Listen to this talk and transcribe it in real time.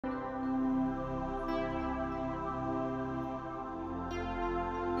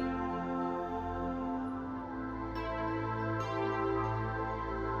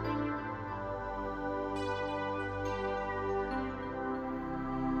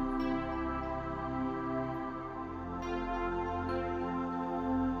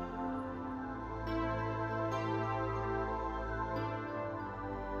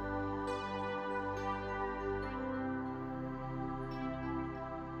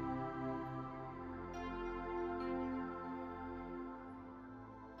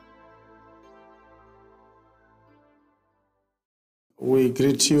We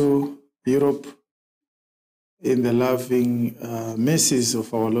greet you, Europe, in the loving mercies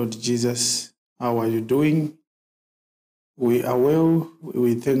of our Lord Jesus. How are you doing? We are well.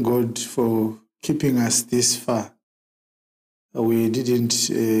 We thank God for keeping us this far. We didn't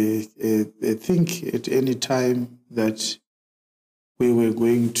think at any time that we were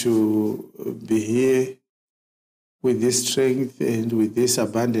going to be here with this strength and with this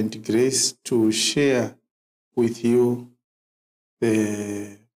abundant grace to share with you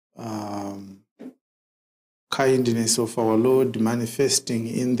the kindness of our Lord manifesting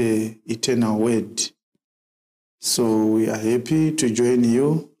in the eternal word. So we are happy to join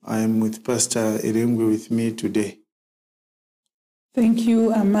you. I am with Pastor Irengwe with me today. Thank you,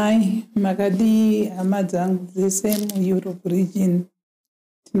 Amai Magadi Amadzang, the same Europe region.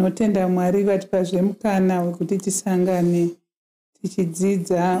 Tinotenda Mwari vatipa zvemukana wekuti tisangane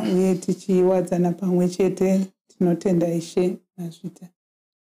tichidzidza uye tichiwadzana pamwe chete. Tinotenda Ishe nazvita.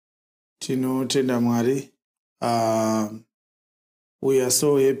 Tinotenda Mwari. We are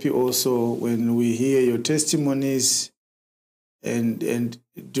so happy also when we hear your testimonies and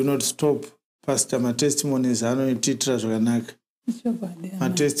do not stop. Pastor, my testimonies anoititira zvakanaka. My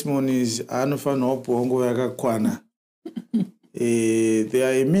testimonies anofanirwa kupuwa nguva yakakwana. They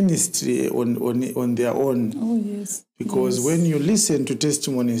are a ministry on their own. Oh, yes. Because when you listen to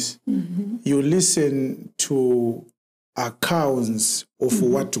testimonies, you listen to accounts of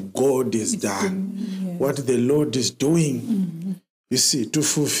what God has done, what the Lord is doing. You see, to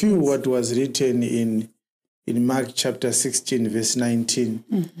fulfill what was written in Mark chapter 16, verse 19.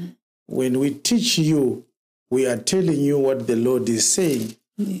 When we teach you, we are telling you what the Lord is saying.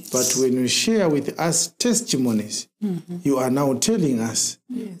 Yes. But when you share with us testimonies, you are now telling us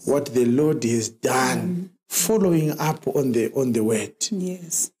what the Lord has done, following up on the word.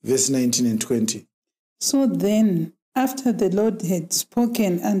 Yes. Verse 19 and 20. So then, after the Lord had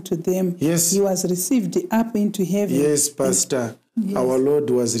spoken unto them, he was received up into heaven. Yes, Pastor. Our Lord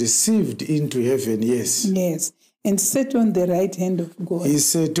was received into heaven, yes. Yes. And sat on the right hand of God. He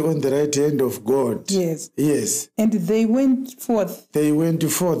sat on the right hand of God. Yes. Yes. And they went forth. They went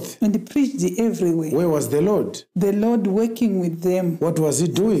forth. And preached everywhere. Where was the Lord? The Lord working with them. What was he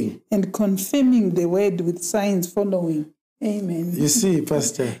doing? And confirming the word with signs following. Amen. You see,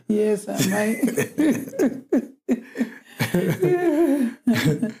 Pastor. Yes, am I?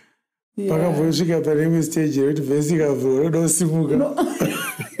 Pakavosvika pane stage yekuti vhesi ikavhura unoda kusimuka.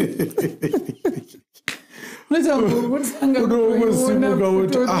 The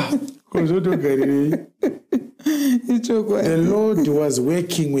Lord was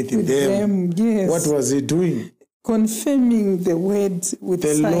working with them. Yes. What was he doing? Confirming the word with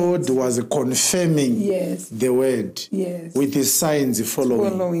the signs. Lord was confirming the word with his signs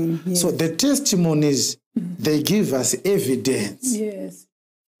following. So the testimonies, they give us evidence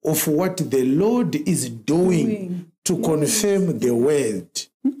of what the Lord is doing to confirm the word.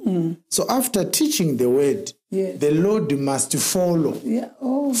 So after teaching the word, the Lord must follow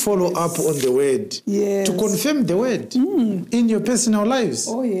up on the word to confirm the word in your personal lives.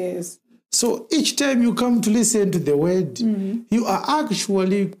 Oh, yes. So each time you come to listen to the word, you are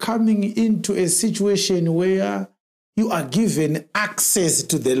actually coming into a situation where you are given access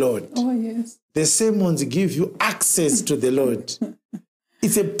to the Lord. Oh, yes. The sermons give you access to the Lord.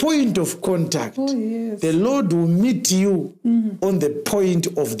 It's a point of contact. Oh, yes. The Lord will meet you on the point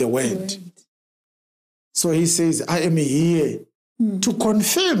of the word. So he says, I am here to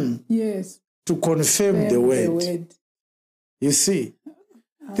confirm. Yes. To confirm the word. You see,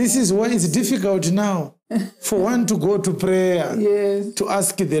 this is why it's difficult now for one to go to prayer, to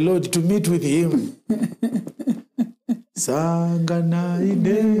ask the Lord to meet with him. Sangana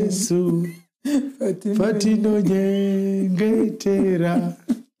inesu Fatino nyengetera.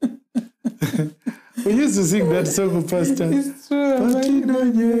 We used to sing that song, Pastor. It's true. Fatino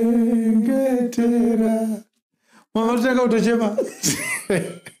nyengetera. Mama utaka utochema.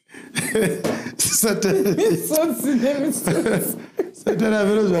 Satana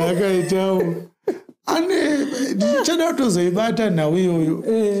vero zvakaitawo. Ane ndichada kutozoibata nhau iyoyo.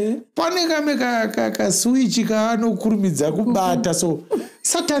 Pane kamwe kaswitch kaanokurumidza kubata, so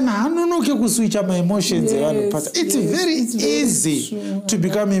Satana hanonoke kuswitcha my emotions evanhu. It's very easy to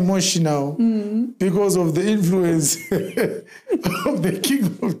become emotional because of the influence of the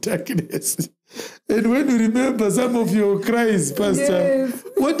king of darkness. And when you remember some of your cries, Pastor,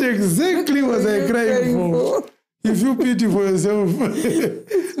 what exactly was I crying for? If you pity for yourself,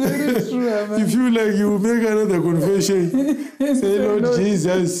 it's very true, if you like, you make another confession. Say, Lord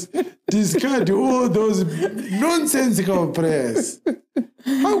Jesus, discard all those nonsensical prayers.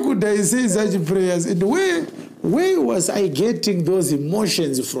 How could I say such prayers? And Where was I getting those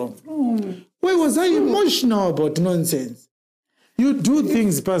emotions from? Where was I emotional about nonsense? You do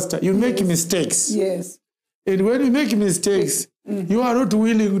things, Pastor. You make mistakes. Yes. And when you make mistakes, you are not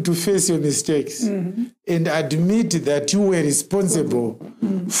willing to face your mistakes and admit that you were responsible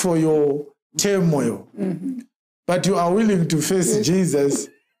for your turmoil. But you are willing to face Jesus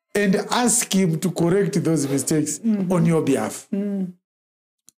and ask him to correct those mistakes on your behalf.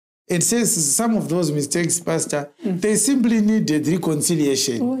 It says some of those mistakes, Pastor, they simply needed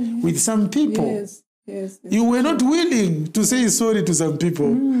reconciliation with some people. Yes. You were not willing to say sorry to some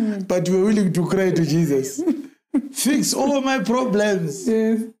people, but you were willing to cry to Jesus. Fix all my problems.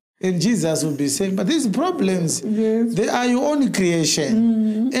 Yes. And Jesus will be saying, but these problems, they are your own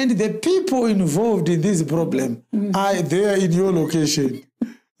creation. And the people involved in this problem are there in your location.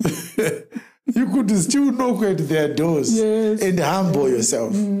 You could still knock at their doors and humble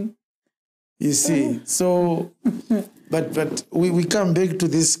yourself. You see, so, but we come back to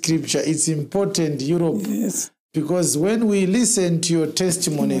this scripture. It's important, Europe, because when we listen to your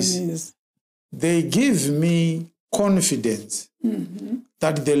testimonies, they give me confidence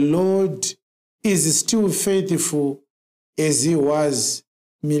that the Lord is still faithful as he was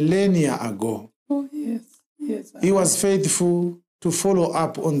millennia ago. Oh, yes. He was faithful to follow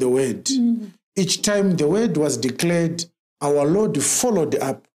up on the word. Each time the word was declared, our Lord followed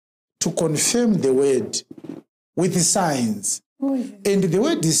up to confirm the word with signs. And the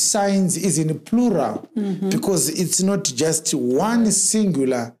word signs is in plural because it's not just one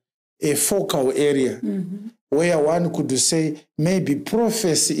singular focal area where one could say maybe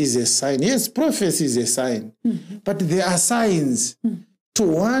prophecy is a sign. Yes, prophecy is a sign. But there are signs. To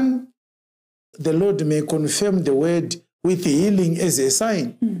one, the Lord may confirm the word with healing as a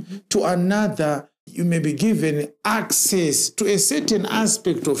sign. To another, you may be given access to a certain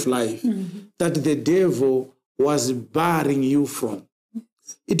aspect of life that the devil was barring you from.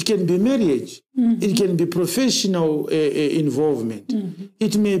 It can be marriage. It can be professional involvement.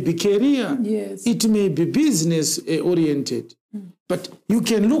 It may be career. It may be business oriented. But you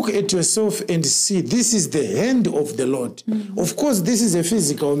can look at yourself and see this is the hand of the Lord. Of course, this is a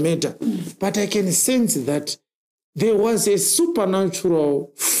physical matter. But I can sense that there was a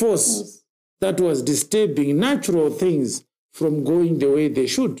supernatural force that was disturbing natural things from going the way they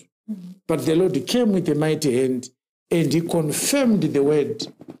should. But the Lord came with a mighty hand and he confirmed the word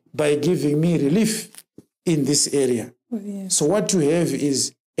by giving me relief in this area. So what you have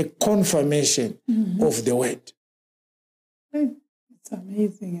is a confirmation of the word. It's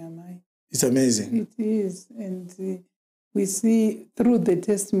amazing, Amai. It's amazing. It is. And we see through the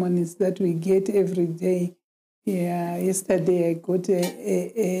testimonies that we get every day. Yeah, yesterday I got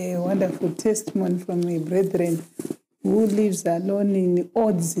a wonderful testimony from a brethren who lives alone in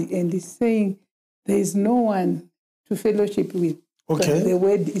Odzi, and he's saying there is no one to fellowship with. Okay. But the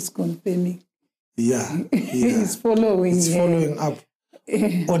word is confirming. Yeah. It's following. It's following up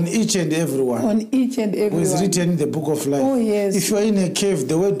on each and every one. On each and every one. Who is written in the book of life. Oh, yes. If you are in a cave,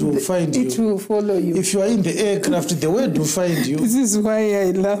 the word will find you. It will follow you. If you are in the aircraft, the word will find you. This is why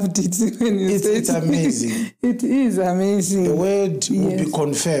I loved it when you said it's amazing. It is amazing. The word will be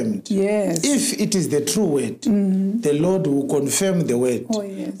confirmed. Yes. If it is the true word, the Lord will confirm the word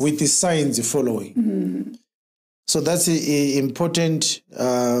with the signs following. So that's important.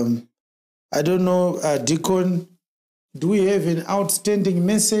 I don't know, Deacon, do we have an outstanding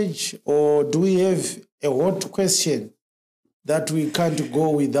message or do we have a hot question that we can't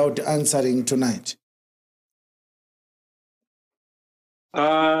go without answering tonight?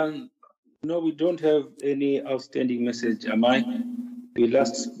 No, we don't have any outstanding message, Amai. You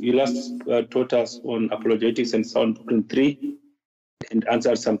last taught us on apologetics and sound doctrine 3 and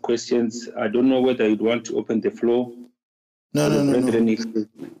answered some questions. I don't know whether you'd want to open the floor. No.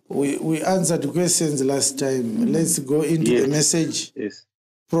 We answered questions last time. Let's go into the message. Yes.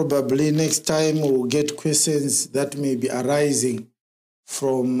 Probably next time we'll get questions that may be arising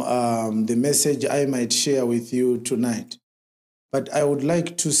from the message I might share with you tonight. But I would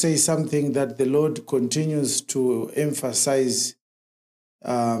like to say something that the Lord continues to emphasize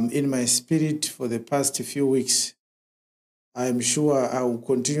in my spirit for the past few weeks. I'm sure I will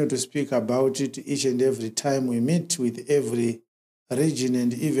continue to speak about it each and every time we meet with every region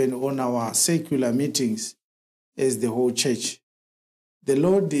and even on our secular meetings as the whole church. The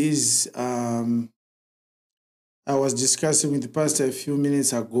Lord is, I was discussing with the pastor a few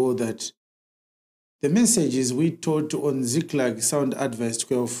minutes ago that the messages we taught on Ziklag Sound Advice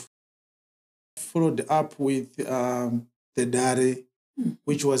 12 followed up with the Dare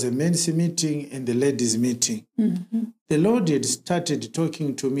which was a men's meeting and the ladies' meeting. The Lord had started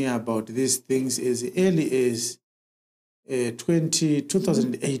talking to me about these things as early as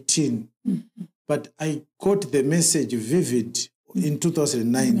 2018, but I got the message vivid in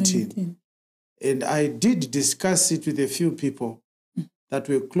 2019. And I did discuss it with a few people that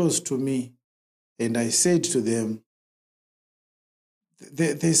were close to me, and I said to them,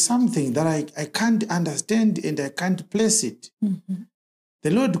 there's something that I can't understand and I can't place it.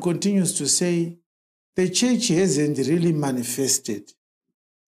 The Lord continues to say, the church hasn't really manifested.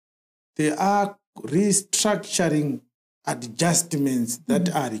 There are restructuring adjustments that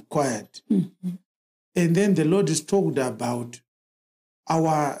are required. And then the Lord is talked about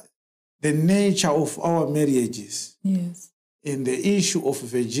the nature of our marriages. Yes. And the issue of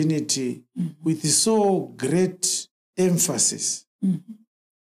virginity with so great emphasis.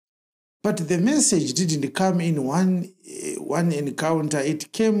 But the message didn't come in one encounter.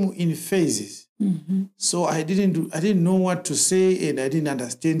 It came in phases. So I didn't know what to say, and I didn't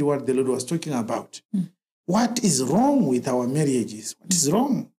understand what the Lord was talking about. What is wrong with our marriages? What is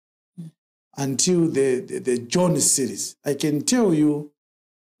wrong? Until the John series. I can tell you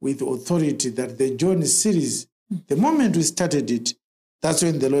with authority that the John series, the moment we started it, that's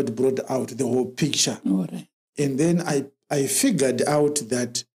when the Lord brought out the whole picture. All right. And then I figured out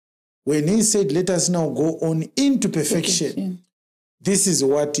that when he said, let us now go on into perfection, this is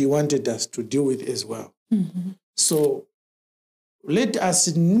what he wanted us to deal with as well. So let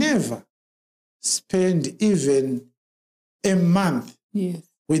us never spend even a month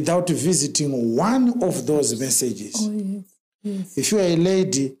without visiting one of those messages. Oh, yes. Yes. If you are a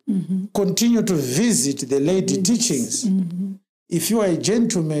lady, continue to visit the lady teachings. If you are a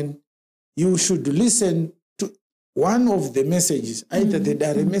gentleman, you should listen to one of the messages, either the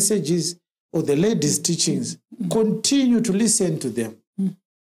direct messages or the ladies' teachings. Continue to listen to them.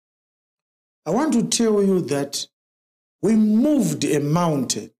 I want to tell you that we moved a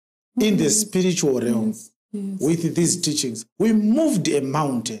mountain in the spiritual realm with these teachings. We moved a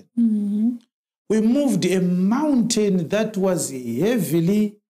mountain. We moved a mountain that was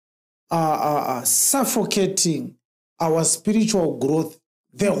heavily suffocating our spiritual growth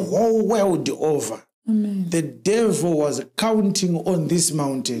the whole world over. Amen. The devil was counting on this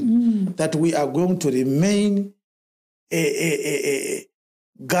mountain that we are going to remain a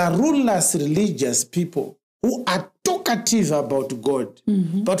garrulous religious people who are talkative about God.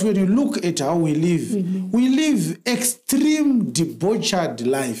 But when you look at how we live extreme debauched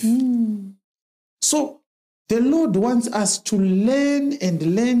life. So the Lord wants us to learn and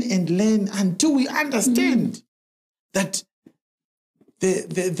learn and learn until we understand that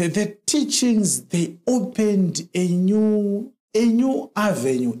the teachings, they opened a new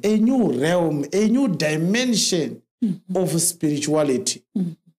avenue, a new realm, a new dimension of spirituality.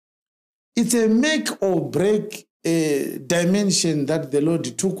 It's a make or break dimension that the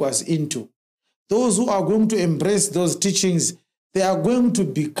Lord took us into. Those who are going to embrace those teachings, they are going to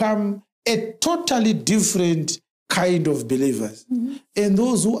become a totally different kind of believers. And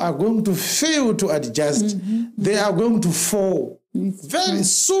those who are going to fail to adjust, they are going to fall very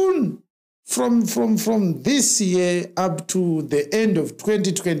soon. From this year up to the end of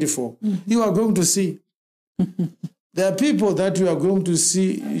 2024, you are going to see. There are people that you are going to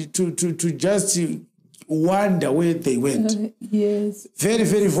see to just wonder where they went. Yes. Very,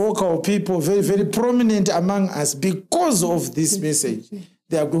 very vocal people, very, very prominent among us because of this message.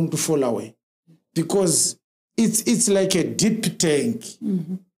 They are going to fall away because it's like a deep tank.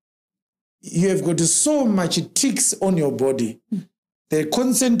 You have got so much ticks on your body. The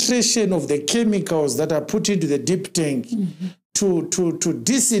concentration of the chemicals that are put into the deep tank to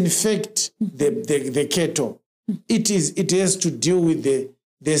disinfect the kettle. It has to deal with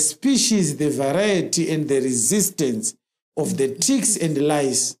the species, the variety, and the resistance of the ticks and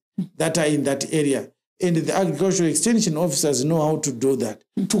lice that are in that area. And the agricultural extension officers know how to do that,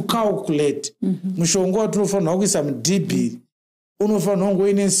 to calculate. Mushonga watunofanira kuisa mudhibhiri unofanira kunge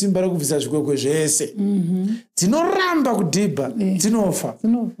uine simba rekubvisa zvikwekwe zvese. Dzinoramba kudhibha dzinofa.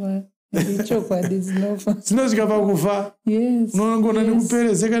 Chokwadi dzinofa. Dzinosvika pakufa. Yes. Unongona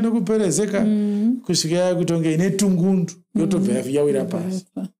nekuperezeka kusvika yakutonge ine tungundu yotobva yawira pasi.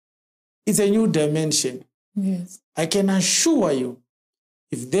 It's a new dimension. Yes. I can assure you,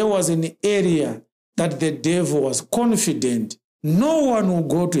 if there was an area that the devil was confident no one will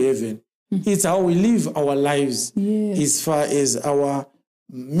go to heaven, it's how we live our lives as far as our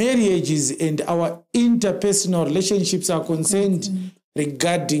marriages and our interpersonal relationships are concerned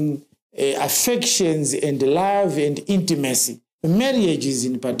regarding affections and love and intimacy. Marriages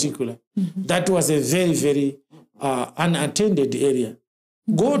in particular. That was a very, very unattended area.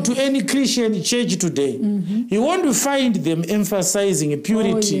 Go to any Christian church today. You won't find them emphasizing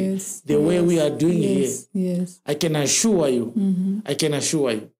purity the way we are doing here. Yes. I can assure you. I can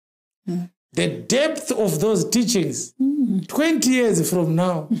assure you. The depth of those teachings, 20 years from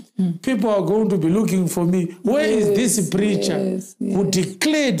now, people are going to be looking for me. Where is this preacher who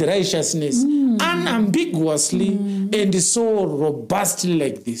declared righteousness unambiguously and so robustly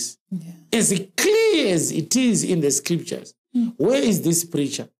like this? As clear as it is in the scriptures. Where is this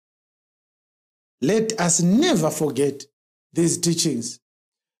preacher? Let us never forget these teachings.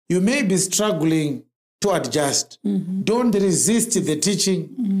 You may be struggling to adjust. Don't resist the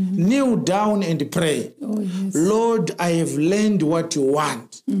teaching. Kneel down and pray. Lord, I have learned what you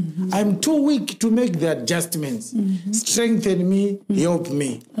want. I'm too weak to make the adjustments. Strengthen me, help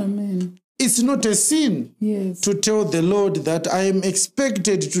me. Amen. It's not a sin to tell the Lord that I am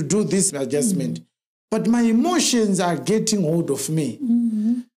expected to do this adjustment, but my emotions are getting hold of me.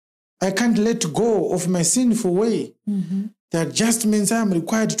 I can't let go of my sinful way. The adjustments I am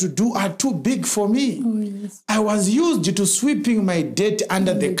required to do are too big for me. I was used to sweeping my debt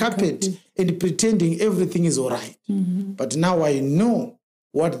under the carpet and pretending everything is all right. But now I know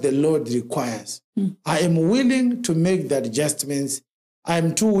what the Lord requires. I am willing to make the adjustments. I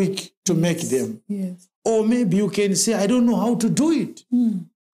am too weak to make them. Or maybe you can say, I don't know how to do it.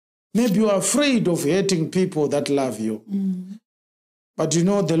 Maybe you are afraid of hurting people that love you. But you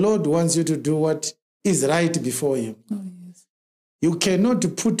know, the Lord wants you to do what is right before Him. You cannot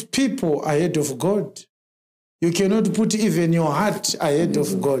put people ahead of God. You cannot put even your heart ahead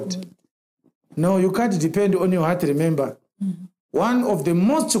of God. No, you can't depend on your heart, remember. One of the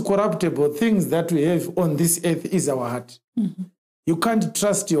most corruptible things that we have on this earth is our heart. You can't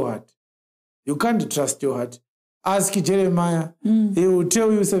trust your heart. You can't trust your heart. Ask Jeremiah. He will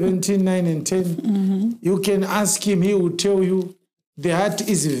tell you 17:9 and 10. You can ask him. He will tell you the heart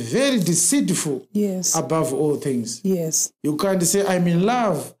is very deceitful above all things. You can't say, I'm in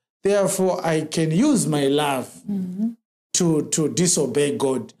love, therefore I can use my love to disobey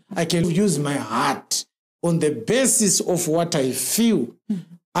God. I can use my heart on the basis of what I feel.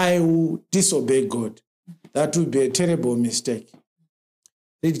 I will disobey God. That would be a terrible mistake.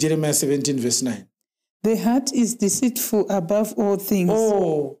 Read Jeremiah 17, verse 9. The heart is deceitful above all things.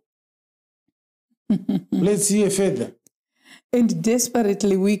 Oh. Let's hear further. And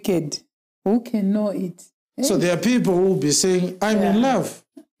desperately wicked. Who can know it? So there are people who will be saying, I'm in love.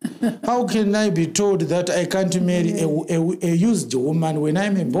 How can I be told that I can't marry a used woman when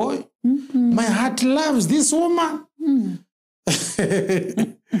I'm a boy? My heart loves this woman.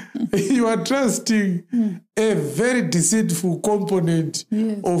 You are trusting a very deceitful component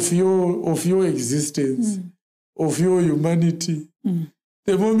of your existence, of your humanity.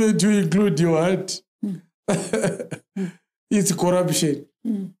 The moment you include your heart, it's corruption.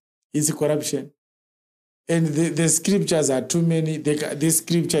 It's corruption. And the scriptures are too many. This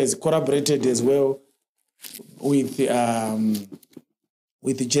scripture is corroborated as well with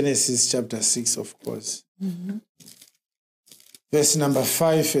Genesis chapter 6, of course. Verse number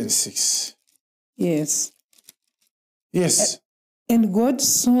 5 and 6. Yes. And God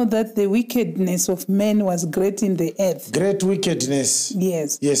saw that the wickedness of men was great in the earth. Great wickedness.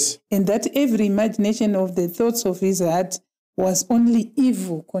 Yes. And that every imagination of the thoughts of his heart was only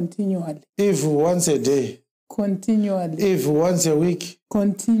evil continually. Evil once a day. Continually. Evil once a week.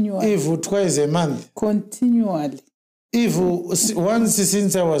 Continually. Evil twice a month. Continually. Evil once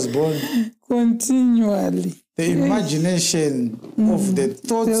since I was born. Continually. The imagination of the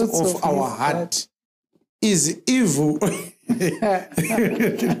thoughts of our heart is evil. My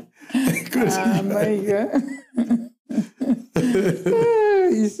God.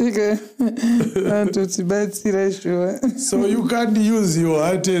 So you can't use your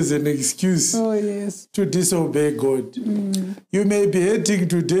heart as an excuse to disobey God. You may be hating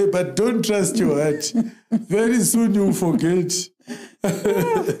today, but don't trust your heart. Very soon you'll forget.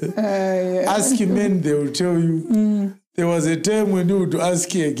 Ask men, they will tell you. There was a time when you would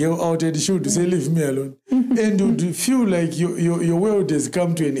ask a girl out and she would say, leave me alone. And you would feel like your world has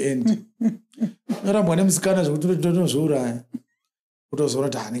come to an end.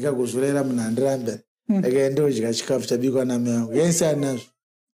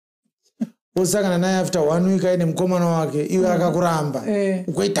 Usangana naye after 1 week aine mkomano wake iwe akakuramba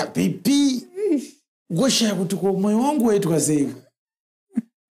ukaita pipi ngoshaya kuti ko moyo wangu waitwa sei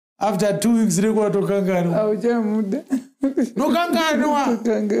after 2 weeks reko atokanganwa auchamuda nokanganwa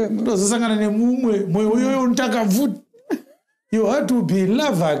tozosangana nemumwe moyo uyoyo unotakabvuta. You have to be in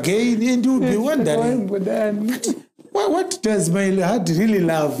love again and you'll be wondering what does my heart really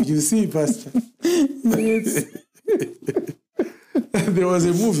love? You see, Pastor. Yes. There was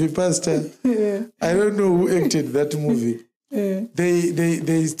a movie, Pastor. Yeah. I don't know who acted that movie. Yeah.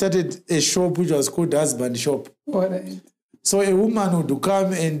 They started a shop which was called Husband Shop. All right. So a woman would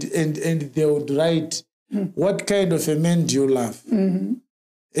come and they would write, what kind of a man do you love? Mm-hmm.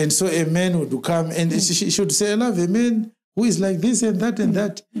 And so a man would come and she should say, I love a man who is like this and that and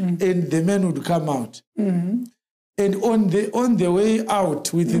that. And the man would come out. Mm-hmm. And on the way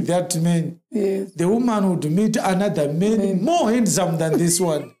out with that man, Yes. the woman would meet another man more handsome than this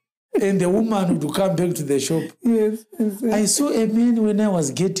one. And the woman would come back to the shop. Yes. I saw a man when I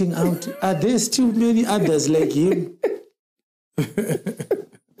was getting out. Are there still many others like him?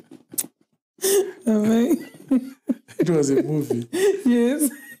 Amen. It was a movie. Yes.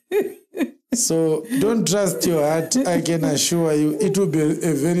 So don't trust your heart. I can assure you it will be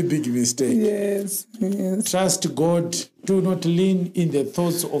a very big mistake. Yes. Yes. Trust God. Do not lean in the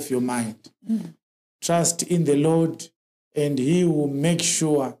thoughts of your mind. Trust in the Lord, and He will make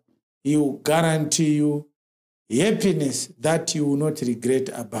sure, He will guarantee you happiness that you will not regret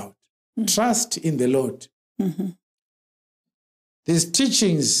about. Trust in the Lord. These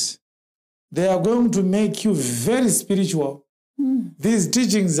teachings, they are going to make you very spiritual. These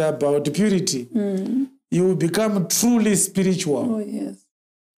teachings are about purity. You will become truly spiritual. Oh, yes.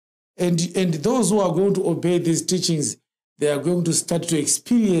 And those who are going to obey these teachings, they are going to start to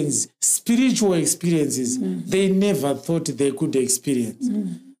experience spiritual experiences they never thought they could experience.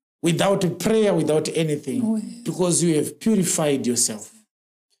 Without prayer, without anything. Oh, yes. Because you have purified yourself.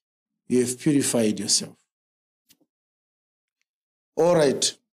 You have purified yourself. All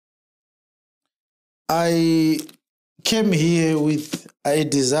right. I came here with a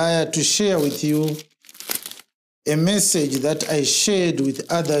desire to share with you a message that I shared with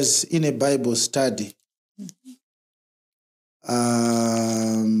others in a Bible study.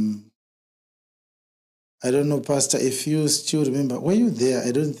 I don't know, Pastor, if you still remember. Were you there?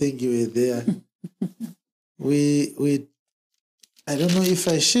 I don't think you were there. I don't know if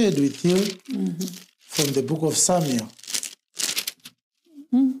I shared with you from the book of Samuel.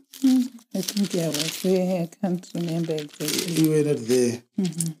 I think I was there. I can't remember exactly. You were not there.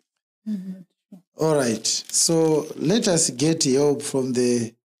 All right. So let us get help from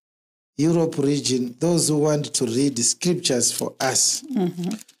the Europe region, those who want to read scriptures for us.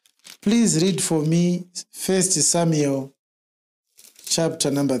 Please read for me 1 Samuel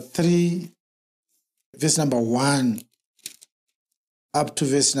chapter number 3, verse number 1 up to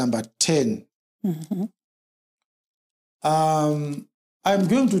verse number 10. I'm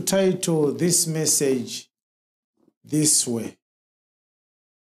going to title this message this way.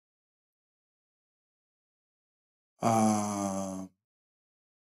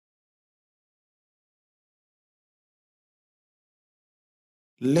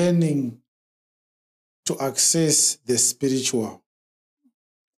 Learning to access the spiritual.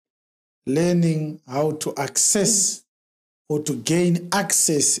 Learning how to access or to gain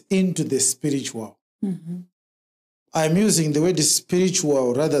access into the spiritual. I'm using the word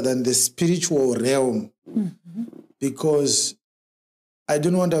spiritual rather than the spiritual realm because I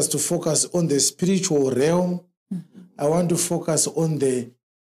don't want us to focus on the spiritual realm. I want to focus on the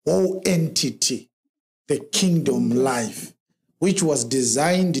whole entity, the kingdom life, which was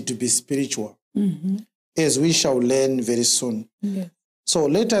designed to be spiritual, as we shall learn very soon. Yes. So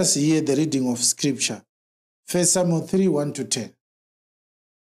let us hear the reading of scripture. 1 Samuel 3, 1 to 10.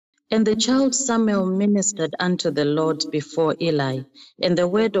 And the child Samuel ministered unto the Lord before Eli, and the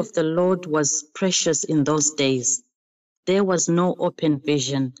word of the Lord was precious in those days. There was no open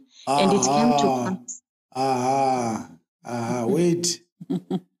vision, and it came to pass. Wait.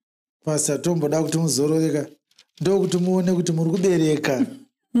 Pastor Tombo, da kuti muzororeka. Ndo kuti muone kuti muri kubereka.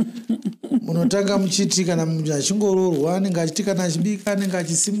 Munotanga muchiti kana munhu achingororwa anenge achiti kana achibika anenge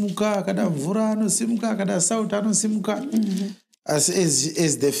achisimuka, akada mvura anosimuka, akada sauti anosimuka. As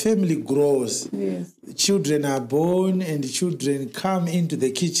the family grows, Yes. children are born and children come into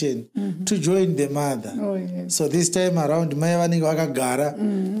the kitchen to join the mother. Oh, yes. So this time around, mai vanenge vakagara,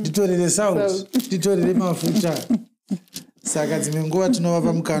 nditorere salt, nditorere mafuta. Saka dzimwe nguva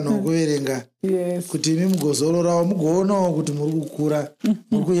tinovapa mukana wekuverenga Yes. kuti imi mugozororawo mugoonawo kuti muri kukura,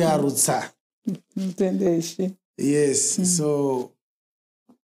 muri kuyarutsa. Mtendeshi. Yes, so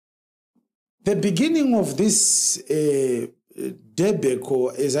the beginning of this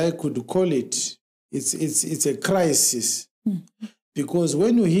debacle, as I could call it, it's a crisis. Because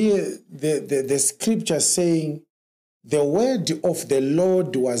when you hear the scripture saying the word of the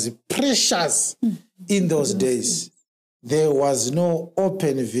Lord was precious in those days, there was no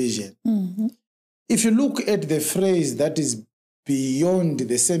open vision. If you look at the phrase that is beyond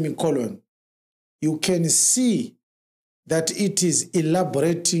the semicolon, you can see that it is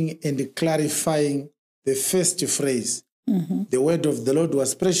elaborating and clarifying the first phrase. The word of the Lord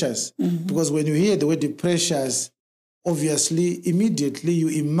was precious. Because when you hear the word precious, obviously, immediately you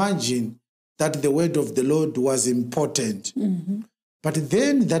imagine that the word of the Lord was important. But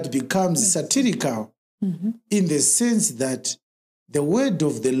then that becomes satirical in the sense that the word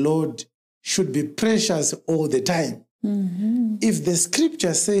of the Lord should be precious all the time. If the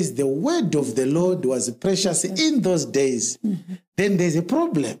scripture says the word of the Lord was precious in those days, then there's a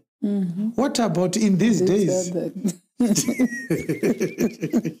problem. What about in these days?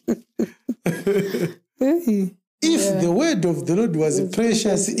 If the word of the Lord was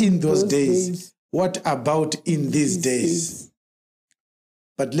precious in those days, what about in these days?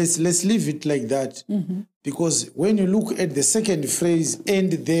 But let's leave it like that, because when you look at the second phrase,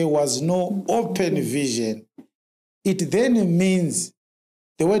 and there was no open vision, it then means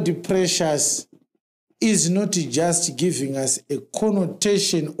the word precious is not just giving us a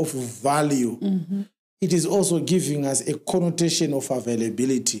connotation of value. It is also giving us a connotation of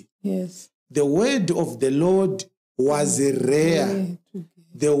availability. Yes. The word of the Lord was rare.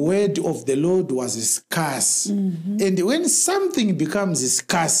 The word of the Lord was scarce. And when something becomes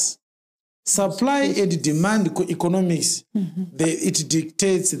scarce, supply and demand economics, it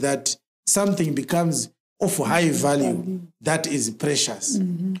dictates that something becomes of high value, that is precious.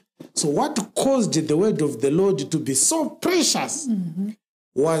 So what caused the word of the Lord to be so precious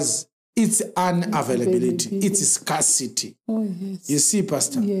was its unavailability, its scarcity. Oh, yes. You see,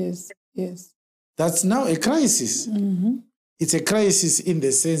 Pastor? Yes, yes. That's now a crisis. It's a crisis in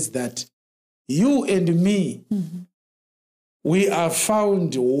the sense that you and me, we are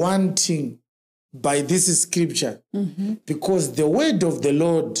found wanting by this scripture because the word of the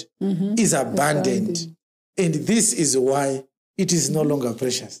Lord is abundant. And this is why it is no longer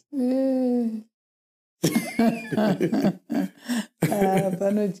precious.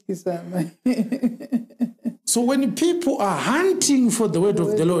 So when people are hunting for the word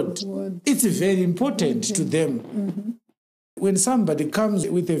of the Lord, it's very important to them. When somebody comes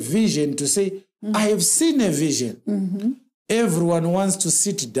with a vision to say, I have seen a vision, everyone wants to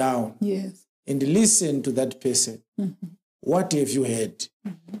sit down and listen to that person. What have you heard?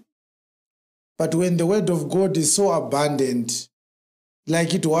 But when the word of God is so abundant,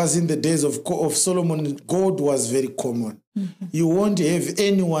 like it was in the days of Solomon, God was very common. You won't have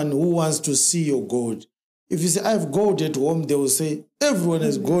anyone who wants to see your God. If you say, I have God at home, they will say, everyone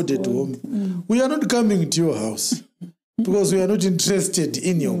has God at home. We are not coming to your house because we are not interested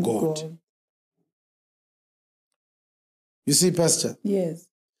in your God. You see, Pastor? Yes.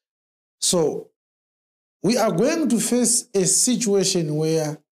 So we are going to face a situation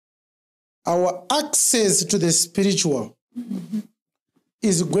where our access to the spiritual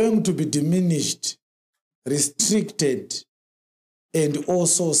is going to be diminished, restricted, and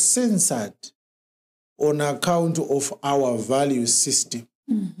also censored on account of our value system.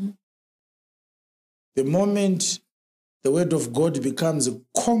 The moment the word of God becomes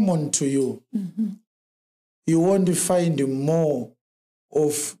common to you, you won't find more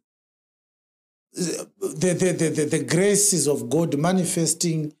of the graces of God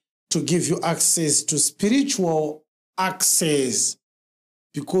manifesting to give you access to spiritual access,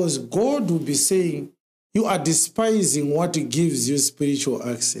 because God will be saying, you are despising what gives you spiritual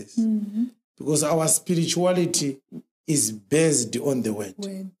access. Because our spirituality is based on the word.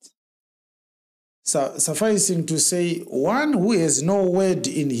 So, sufficing to say, one who has no word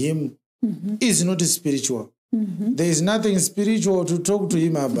in him is not spiritual. There is nothing spiritual to talk to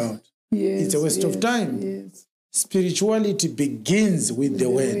him about. It's a waste of time. Spirituality begins with the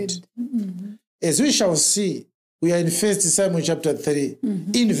word. As we shall see, we are in 1 Samuel chapter 3.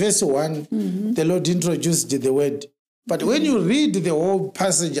 In verse 1, the Lord introduced the word. But when you read the whole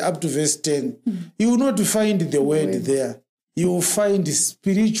passage up to verse 10, you will not find the word there. You will find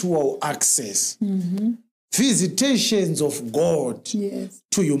spiritual access. Visitations of God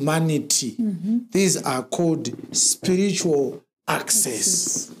to humanity. These are called spiritual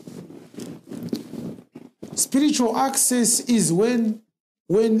access. Spiritual access is when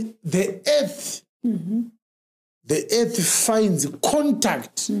the earth finds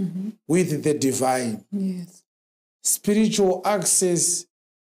contact with the divine. Spiritual access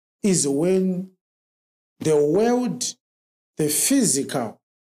is when the world, the physical,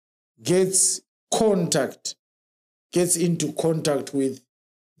 gets into contact with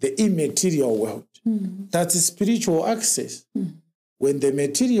the immaterial world. That's spiritual access. When the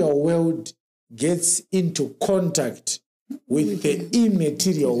material world gets into contact with the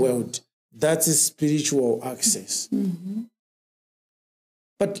immaterial world, that's spiritual access.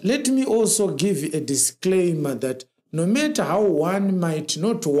 But let me also give a disclaimer that no matter how one might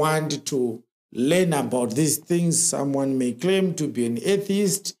not want to learn about these things, someone may claim to be an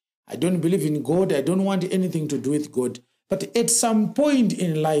atheist. I don't believe in God. I don't want anything to do with God. But at some point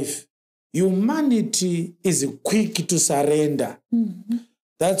in life, humanity is quick to surrender.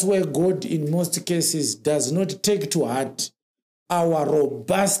 That's why God, in most cases, does not take to heart our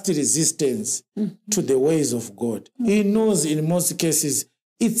robust resistance to the ways of God. He knows in most cases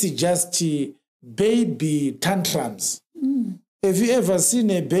it's just baby tantrums. Have you ever seen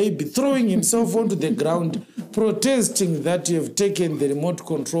a baby throwing himself onto the ground, protesting that you have taken the remote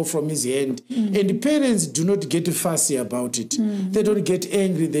control from his hand? And parents do not get fussy about it. They don't get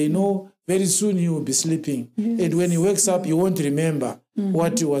angry. They know very soon he will be sleeping. And when he wakes up, he won't remember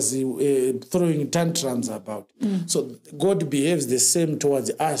what he was throwing tantrums about. So God behaves the same towards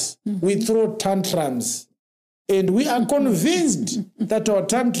us. We throw tantrums. And we are convinced that our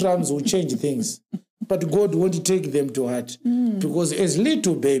tantrums will change things. But God won't take them to heart. Because as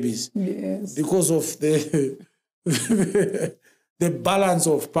little babies, because of the balance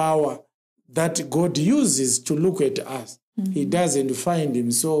of power that God uses to look at us, he doesn't find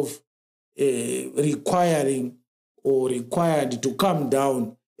himself required to come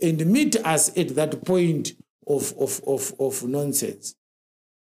down and meet us at that point of nonsense.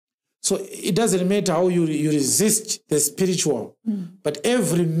 So it doesn't matter how you resist the spiritual, but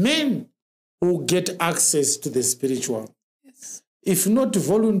every man will get access to the spiritual. If not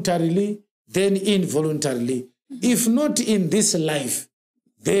voluntarily, then involuntarily. If not in this life,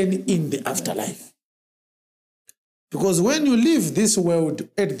 then in the afterlife. Because when you leave this world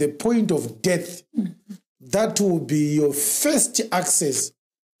at the point of death, that will be your first access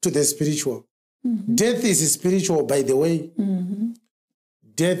to the spiritual. Death is spiritual, by the way.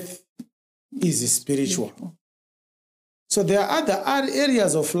 Death is spiritual. So there are other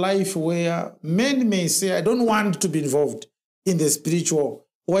areas of life where men may say, I don't want to be involved in the spiritual.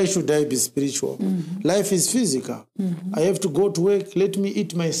 Why should I be spiritual? Life is physical. I have to go to work. Let me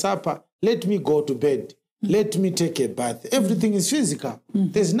eat my supper. Let me go to bed. Let me take a bath. Everything is physical.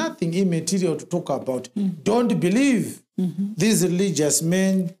 There's nothing immaterial to talk about. Don't believe these religious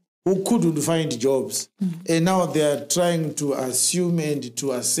men who couldn't find jobs. And now they are trying to assume and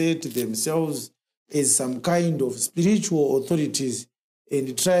to assert themselves as some kind of spiritual authorities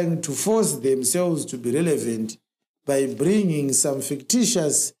and trying to force themselves to be relevant by bringing some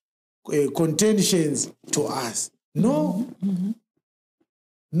fictitious contentions to us. No.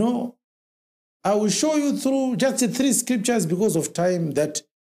 No. I will show you through just 3 scriptures because of time that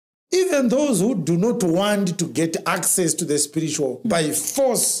even those who do not want to get access to the spiritual by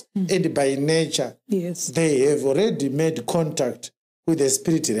force and by nature, they have already made contact with the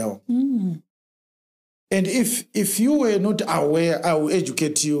spirit realm. And if you were not aware, I will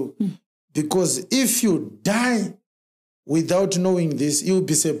educate you. Because if you die without knowing this, you'll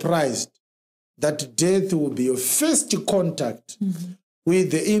be surprised that death will be your first contact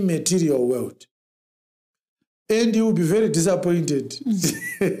with the immaterial world. And you will be very disappointed.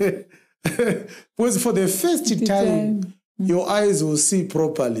 Because for the first time, your eyes will see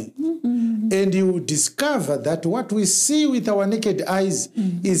properly. And you will discover that what we see with our naked eyes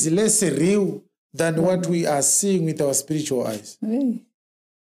is less real than what we are seeing with our spiritual eyes.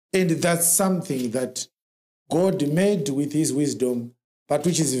 And that's something that God made with his wisdom, but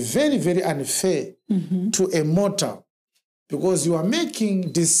which is very, very unfair to a mortal. Because you are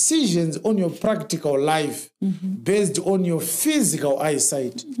making decisions on your practical life based on your physical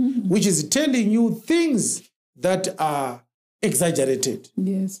eyesight, which is telling you things that are exaggerated.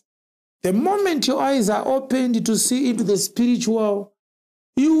 The moment your eyes are opened to see into the spiritual,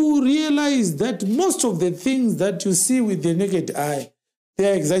 you realize that most of the things that you see with the naked eye,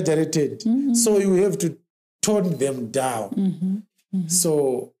 they are exaggerated. So you have to tone them down.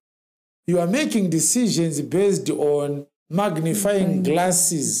 So you are making decisions based on magnifying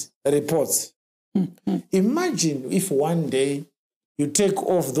glasses reports. Imagine if one day you take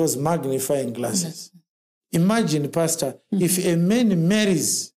off those magnifying glasses. Imagine, Pastor, if a man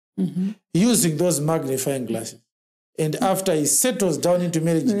marries using those magnifying glasses, and after he settles down into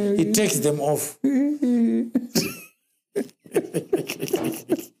marriage, he takes them off.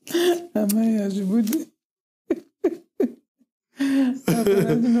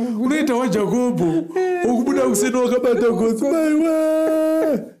 Unaita wa Jacobo ukubuda kuseno wakabata gozi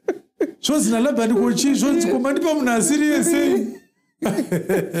baiwa shozi nalaba ndikuchi shozi kumandipa mna serious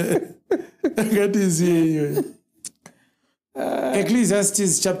ngati ziyo.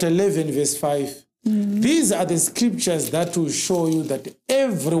 Ecclesiastes chapter 11 verse 5. These are the scriptures that will show you that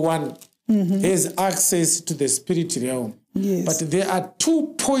everyone has access to the spirit realm. But there are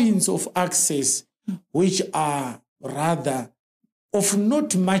 2 points of access which are rather of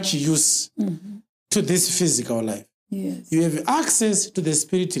not much use to this physical life. Yes. You have access to the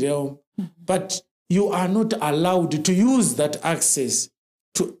spirit realm, but you are not allowed to use that access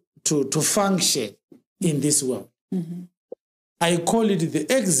to function in this world. I call it the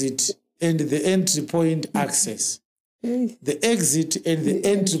exit and the entry point access. The exit and the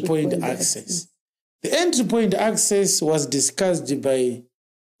entry point access. The entry point access was discussed by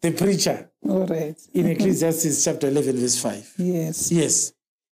the preacher All right. in Ecclesiastes chapter 11, verse 5. Yes. Yes.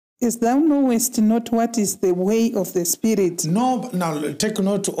 As thou knowest not what is the way of the Spirit. No, now take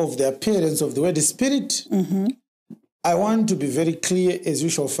note of the appearance of the word spirit. I want to be very clear, as you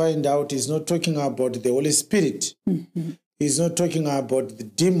shall find out, he's not talking about the Holy Spirit. He's not talking about the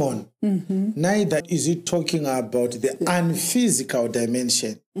demon. Neither is he talking about the unphysical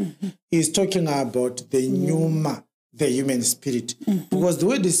dimension. He's talking about the pneuma, the human spirit. Because the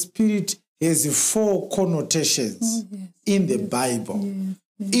word spirit has 4 connotations in the Bible.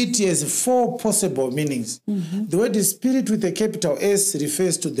 It has 4 possible meanings. The word spirit with a capital S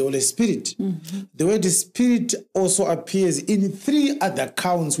refers to the Holy Spirit. The word spirit also appears in 3 other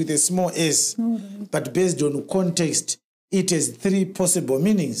counts with a small s, but based on context, it has 3 possible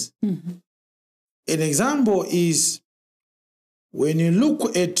meanings. An example is when you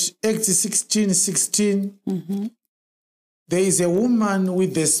look at Acts 16:16, there is a woman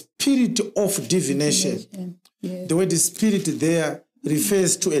with the spirit of divination. Yes. The word spirit there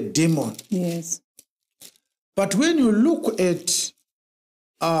refers to a demon. Yes. But when you look at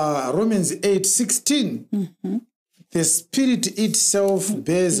Romans 8:16, the spirit itself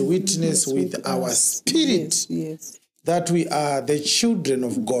bears witness with our spirit Yes. that we are the children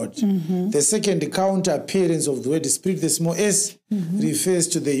of God. The second counter appearance of the word spirit, the small s, refers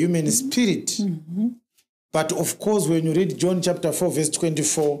to the human spirit. But of course, when you read John chapter 4, verse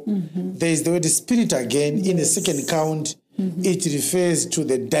 24, there is the word spirit again. In the second count, it refers to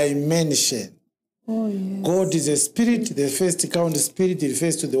the dimension. Oh, yes. God is a spirit. The first count spirit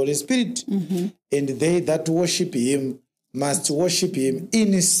refers to the Holy Spirit. And they that worship him must worship him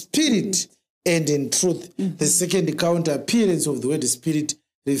in spirit and in truth. The second counter appearance of the word spirit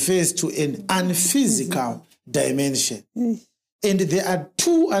refers to an unphysical dimension. And there are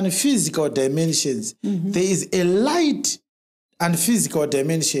 2 unphysical dimensions. There is a light unphysical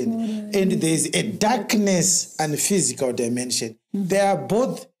dimension, and there is a darkness unphysical dimension. They are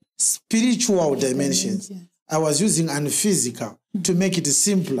both spiritual dimensions. I was using unphysical to make it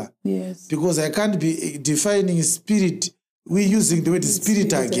simpler, Yes. because I can't be defining spirit. We're using the word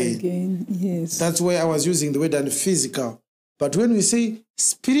spirit again. Yes. That's why I was using the word unphysical. But when we say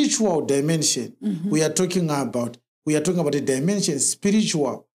spiritual dimension, we are talking about a dimension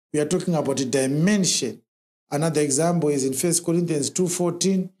spiritual. We are talking about a dimension. Another example is in 1 Corinthians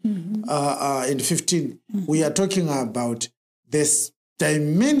 2:14 and 15. We are talking about this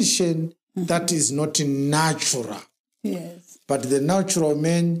dimension that is not natural. Yes. But the natural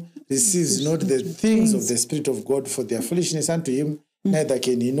man receives not the things of the Spirit of God, for their foolishness unto him, neither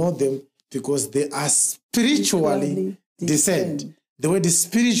can he know them, because they are spiritually discerned. The word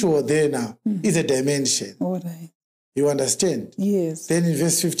spiritual there now is a dimension. All right. You understand? Yes. Then in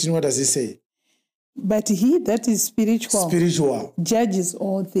verse 15, what does he say? But he that is spiritual, Spiritual. judges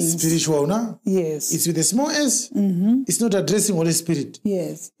all things. Spiritual now? Yes. It's with a small s. It's not addressing Holy Spirit.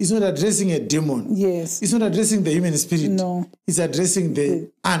 Yes. It's not addressing a demon. Yes. It's not addressing the human spirit. No. It's addressing the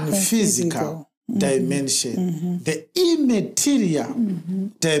unphysical dimension, the immaterial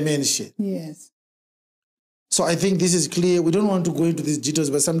dimension. Yes. So I think this is clear. We don't want to go into these details,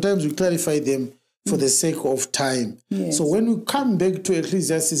 but sometimes we clarify them for the sake of time. Yes. So when we come back to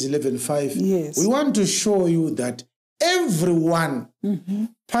Ecclesiastes 11:5, Yes. we want to show you that everyone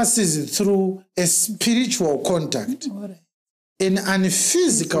passes through a spiritual contact, All right. an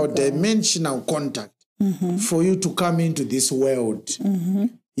unphysical dimensional contact for you to come into this world.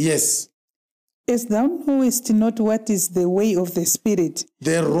 Yes, As thou knowest not what is the way of the Spirit.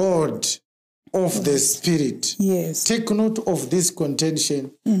 the road of the Spirit. Yes. Take note of this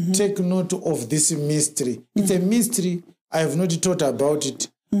contention. Take note of this mystery. It's a mystery. I have not thought about it.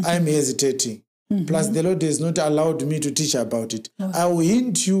 I'm hesitating. Plus, the Lord has not allowed me to teach about it. I will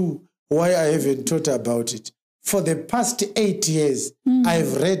hint you why I haven't thought about it. For the past 8 years,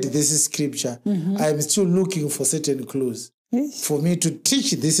 I've read this scripture. I'm still looking for certain clues Yes. for me to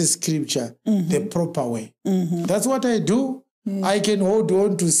teach this scripture the proper way. That's what I do. I can hold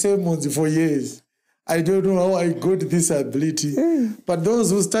on to sermons for years. I don't know how I got this ability. But those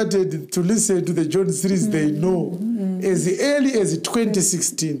who started to listen to the John series, they know. As early as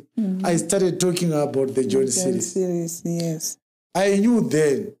 2016, I started talking about the John series. Yes. I knew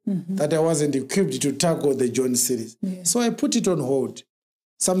then that I wasn't equipped to tackle the John series. Yeah. So I put it on hold.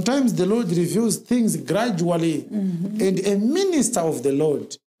 Sometimes the Lord reveals things gradually, and a minister of the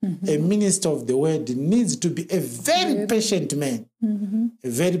Lord, a minister of the word, needs to be a very patient man. A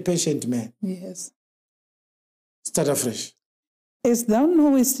very patient man. Yes. Start afresh. As thou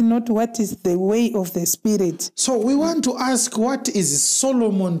knowest not what is the way of the Spirit. So we want to ask, what is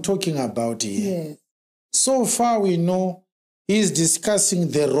Solomon talking about here? Yes. So far we know he's discussing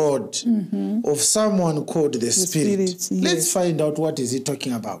the road of someone called the Spirit. Spirit, Let's yes. find out what is he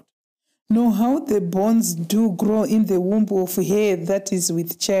talking about. Know how the bones do grow in the womb of her that is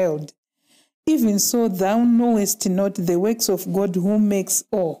with child. Even so thou knowest not the works of God who makes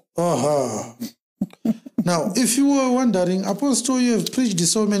all. Now, if you were wondering, Apostle, you have preached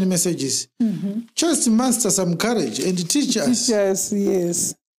so many messages. Just muster some courage and teach us. Yes,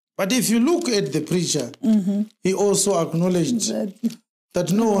 yes. But if you look at the preacher, he also acknowledged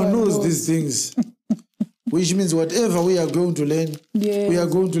that no one knows these things, which means whatever we are going to learn, we are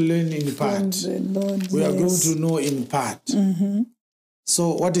going to learn in part. We are going to know in part.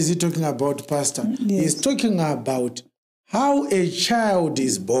 So what is he talking about, Pastor? He's talking about how a child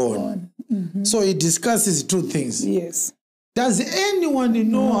is born. So he discusses two things. Yes. Does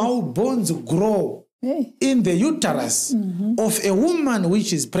anyone know how bones grow in the uterus of a woman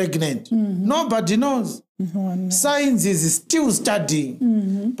which is pregnant? Nobody knows. Science is still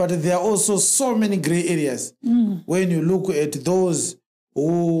studying, but there are also so many gray areas. When you look at those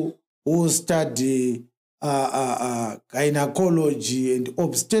who study gynecology and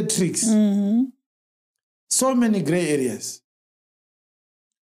obstetrics, so many gray areas.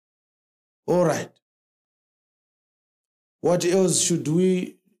 All right. What else should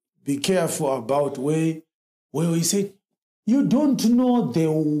we be careful about where we say, you don't know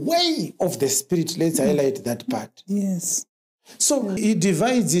the way of the Spirit? Let's highlight that part. Yes. So he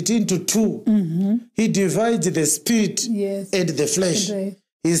divides it into two. He divides the Spirit and the flesh. Right.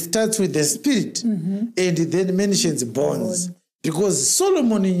 He starts with the Spirit and then mentions bones. Because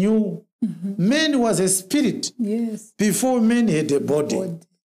Solomon knew man was a spirit before man had a body.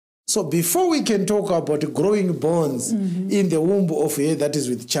 So before we can talk about growing bones in the womb of her that is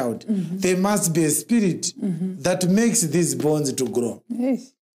with child, there must be a spirit that makes these bones to grow.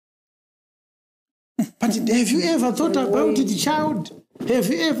 Yes. But have you ever thought about it, child? Have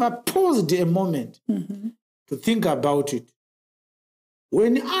you ever paused a moment to think about it?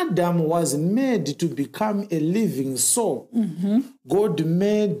 When Adam was made to become a living soul, God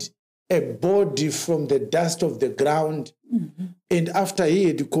made a body from the dust of the ground. And after he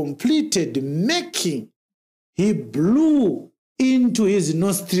had completed making, he blew into his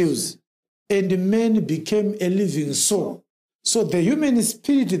nostrils, and man became a living soul. So the human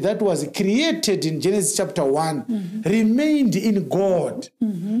spirit that was created in Genesis chapter 1 remained in God,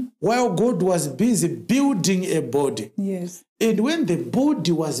 while God was busy building a body. Yes. And when the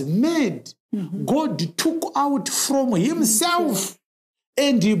body was made, God took out from himself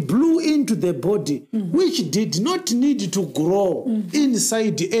and he blew into the body, which did not need to grow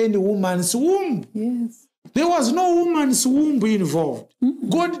inside any woman's womb. Yes. There was no woman's womb involved.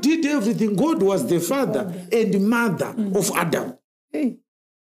 God did everything. God was the father and mother of Adam. Hey.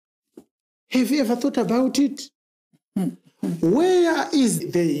 Have you ever thought about it? Where is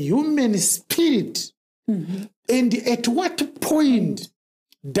the human spirit? And at what point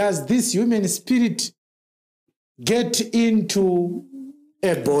does this human spirit get into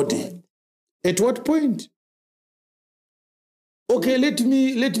a body? At what point? Okay, let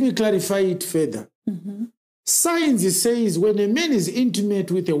me clarify it further. Science says when a man is intimate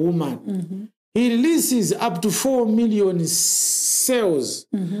with a woman, he releases up to 4 million cells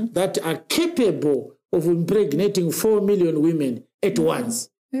that are capable of impregnating 4 million women at once.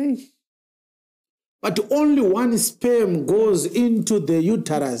 Hey. But only one sperm goes into the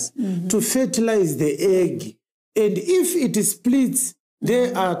uterus to fertilize the egg. And if it splits,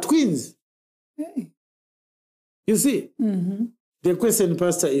 they are twins. Hey. You see, the question,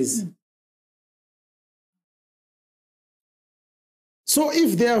 Pastor, is, so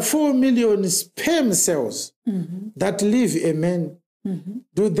if there are 4 million sperm cells that leave a man,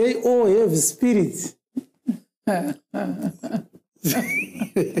 do they all have spirits? Am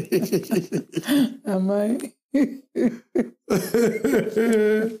I?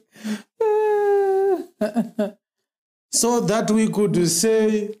 So that we could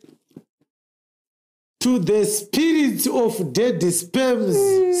say, to the spirits of dead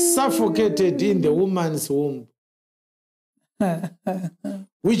sperms suffocated in the woman's womb.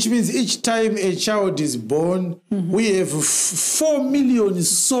 Which means each time a child is born, we have 4 million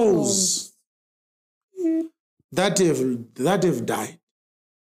souls that have died.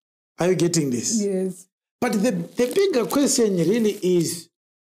 Are you getting this? Yes. But the bigger question really is,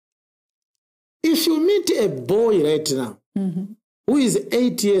 if you meet a boy right now who is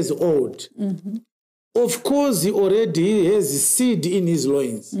 8 years old, of course he already has seed in his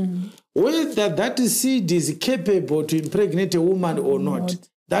loins. Whether that seed is capable to impregnate a woman or not,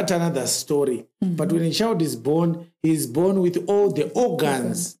 that's another story. But when a child is born, he is born with all the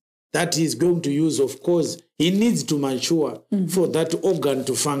organs that he's going to use. Of course, he needs to mature for that organ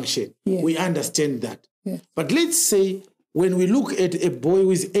to function. Yes. We understand that. Yes. But let's say when we look at a boy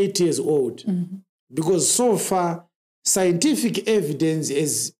who is 8 years old, because so far scientific evidence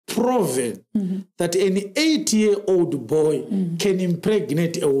has proven that an 8-year-old boy can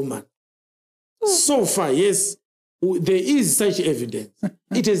impregnate a woman. So far, yes, there is such evidence.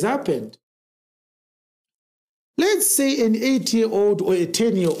 It has happened. Let's say an 8-year-old or a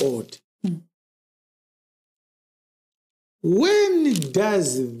 10-year-old. When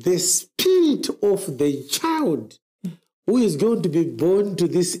does the spirit of the child who is going to be born to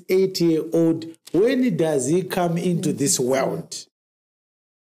this 8-year-old, when does he come into this world?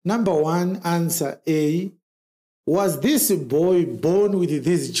 Number one, answer A, was this boy born with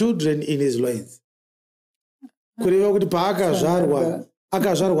these children in his loins? Kureva kuti paakazvarwa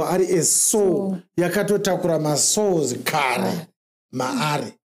akazvarwa ari a soul yakatotakura masouls kare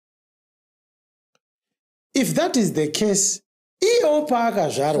maari. If that is the case, iyo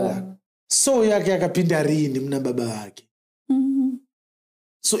paakazvarwa soul yake yakapinda rini muna baba vake?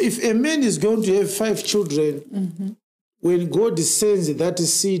 So if a man is going to have 5 children, when God sends that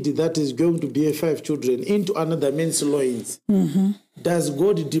seed that is going to bear 5 children into another man's loins, does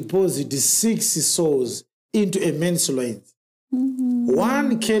God deposit 6 souls into a man's loins?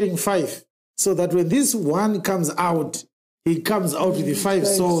 One carrying 5, so that when this one comes out, he comes out with the 5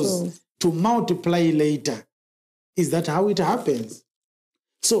 souls to multiply later. Is that how it happens?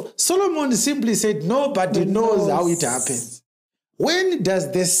 So Solomon simply said, nobody knows how it happens. When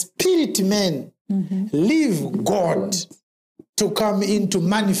does the spirit man leave God to come into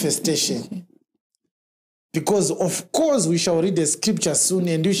manifestation? Because of course we shall read the scripture soon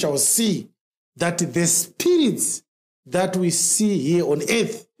and we shall see that the spirits that we see here on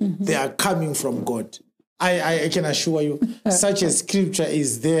earth, they are coming from God. I can assure you, such a scripture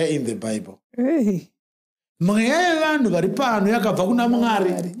is there in the Bible. Hey.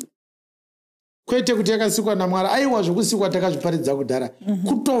 Kwete kuti yakasikwa naMwari, aiwa zvokusikwa takazviparidza kudhara.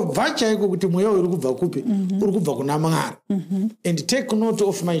 Kutobva chaiko kuti mweya uri kubva kupi? Uri kubva kuna Mwari. And take note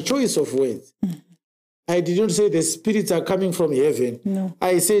of my choice of words. I did not say the spirits are coming from heaven. No.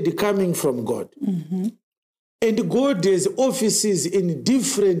 I said coming from God. And God has offices in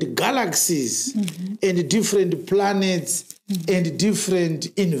different galaxies and different planets and different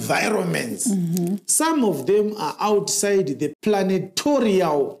environments. Some of them are outside the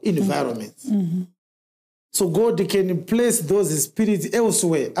planetorial environments. So God can place those spirits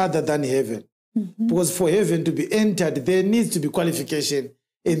elsewhere other than heaven. Because for heaven to be entered, there needs to be qualification.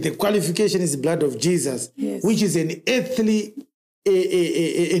 And the qualification is the blood of Jesus, which is an earthly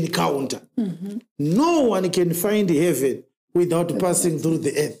encounter. No one can find heaven without passing through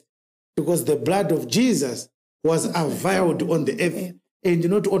the earth, because the blood of Jesus was availed on the earth and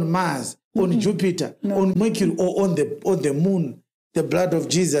not on Mars, on Jupiter, on Mercury, or on the moon. The blood of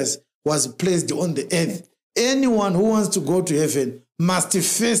Jesus was placed on the earth. Anyone who wants to go to heaven must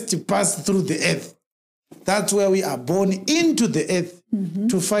first pass through the earth. That's where we are born into the earth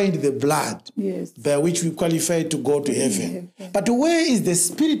to find the blood by which we qualify to go to heaven. But where is the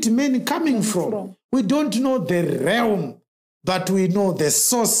spirit man coming from? We don't know the realm, but we know the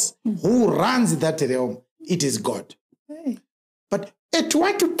source who runs that realm. It is God. But at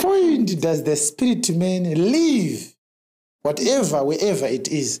what point does the spirit man leave, wherever it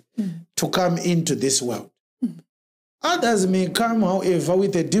is, to come into this world? Others may come, however,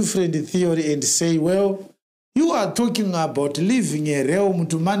 with a different theory and say, well, you are talking about leaving a realm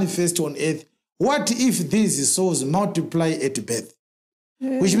to manifest on earth. What if these souls multiply at birth?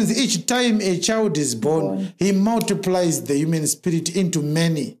 Which means each time a child is born, he multiplies the human spirit into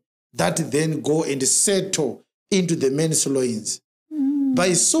many that then go and settle into the men's loins.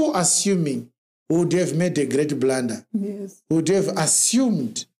 By so assuming, we would have made a great blunder. We would have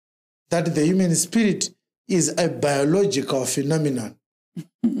assumed that the human spirit is a biological phenomenon.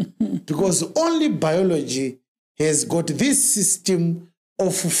 Because only biology has got this system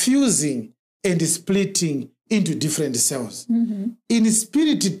of fusing and splitting into different cells. In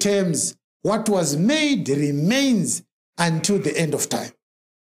spirit terms, what was made remains until the end of time.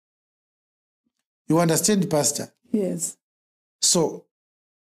 You understand, Pastor? Yes. So,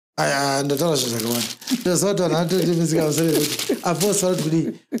 ndataura zvinhu zvakawanda ndoziva kuti vanhu vanototimisika musoro kuti apostori vari kudii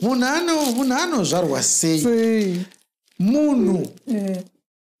munhu anozvarwa sei munhu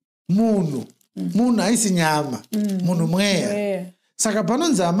haisi nyama munhu mweya saka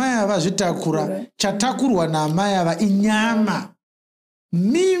panonzi amai ava zvitakura chatakurwa naamai ava inyama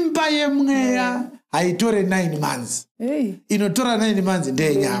mimba yemweya haitore 9 months inotora 9 months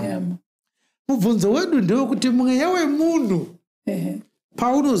ndeyenyama mubvunzo wedu ndewekuti mweya wemunhu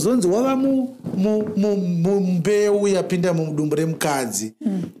paunozonzi wava mumbeu yapinda mudumbu remukadzi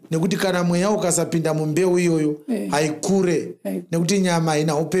nekuti kana mweya ukasapinda mumbeu iyoyo haikure nekuti nyama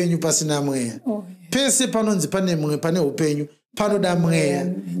haina upenyu pasina mweya pese panonzi pane upenyu panoda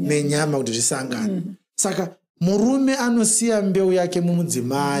mweya nenyama kuti zvisangane saka murume anosiya mbeu yake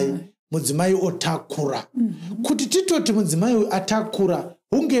mumudzimai mudzimai otakura kuti titoti mudzimai atakura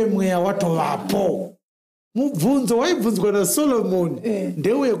hunge mweya watovapo mubvunzo waibvunzwa naSolomoni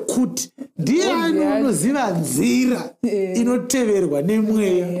ndewekuti ndiani unoziva nzira inoteverwa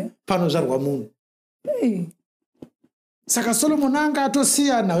nemweya panozvarwa munhu saka Solomoni anga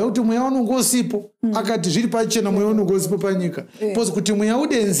atosiyana wekuti mweya unonge usipo akati zviri pachena mweya unonge usipo panyika pozi kuti mweya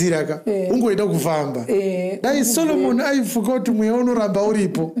ude nzira ka ungoita kufamba dai Solomoni aifuka kuti mweya unoramba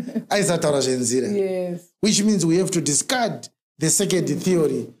uripo aisataura zvenzira which means we have to discard the second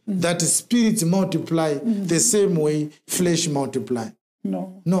theory that spirits multiply the same way flesh multiply.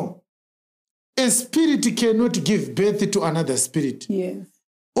 No. A spirit cannot give birth to another spirit. Yes.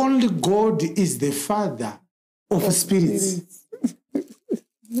 Only God is the father of spirits.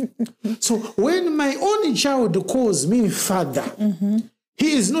 So when my own child calls me father,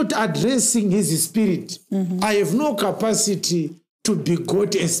 he is not addressing his spirit. I have no capacity to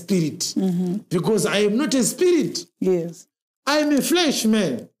begot a spirit because I am not a spirit. Yes. I am a flesh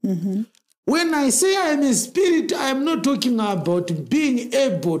man. When I say I am a spirit, I am not talking about being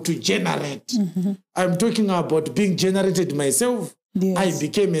able to generate. I'm talking about being generated myself. Yes. I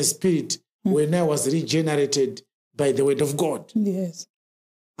became a spirit when I was regenerated by the word of God. Yes.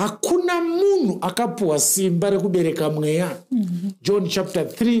 Hakuna munhu akapuwa simba rekubereka mweya. John chapter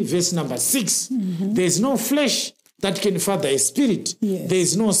 3 verse number 6. There is no flesh that can father a spirit. Yes. There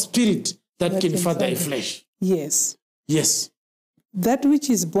is no spirit that can father a flesh. Yes. Yes. That which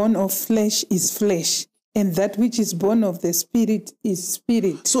is born of flesh is flesh, and that which is born of the spirit is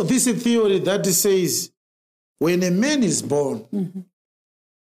spirit. So this is a theory that says when a man is born,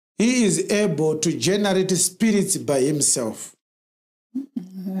 he is able to generate spirits by himself.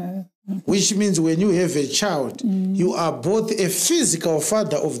 Which means when you have a child, you are both a physical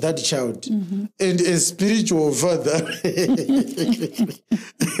father of that child and a spiritual father.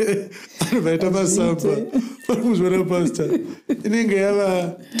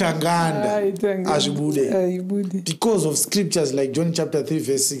 Because of scriptures like John chapter 3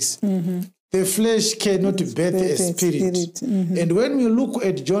 verse 6. The flesh cannot birth a spirit. And when we look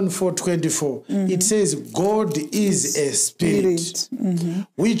at John 4:24, it says God is a spirit.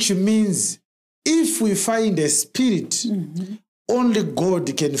 Which means if we find a spirit, only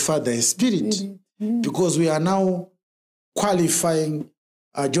God can father a spirit. Because we are now qualifying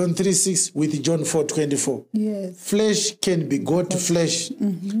John 3:6 with John 4:24. Yes. Flesh can begot flesh,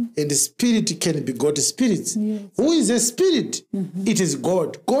 and spirit can begot spirits. Yes. Who is a spirit? It is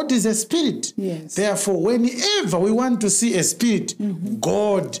God. God is a spirit. Yes. Therefore, whenever we want to see a spirit,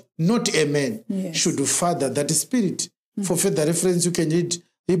 God, not a man, should father that spirit. For further reference, you can read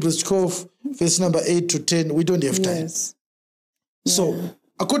Hebrews 12, verse number 8 to 10. We don't have time. Yes. So,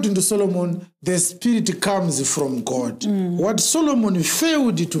 according to Solomon, the spirit comes from God. What Solomon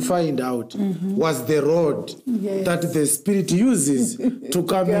failed to find out was the rod that the spirit uses to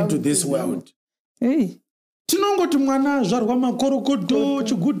come into this world. Hey. Tinongoti mwana zvarwa makorokoto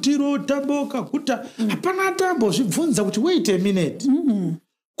chigutiro tambo kaguta hapana tambo zvibvunza kuti wait a minute.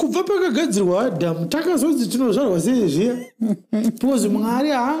 Kubva pakagadzirwa Adamu takazonzi tinozvarwa sei zviya? Because Mwari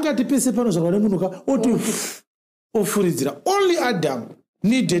haangati pese panozvarwa nemunhu ka oti ofuridzira. Only Adam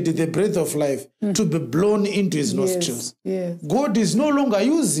needed the breath of life to be blown into his nostrils. Yes. God is no longer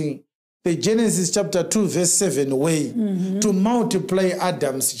using the Genesis chapter 2 verse 7 way to multiply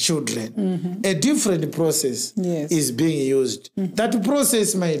Adam's children. A different process is being used. That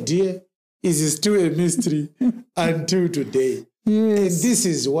process, my dear, is still a mystery until today. And this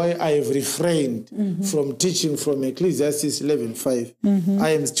is why I have refrained from teaching from Ecclesiastes 11:5.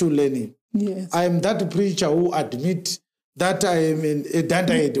 I am still learning. Yes. I am that preacher who admits that I am a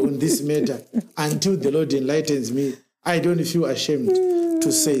dad on this matter until the Lord enlightens me. I don't feel ashamed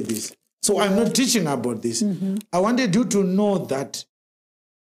to say this. So I'm not teaching about this. I wanted you to know that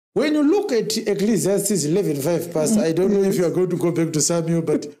When you look at Ecclesiastes 11:5, Pastor, I don't know if you are going to go back to Samuel,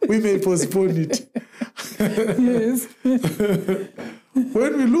 but we may postpone it. Yes.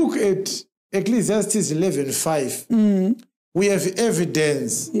 When we look at Ecclesiastes 11:5, we have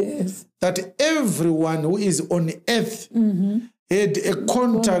evidence Yes. that everyone who is on earth had a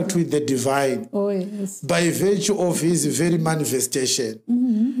contact with the divine Oh, yes. by virtue of his very manifestation.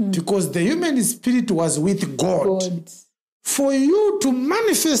 Because the human spirit was with God. God. For you to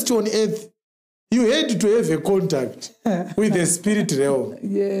manifest on earth, you had to have a contact with the spirit realm.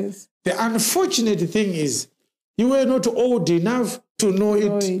 Yes. The unfortunate thing is, you were not old enough to know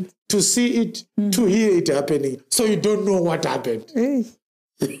it, to see it, to hear it happening. So you don't know what happened. Hey.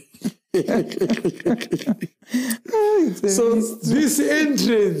 So this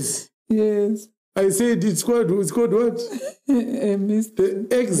entrance, Yes. I said it's called what? A mystery. The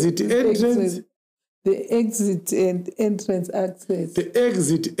exit entrance. The exit and entrance access. The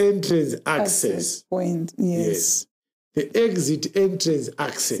exit entrance access. Point. Yes. The exit entrance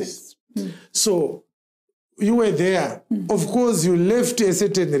access. So you were there. Of course, you left a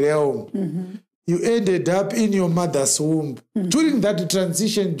certain realm. You ended up in your mother's womb. During that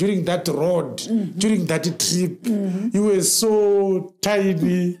transition, during that road, during that trip, you were so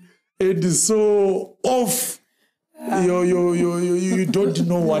tiny and so off. You don't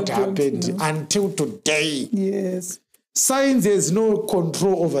know what happened until today. Yes. Science has no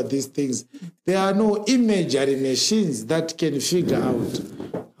control over these things. There are no imagery machines that can figure out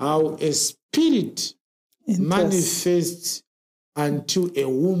how a spirit manifests until a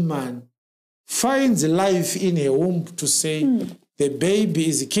woman finds life in a womb to say the baby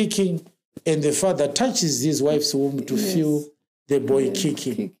is kicking and the father touches his wife's womb to feel the boy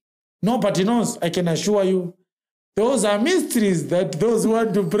kicking. Nobody knows, I can assure you. Those are mysteries that those who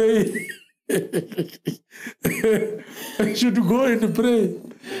want to pray should go and pray.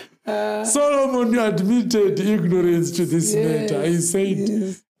 Solomon admitted ignorance to this matter. He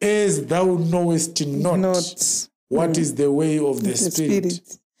said, as thou knowest not what is the way of the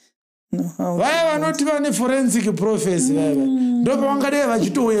Spirit. Vaya vanoti vane forensic prophecy vaya ndopavangadai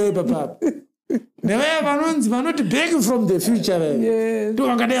vachitouya ipapapa nevaya vanonzi vanoti back from the future vaya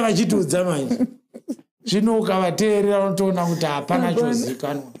ndovangadai vachitiudza manje zvino ukavateerera unotoona kuti hapana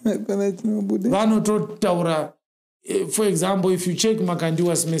chozikanwa vanototaura. For example, if you check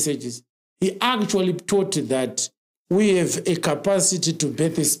Makandiwa's messages, he actually taught that we have a capacity to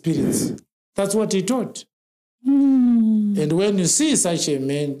birth spirits. That's what he taught. And when you see such a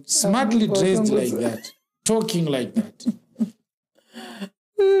man smartly dressed like that, talking like that,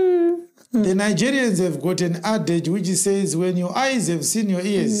 the Nigerians have got an adage which says, when your eyes have seen your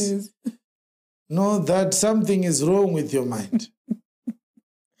ears, know that something is wrong with your mind.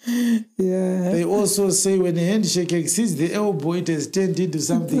 They also say when a handshake exceeds the elbow, it has turned into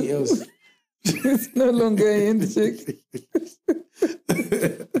something else. It's no longer a handshake.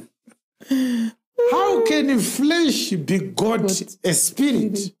 How can flesh begot a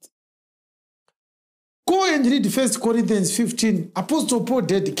spirit? Go and read 1 Corinthians 15. Apostle Paul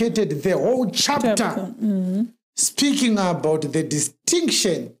dedicated the whole chapter speaking about the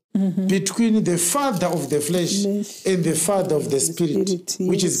distinction between the father of the flesh and the father of the spirit,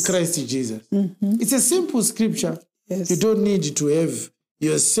 which is Christ Jesus. It's a simple scripture. You don't need to have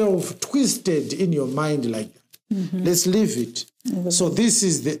yourself twisted in your mind like that. Let's leave it. So this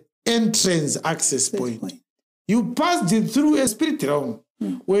is the entrance access point. You passed it through a spirit realm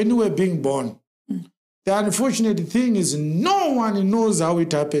when you were being born. The unfortunate thing is no one knows how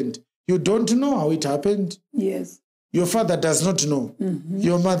it happened. You don't know how it happened. Yes. Your father does not know.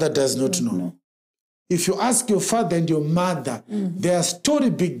 Your mother does not know. If you ask your father and your mother, their story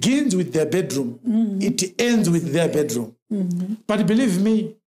begins with their bedroom. It ends with their bedroom. But believe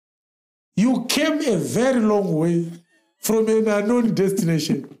me, you came a very long way from an unknown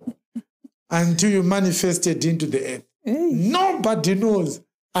destination until you manifested into the earth. Nobody knows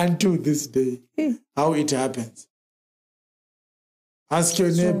until this day how it happens. Ask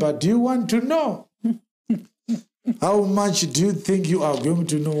your neighbor, do you want to know? How much do you think you are going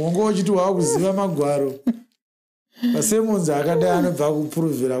to know? Ongochiti wakuziva magwaro. Pasemunzi akadai anobva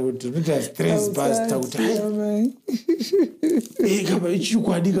kupuruvhira kuti unoita stress pastor kuti kaba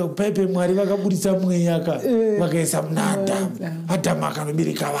ichikwadi paipe Mwari vakabudisa mweya vakaisa muna Adhamu. Adhamu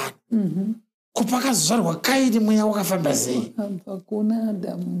akanobereka vanhu. Kupakazvarwa Kaini mweya wakafamba sei? Kuna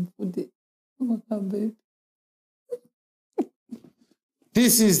Adhamu futi wakabeba.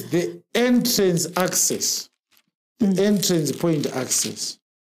 This is the entrance access. The entrance point access.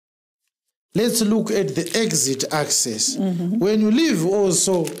 Let's look at the exit access. When you leave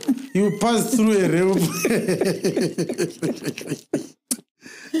also, you pass through a realm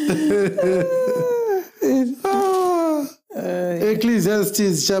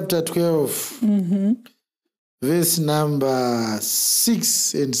Ecclesiastes chapter 12, verse number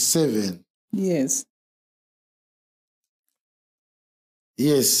 6 and 7. Yes.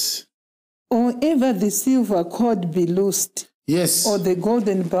 Yes. Or ever the silver cord be loosed, Yes. or the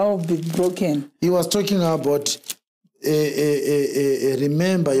golden bowl be broken. He was talking about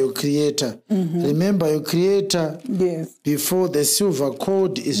remember your creator. Remember your creator Yes. before the silver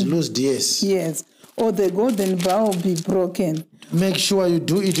cord is loosed. Yes. Yes. Or the golden bowl be broken. Make sure you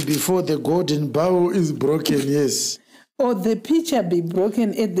do it before the golden bowl is broken. Yes. Or the pitcher be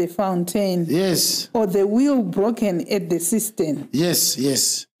broken at the fountain. Yes. Or the wheel broken at the cistern. Yes.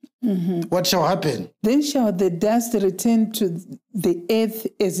 Yes. What shall happen? Then shall the dust return to the earth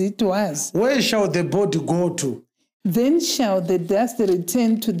as it was. Where shall the body go to? Then shall the dust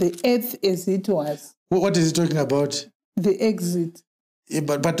return to the earth as it was. What is he talking about? The exit,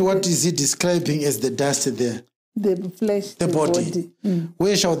 But what is he describing as the dust there? the flesh, The body.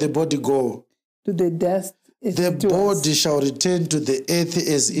 Where shall the body go? to the dust as The it was. body shall return to the earth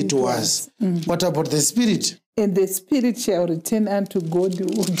as it was. What about the spirit? And the spirit shall return unto God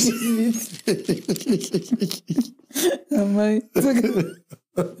who gave it. Am I?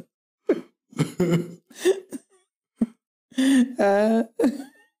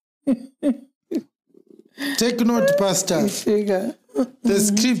 Take note, Pastor. Sugar. The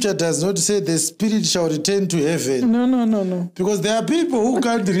scripture does not say the spirit shall return to heaven. No. Because there are people who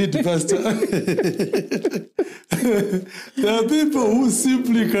can't read, Pastor. There are people who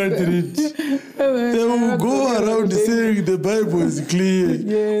simply can't read. They will go around saying the Bible is clear.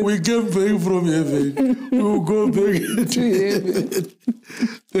 Yes. We came back from heaven. We will go back to heaven.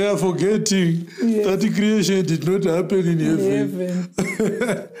 They are forgetting that creation did not happen in heaven.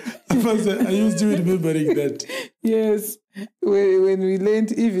 Pastor, are you still remembering that? Yes. When we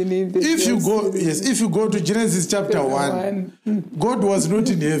learned even in the If you go to Genesis chapter 1, God was not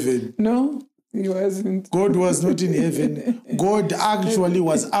in heaven. No, he wasn't. God was not in heaven. God actually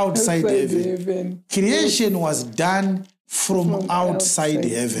was outside heaven. Creation was done from outside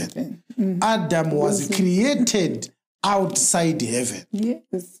heaven. Adam was created outside heaven.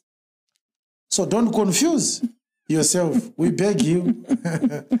 Yes. So don't confuse yourself. We beg you.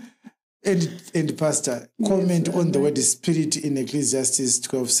 And Pastor, comment on the word spirit in Ecclesiastes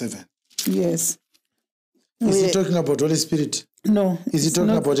 12:7. Yes. Is he talking about Holy Spirit? No. Is he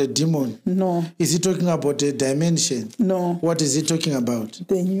talking about a demon? No. Is he talking about a dimension? No. What is he talking about?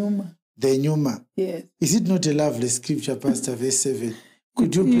 The pneuma. The pneuma. Yes. Is it not a lovely scripture, Pastor, verse 7?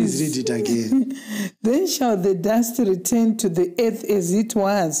 Could you please read it again? Then shall the dust return to the earth as it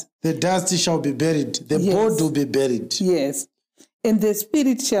was. The dust shall be buried. The body will be buried. Yes. And the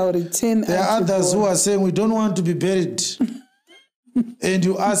spirit shall return. There are others who are saying, we don't want to be buried. And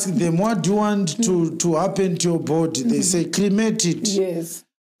you ask them, what do you want to happen to your body? They say, cremate it. Yes.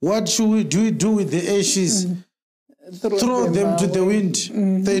 What should we do with the ashes? Throw them to the wind.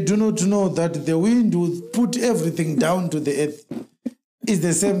 They do not know that the wind will put everything down to the earth. It's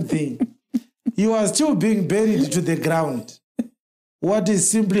the same thing. You are still being buried to the ground. What is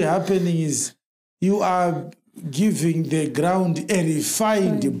simply happening is you are giving the ground a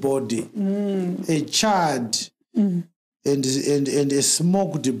refined body, a charred and a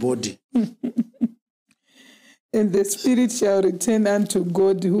smoked body. And the spirit shall return unto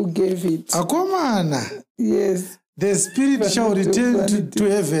God who gave it. Akomana. Yes. The spirit shall return to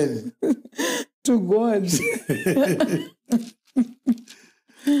heaven. To God.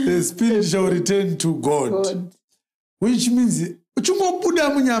 The spirit shall return to God. Which means uchungobuda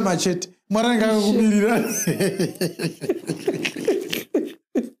munyama chete mwaranga kumirira.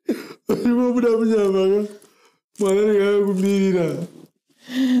 Uchungobuda munyama mwaranga kumirira.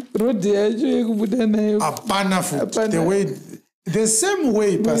 Rodi yacho yekubuda nayo. Apana foot. The same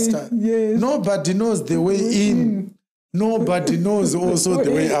way, Pastor. Yes. Nobody knows the way in. Nobody knows also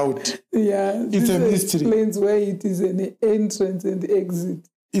the way out. Yeah. It's a mystery. Explains why it is an entrance and exit.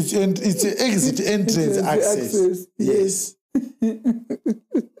 It's an exit, entrance, access. Yes. The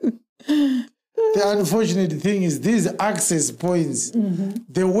unfortunate thing is these access points,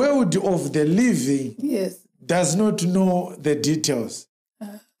 the world of the living does not know the details.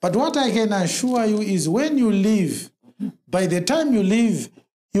 But what I can assure you is when you leave, by the time you leave,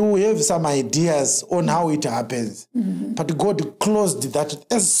 you will have some ideas on how it happens. But God closed that.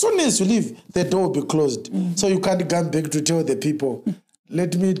 As soon as you leave, the door will be closed. So you can't come back to tell the people.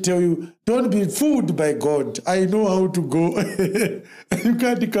 Let me tell you, don't be fooled by God. I know how to go. You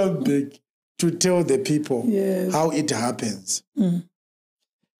can't come back to tell the people how it happens.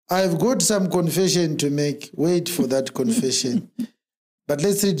 I've got some confession to make. Wait for that confession. But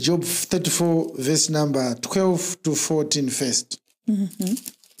let's read Job 34, verse number 12 to 14 first.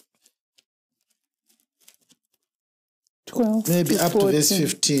 12 Maybe to up 14. to verse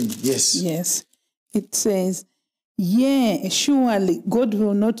 15. Yes. Yes. It says, yea, surely God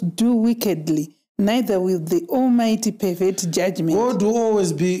will not do wickedly, neither will the Almighty pervert judgment. God will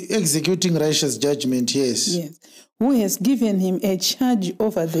always be executing righteous judgment, yes. Yes. Who has given him a charge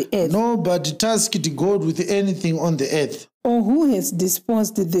over the earth, Nobody tasked God with anything on the earth. or who has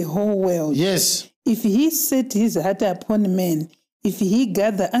disposed the whole world. Yes. If he set his heart upon men, if he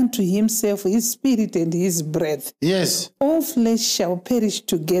gather unto himself his spirit and his breath, Yes. all flesh shall perish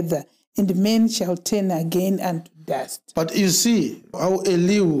together, and men shall turn again unto dust. But you see how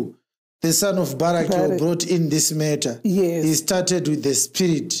Elihu, the son of Barak, Barak. brought in this matter. Yes. He started with the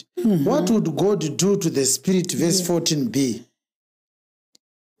spirit. What would God do to the spirit? Verse 14b.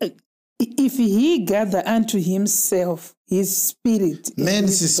 If he gather unto himself his spirit, and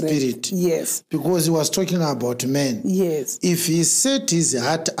Man's his breath. spirit. Yes, Because he was talking about men. yes. If he set his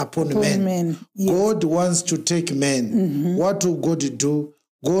heart upon men, men, yes. God wants to take men. What will God do?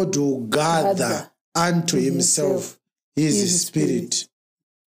 God will gather unto himself his spirit.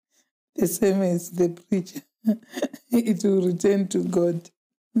 The same as the preacher. It will return to God.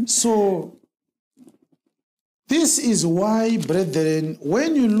 So, this is why, brethren,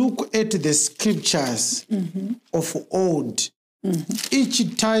 when you look at the scriptures of old,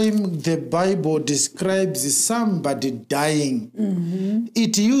 each time the Bible describes somebody dying,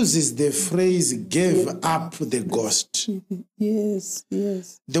 it uses the phrase, gave up the ghost. Yes,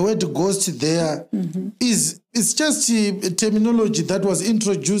 yes. The word ghost there is it's just a terminology that was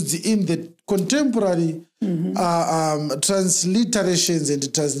introduced in the contemporary transliterations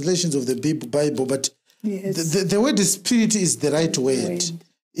and translations of the Bible, but Yes. the word spirit is the right word.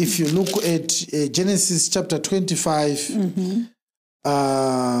 If you look at Genesis chapter 25,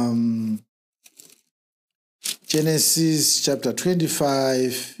 Genesis chapter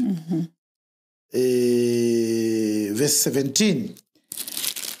 25, verse 17.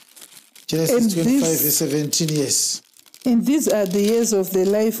 Genesis And 25, this- verse 17, yes. And these are the years of the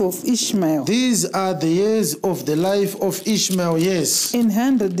life of Ishmael, These are the years of the life of Ishmael, yes.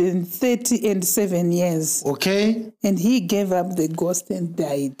 137 years. Okay? And he gave up the ghost and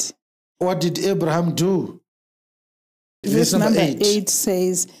died. What did Abraham do? Verse number 8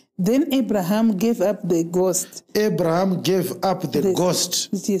 says, then Abraham gave up the ghost, Abraham gave up the ghost.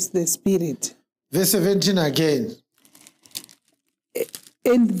 which is the spirit. Verse 17 again.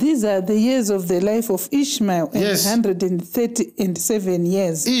 And these are the years of the life of Ishmael, Yes. 137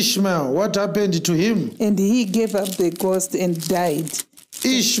 years. Ishmael, what happened to him? And he gave up the ghost and died.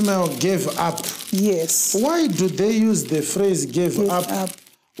 Ishmael gave up. Yes. Why do they use the phrase gave Gave up up.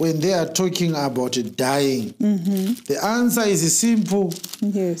 when they are talking about dying? The answer is simple.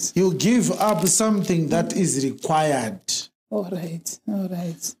 Yes. You give up something that is required. All right. All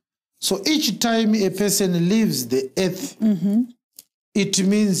right. So each time a person leaves the earth, it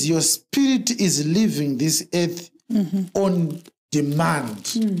means your spirit is leaving this earth on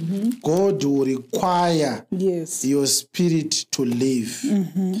demand. God will require Yes. your spirit to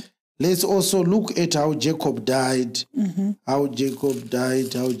live. Let's also look at how Jacob died. How Jacob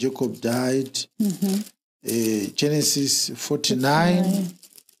died. Genesis 49,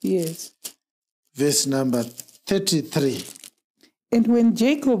 Yes. verse number 33. And when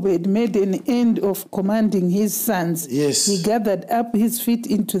Jacob had made an end of commanding his sons, Yes. he gathered up his feet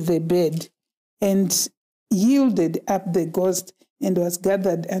into the bed and yielded up the ghost and was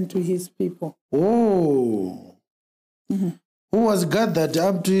gathered unto his people. Oh. Who was gathered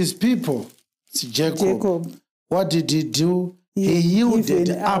up to his people? It's Jacob. Jacob. What did he do? He He yielded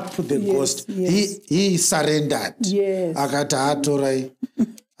given up up. the Yes, ghost. yes. He surrendered. Yes. Akati hatorai.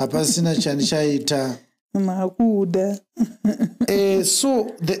 Hapasina chanishaita. Makuda.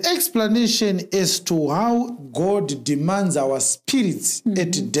 So the explanation as to how God demands our spirits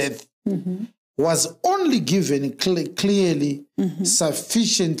at death was only given clearly,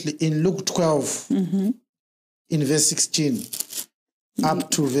 sufficiently in Luke 12, in verse 16, up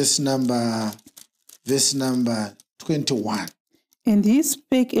to verse number 21. And he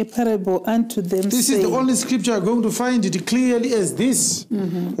spake a parable unto them, This is saying, the only scripture you're going to find it clearly as this.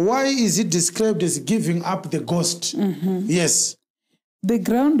 Why is it described as giving up the ghost? Yes. the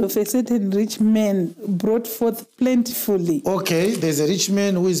ground of a certain rich man brought forth plentifully. Okay, there's a rich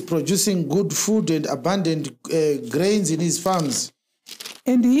man who is producing good food and abundant grains in his farms.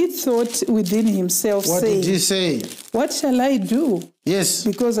 And he thought within himself, What did he saying, say? what shall I do? Yes,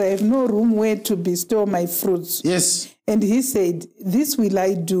 Because I have no room where to bestow my fruits. yes. And he said, this will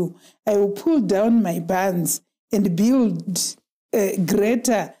I do. I will pull down my barns and build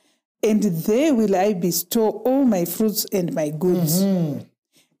greater, and there will I bestow all my fruits and my goods.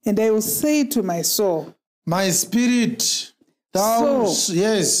 And I will say to my soul, my spirit, thou, so,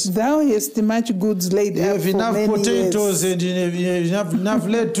 yes, thou hast much goods laid you up have for enough many potatoes years. and you have enough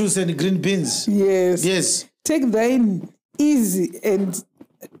lettuce and green beans. Yes. Yes. Take thine easy,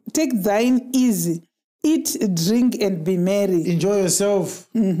 eat, drink, and be merry. Enjoy yourself.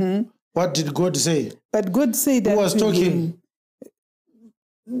 What did God say? But God said Who unto was talking?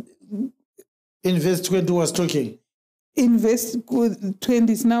 him, In verse 20, who was talking? in verse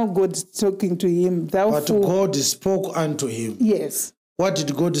 20 is now God talking to him. Thou But fool. God spoke unto him. Yes. What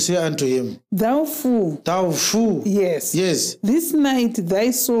did God say unto him? Thou fool. Thou fool. Yes. Yes. This night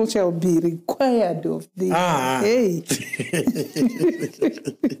thy soul shall be required of thee. Hey.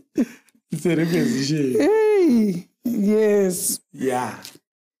 It's a requisition. Hey. Yes. Yeah.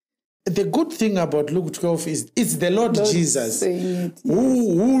 The good thing about Luke 12 is it's the Lord Jesus saying it,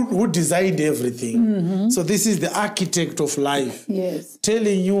 yes. who designed everything. So this is the architect of life. Yes.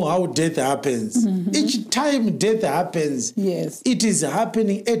 Telling you how death happens. Each time death happens, Yes. it is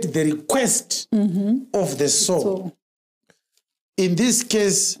happening at the request of the soul. So, In this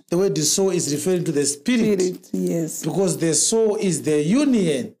case, the word the soul is referring to the spirit. Yes. Because the soul is the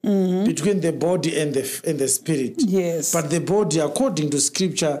union between the body and the spirit. Yes. But the body, according to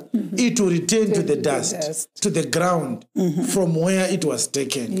scripture, it will return to the dust, to the ground from where it was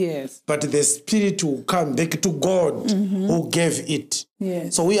taken. Yes. But the spirit will come back to God who gave it.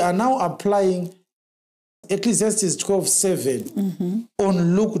 Yes. So we are now applying Ecclesiastes 12:7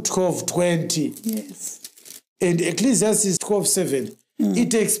 on Luke 12:20. Yes. And Ecclesiastes 12:7,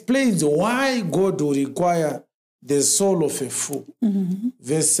 it explains why God will require the soul of a fool.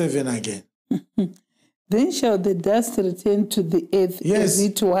 Verse 7 again. Then shall the dust return to the earth as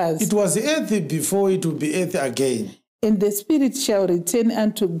it was. It was earth before, it will be earth again. And the spirit shall return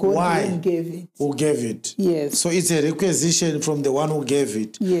unto God Why? who gave it. Who gave it? Yes. So it's a requisition from the one who gave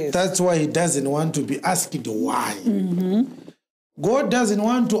it. Yes. That's why he doesn't want to be asked why. God doesn't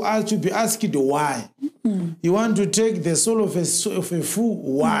want to be asked why. He wants to take the soul of a fool.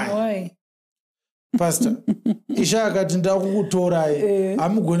 Why? Why? Pastor, Isha akati ndakukutorai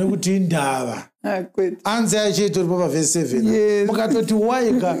amugone kuti indava. Anzi achitori papa verse 7. Mukatoti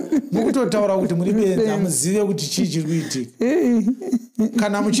waika mukutotaura kuti muri benza muzive kuti chii chiri kuitika.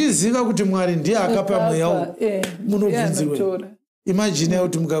 Kana muchiziva kuti Mwari ndiye akapa mweya munobvunzirwa. Imagine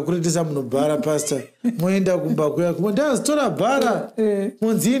kuti mukakuritisa munhu bhara pastor moenda kumba kwako ndazitora bhara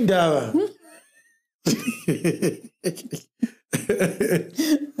munzi indava.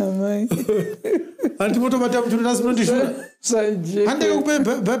 Andimotobata muthu ndasi munondishura. Handeke kupe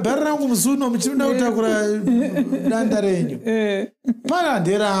bhara rangu muzuno muchinoda kutakura danda renyu. Pana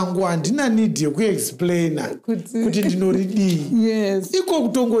nderangu handina need yekuexplaina kuti ndinoridii. Iko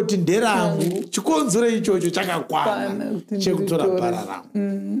kutongoti nderangu chikonzero ichocho chakakwana chekutora bhara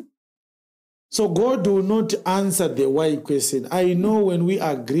rangu. So God will not answer the why question. I know when we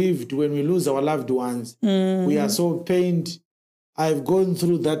are grieved, when we lose our loved ones, we are so pained. I've gone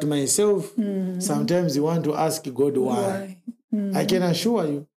through that myself. Sometimes you want to ask God why. I can assure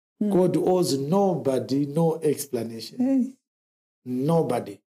you, God owes nobody no explanation.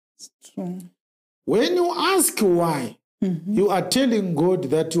 Nobody. It's true. When you ask why, you are telling God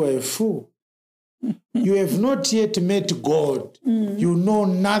that you are a fool. You have not yet met God. You know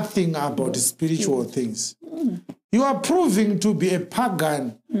nothing about spiritual things. You are proving to be a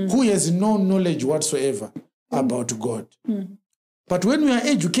pagan who has no knowledge whatsoever about God. But when we are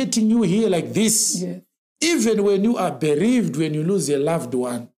educating you here like this, even when you are bereaved, when you lose a loved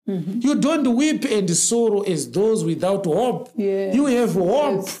one, you don't weep and sorrow as those without hope. You have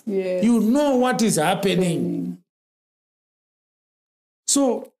hope. You know what is happening.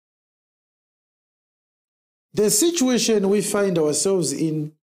 So, the situation we find ourselves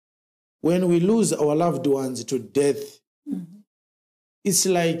in when we lose our loved ones to death, it's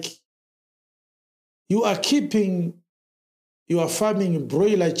like you are farming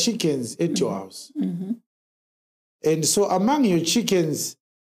broiler chickens at your house. And so among your chickens,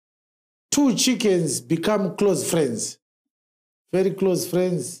 2 chickens become close friends, very close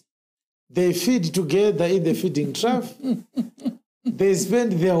friends. They feed together in the feeding trough. They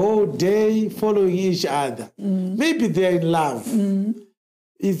spend the whole day following each other. Maybe they're in love.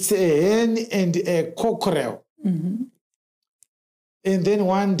 It's a hen and a cockerel. And then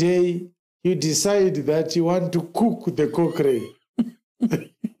one day you decide that you want to cook the cockerel.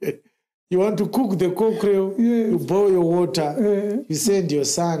 You want to cook the cockerel, you boil your water, you send your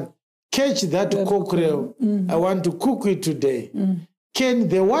son, catch that cockerel, I want to cook it today. Can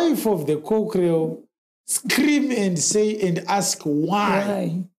the wife of the cockerel scream and say and ask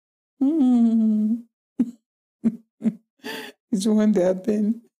why. It won't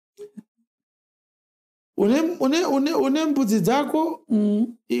happen. Une mbudzi dzako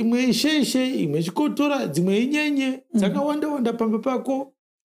imwe isheshe imwe chikotora dzimwe inyenye dzakawanda pamba pako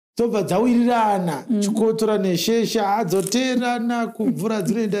dzobva dzawirirana chikotora neshesha hadzoteerana kumvura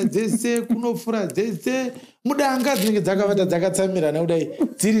dzinoenda dzese kunofura dzese mudanga dzinenge dzakavata dzakatsamirana kudai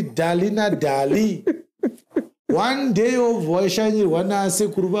dziri dhali nadhali. One day of waishanyirwa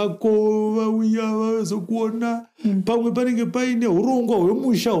nasekuru vako vauya vazokuona pamwe panenge paine urongwa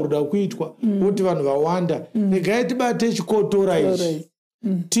hwemusha hunoda kuitwa kuti vanhu vawanda regai tibate chikotora ichi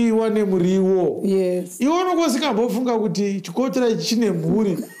tiwane muriwo. Iwe unokosingambofunga kuti chikotora ichi chine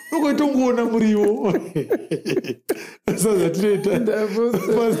mhuri unokoitongoona muriwo sazvatinoita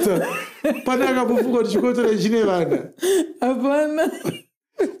pastor pane akambofunga kuti chikotora ichi chine vana hapana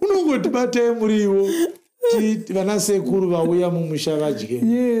unongoti batai muriwo vana sekuru vauya mumusha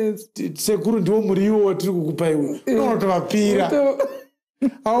vadye. Sekuru ndiwo muriwo watiri kukupa iwe unotovapira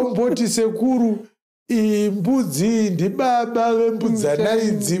aumboti sekuru imbudzi ndibaba vembudzana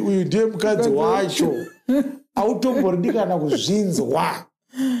idzi uyu ndiye mukadzi wacho autombori kana kuzvinzwa.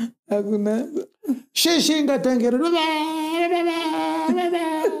 Sheshe ingatangira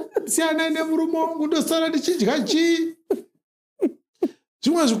siyana nemurume wangu ndosara ndichidya chii.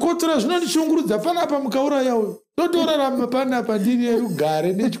 Zvimwe zvikotora zvinondishungurudza panapa mukaurayawo totorarama panapa ndiri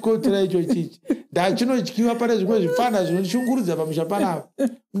rugare nechikotora icho chichi ndachinodyiwa pane zvimwe zvifana zvinondishungurudza pamusha panapa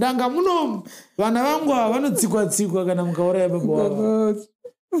mudanga muno vana vangu ava vanotsikwa kana mukauraya baba wavo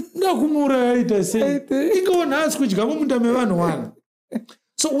ndakumuuraya aita sei ingaonhasi kudya mumunda mevanhu wana.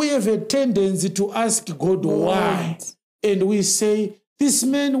 So we have a tendency to ask God why, and we say this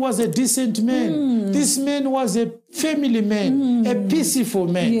man was a decent man. This man was a family man, a peaceful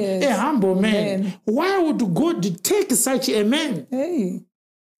man, a humble man. Why would God take such a man?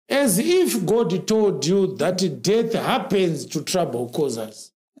 As if God told you that death happens to trouble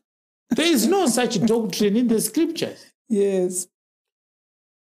causers. There is no such doctrine in the scriptures. Yes.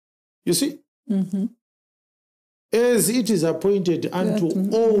 You see? As it is appointed unto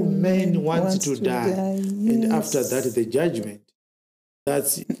all men once to die, and after that the judgment.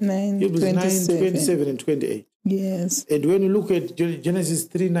 That's Hebrews 9:27 and 28. Yes. And when you look at Genesis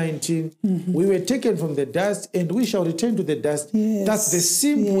 3:19, we were taken from the dust and we shall return to the dust. That's the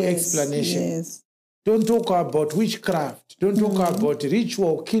simple explanation. Don't talk about witchcraft. Don't talk about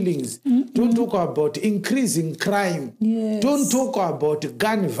ritual killings. Don't talk about increasing crime. Don't talk about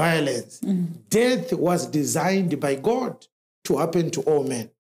gun violence. Death was designed by God to happen to all men.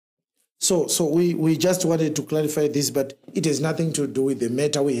 So we just wanted to clarify this, but it has nothing to do with the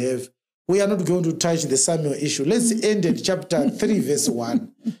matter we have. We are not going to touch the Samuel issue. Let's end at chapter 3, verse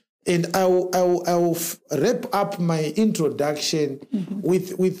 1. And I will wrap up my introduction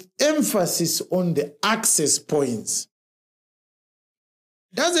with emphasis on the access points.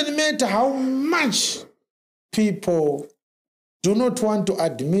 Doesn't matter how much people do not want to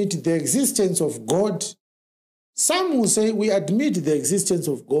admit the existence of God. Some will say we admit the existence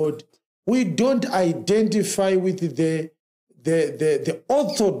of God. We don't identify with the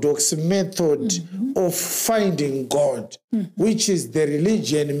orthodox method of finding God, which is the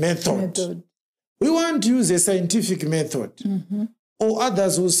religion method. We want to use a scientific method. Or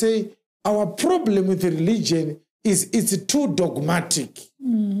others will say our problem with religion is it's too dogmatic.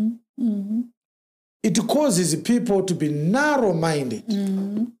 It causes people to be narrow-minded.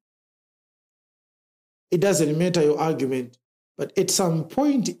 It doesn't matter your argument, but at some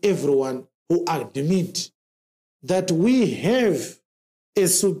point, everyone who admit that we have a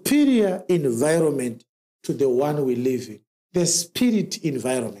superior environment to the one we live in, the spirit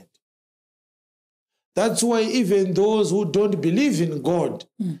environment. That's why even those who don't believe in God,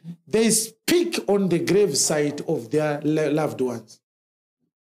 they speak on the gravesite of their loved ones.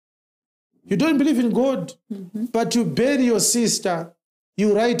 You don't believe in God, but you bury your sister,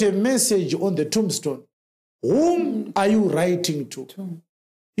 you write a message on the tombstone. Whom are you writing to?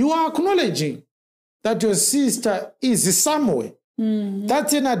 You are acknowledging that your sister is somewhere.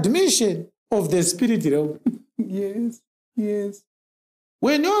 That's an admission of the spirit realm. Yes.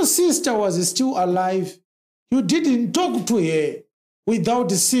 When your sister was still alive, you didn't talk to her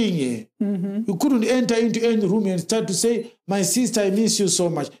without seeing her. You couldn't enter into any room and start to say, my sister, I miss you so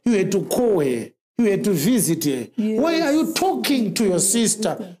much. You had to call her. You had to visit her. Why are you talking to your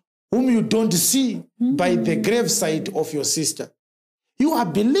sister whom you don't see by the gravesite of your sister? You are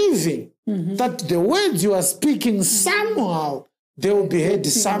believing that the words you are speaking somehow they will be heard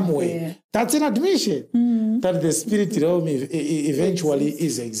somewhere. That's an admission that the spirit realm eventually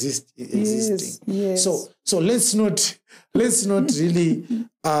is existing. Yes. So let's not really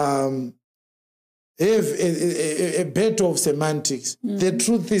have a battle of semantics. The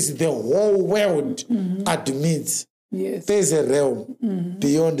truth is the whole world admits there's a realm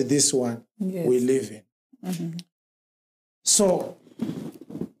beyond this one we live in. So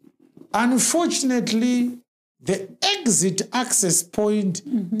unfortunately, the exit access point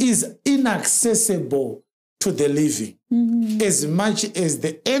is inaccessible to the living as much as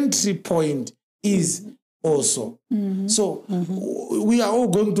the entry point is also. So we are all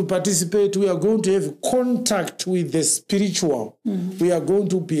going to participate. We are going to have contact with the spiritual. We are going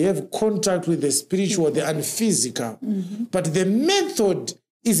to have contact with the spiritual, the unphysical. But the method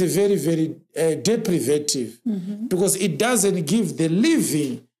is a very, very deprivative because it doesn't give the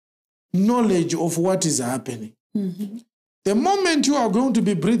living knowledge of what is happening. The moment you are going to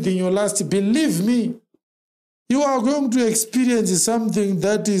be breathing your last, believe me, you are going to experience something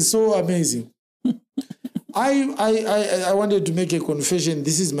that is so amazing. I wanted to make a confession.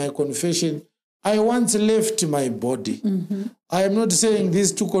 This is my confession. I once left my body. I am not saying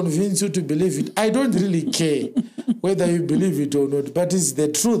this to convince you to believe it. I don't really care whether you believe it or not, but it's the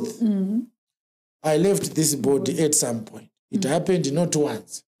truth. I left this body at some point. It happened not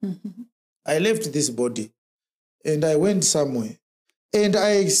once. I left this body and I went somewhere and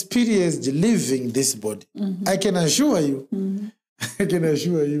I experienced leaving this body. I can assure you,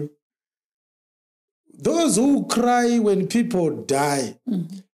 those who cry when people die,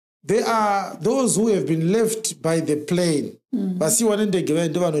 they are those who have been left by the plane. Basi wanendege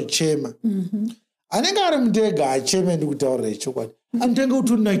vanochema. Anenge ari mudega acheme ndikutaurira chokwadi. Anotanga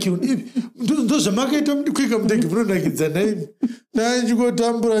kutonakiwa. Ndozvamakaita kwika mudege munonakidzana imi.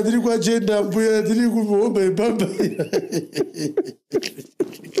 Ndachingotambura ndiri kwachenda mbuya ndiri kumihomba yepamba.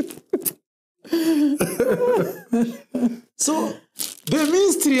 So the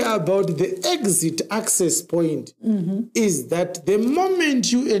mystery about the exit access point is that the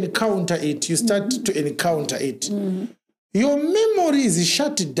moment you encounter it, you start to encounter it. Your memory is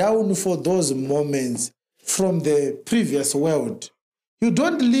shut down for those moments from the previous world. You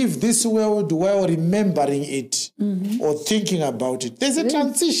don't leave this world while remembering it or thinking about it. There's a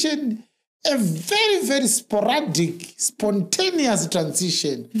transition, a very, very sporadic, spontaneous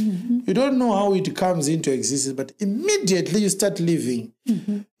transition. You don't know how it comes into existence, but immediately you start living.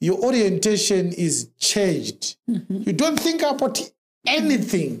 Your orientation is changed. You don't think about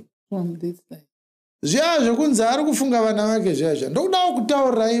anything. From this side. Zviya kunzi ari kufunga vana vake zviya ndokudawo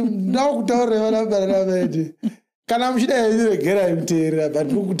kutaurirai vana barara vedu kana muchida regerai muteerera but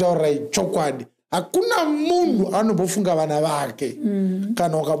ndiri kutaurirai chokwadi hakuna munhu anombofunga vana vake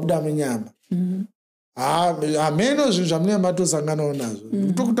kana wakabuda munyama hameno zvinhu zvamune matosanganawo nazvo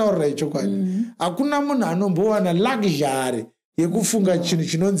ndokutaurirai chokwadi hakuna munhu anombowana luxury yekufunga chinhu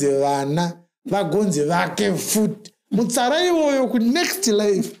chinonzi vana vagonzi vake futi mutsara iwoyo kunext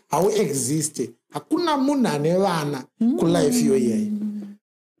life hauexiste. Hakuna munhu ane vana kulife yoyeyi.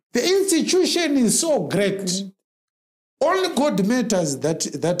 The institution is so great. Only God matters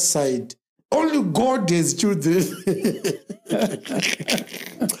that side. Only God has children.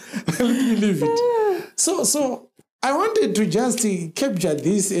 Let me leave it. So I wanted to just capture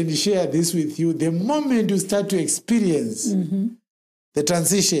this and share this with you. The moment you start to experience the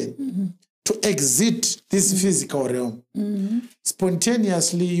transition to exit this physical realm,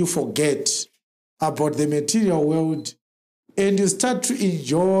 spontaneously you forget about the material world and you start to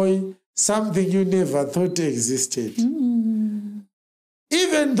enjoy something you never thought existed.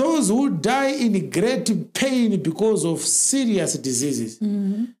 Even those who die in great pain because of serious diseases,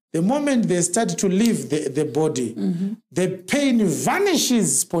 the moment they start to leave the body, the pain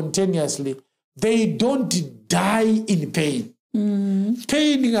vanishes spontaneously. They don't die in pain.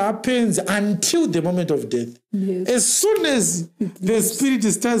 Pain happens until the moment of death. As soon as the spirit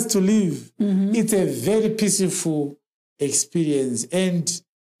starts to live, it's a very peaceful experience and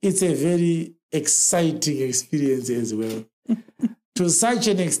it's a very exciting experience as well. To such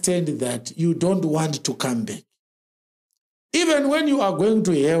an extent that you don't want to come back. Even when you are going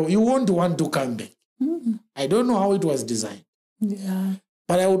to hell, you won't want to come back. I don't know how it was designed.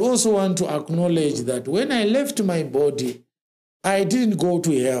 But I would also want to acknowledge that when I left my body, I didn't go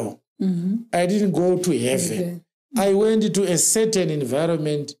to hell. I didn't go to heaven. I went to a certain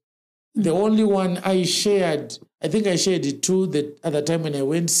environment. The only one I shared, I think I shared it too, the other time when I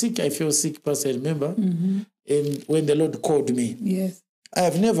went sick, I felt sick, Pastor, I remember, and when the Lord called me. Yes. I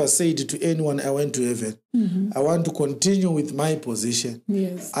have never said to anyone I went to heaven. I want to continue with my position.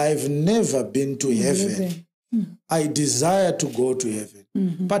 Yes. I've never been to heaven. I desire to go to heaven.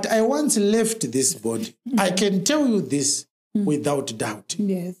 But I once left this body. I can tell you this without doubt.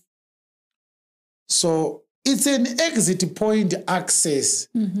 Yes. So it's an exit point access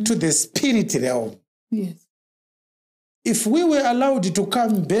to the spirit realm. Yes. If we were allowed to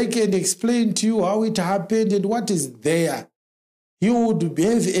come back and explain to you how it happened and what is there, you would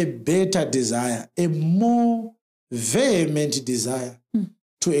have a better desire, a more vehement desire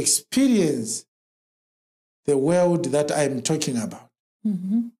to experience the world that I'm talking about.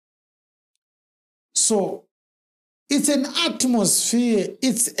 So it's an atmosphere,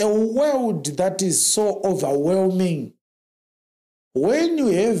 it's a world that is so overwhelming. When you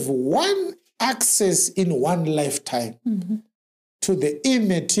have one access in one lifetime to the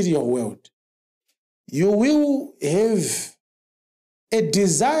immaterial world, you will have a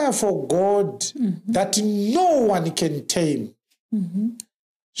desire for God that no one can tame.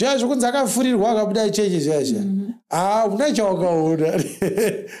 Zviya zvokunzi akafurirwa akabuda ichechi zviya una chawakaona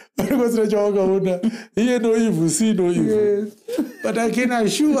arikozina chawakaona iye no evil, see no evil. But I can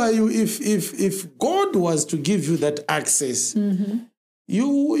assure you, if God was to give you that access, you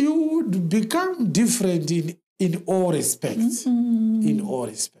would become different in all respects. In all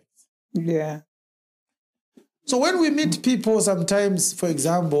respects. Yeah. So when we meet people sometimes, for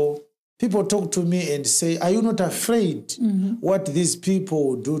example, people talk to me and say, are you not afraid what these people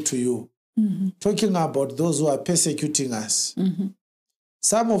will do to you? Talking about those who are persecuting us.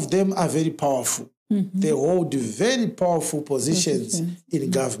 Some of them are very powerful. They hold very powerful positions in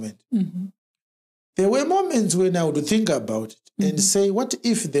government. There were moments when I would think about it and say, what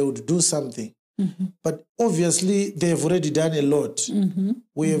if they would do something? But obviously, they've already done a lot.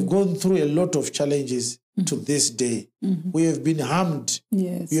 We have gone through a lot of challenges to this day. We have been harmed.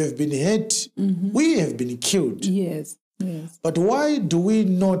 Yes. We have been hurt. We have been killed. Yes. Yes. But why do we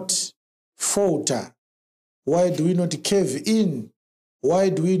not falter? Why do we not cave in? Why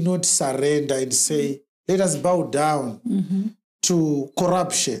do we not surrender and say, let us bow down to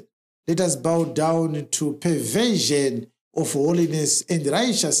corruption? Let us bow down to perversion of holiness and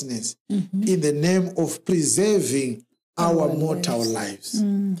righteousness in the name of preserving our mortal lives.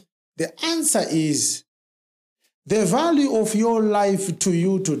 The answer is the value of your life to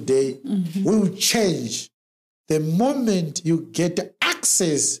you today will change the moment you get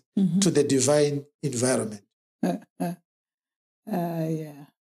access to the divine environment. Yeah.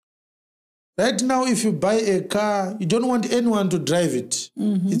 Right now, if you buy a car, you don't want anyone to drive it.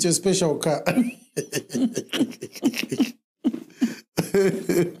 It's your special car.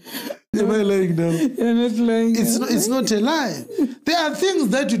 Am I lying now? You're not lying. It's not a lie. There are things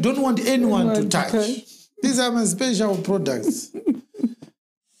that you don't want anyone to touch. These are my special products.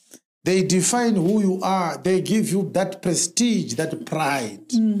 They define who you are. They give you that prestige, that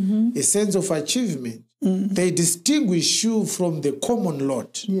pride, a sense of achievement. They distinguish you from the common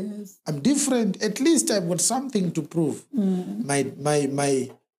lot. Yes. I'm different. At least I've got something to prove. My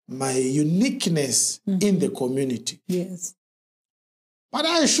uniqueness in the community. Yes. But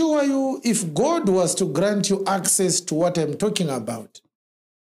I assure you, if God was to grant you access to what I'm talking about,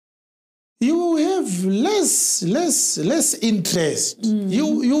 you will have less interest. You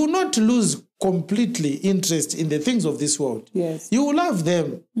will not lose completely interest in the things of this world. Yes. You will love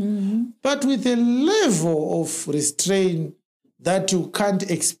them, but with a level of restraint that you can't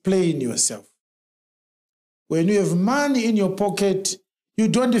explain yourself. When you have money in your pocket, you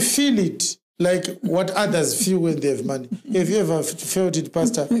don't feel it like what others feel when they have money. Have you ever felt it,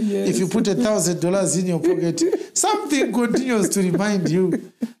 Pastor? Yes. If you put $1,000 in your pocket, something continues to remind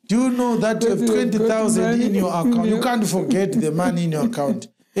you. Do you know that you have 20,000 in your account? You can't forget the money in your account.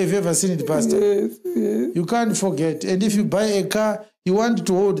 Have you ever seen it, Pastor? Yes. Yes. You can't forget. And if you buy a car, you want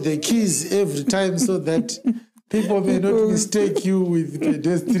to hold the keys every time so that people may not mistake you with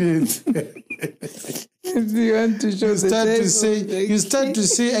pedestrians. You want to show You start to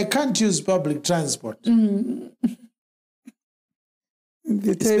say, I can't use public transport.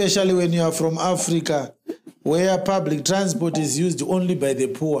 Especially when you are from Africa, where public transport is used only by the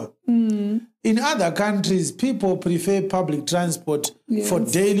poor. In other countries, people prefer public transport for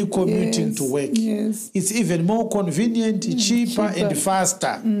daily commuting to work. Yes. It's even more convenient, cheaper, and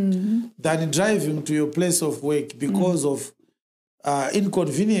faster than driving to your place of work because of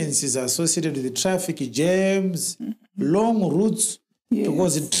inconveniences associated with the traffic jams, long routes,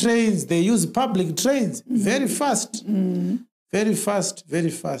 because the trains, they use public trains very fast. Very fast, very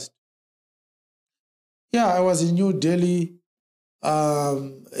fast. Yeah, I was in New Delhi,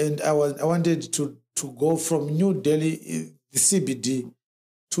 and I wanted to go from New Delhi, the CBD,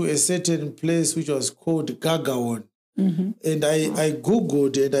 to a certain place which was called Gagaon. And I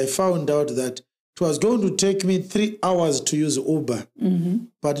Googled and I found out that It was going to take me 3 hours to use Uber,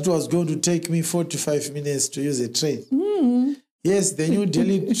 but it was going to take me 45 minutes to use a train. Yes, the New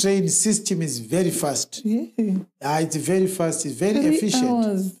Delhi train system is very fast. It's very fast. It's very efficient.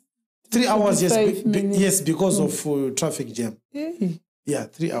 Hours. 3 hours, yes, 45 minutes. yes, because of traffic jam. Yeah,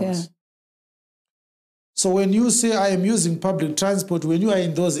 3 hours. Yeah. So when you say I am using public transport, when you are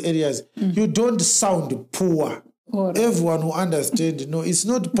in those areas, you don't sound poor. All right. Everyone who understands, no, it's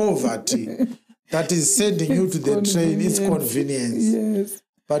not poverty that is sending you to the train. It's convenience. Yes.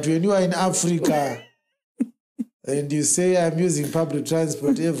 But when you are in Africa and you say I'm using public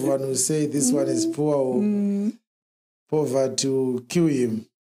transport, everyone will say this one is poor or poverty to kill him.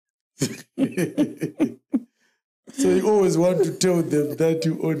 So you always want to tell them that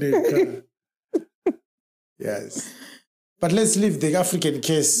you own a car. Yes. But let's leave the African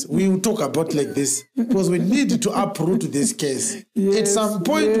case. We will talk about like this because we need to uproot this case. At some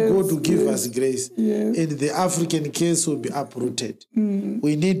point, God will give us grace. And the African case will be uprooted.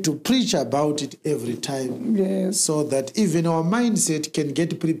 We need to preach about it every time so that even our mindset can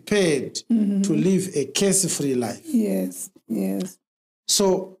get prepared to live a case-free life. Yes, yes.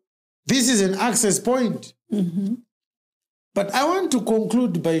 So this is an access point. But I want to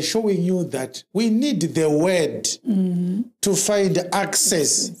conclude by showing you that we need the word to find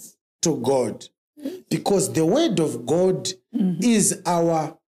access to God. Because the word of God is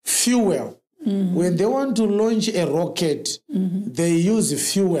our fuel. When they want to launch a rocket, they use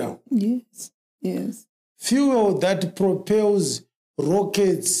fuel. Yes, yes. Fuel that propels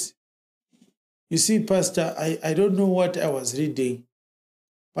rockets. You see, Pastor, I don't know what I was reading,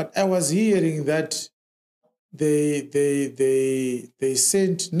 but I was hearing that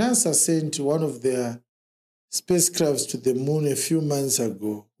NASA sent one of their spacecrafts to the moon a few months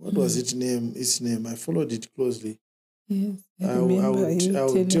ago. What was its name? I followed it closely. Yes, I will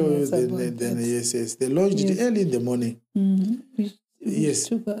tell you then yes. They launched it early in the morning. It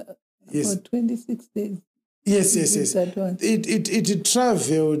took about 26 days. Yes. That one. It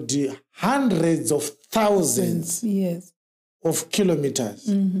traveled hundreds of thousands of kilometers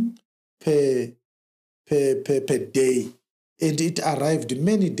per day, and it arrived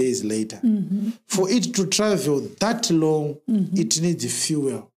many days later. For it to travel that long, it needs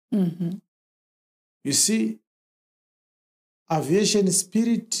fuel. You see, Aviation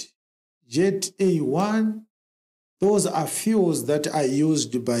Spirit, Jet A1, those are fuels that are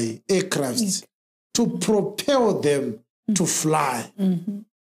used by aircrafts to propel them to fly.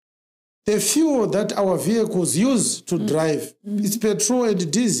 The fuel that our vehicles use to drive is petrol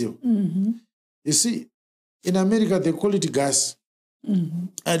and diesel. You see, in America, they call it gas.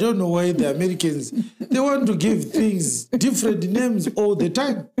 I don't know why the Americans, they want to give things different names all the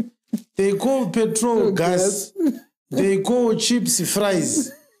time. They call petrol gas. They call chips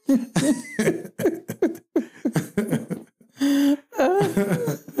fries.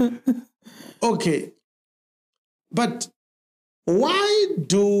 Okay. But why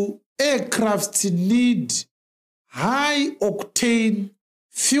do aircrafts need high-octane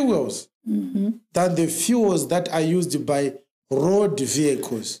fuels than the fuels that are used by road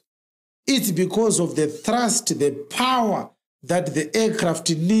vehicles? It's because of the thrust, the power that the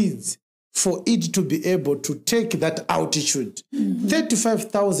aircraft needs for it to be able to take that altitude,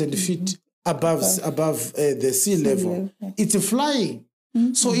 35,000 feet above the sea level. It's flying.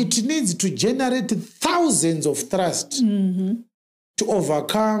 So it needs to generate thousands of thrust to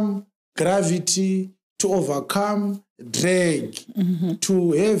overcome gravity, to overcome drag,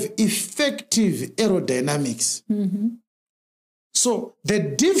 to have effective aerodynamics. So the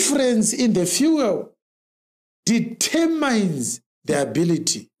difference in the fuel determines the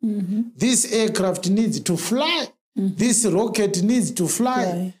ability. This aircraft needs to fly. This rocket needs to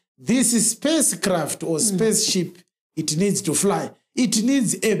fly. This spacecraft or spaceship, it needs to fly. It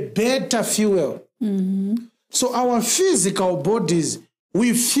needs a better fuel. So our physical bodies,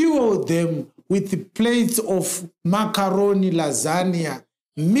 we fuel them with plates of macaroni, lasagna,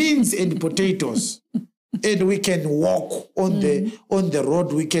 beans and potatoes. And we can walk on the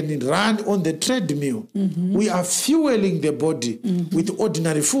road. We can run on the treadmill. We are fueling the body with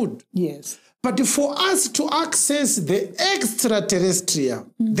ordinary food. Yes. But for us to access the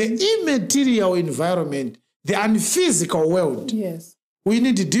extraterrestrial, the immaterial environment, the unphysical world, we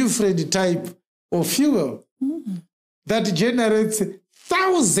need a different type of fuel that generates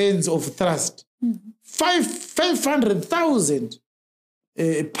thousands of thrust, 500,000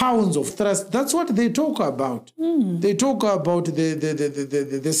 pounds of thrust. That's what they talk about. They talk about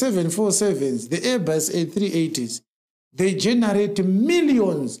the 747s, the Airbus A380s. They generate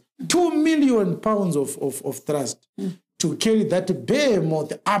millions, 2 million pounds of thrust to carry that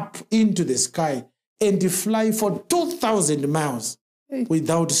behemoth up into the sky and fly for 2,000 miles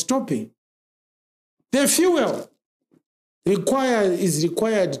without stopping. The fuel is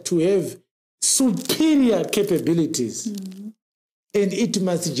required to have superior capabilities, and it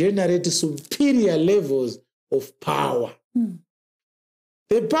must generate superior levels of power.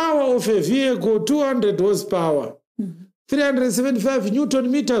 The power of a vehicle, 200 horsepower, 375 Newton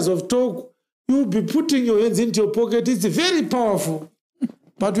meters of torque, you'll be putting your hands into your pocket. It's very powerful.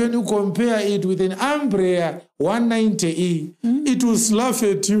 But when you compare it with an Embraer 190E, it will laugh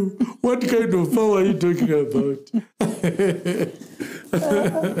at you. What kind of power are you talking about?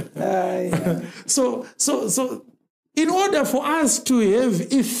 So, in order for us to have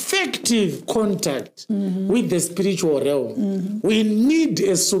effective contact with the spiritual realm, we need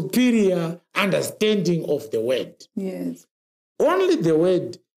a superior understanding of the word. Yes. Only the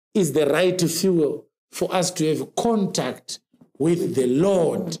word is the right fuel for us to have contact with the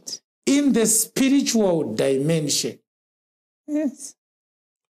Lord in the spiritual dimension. Yes.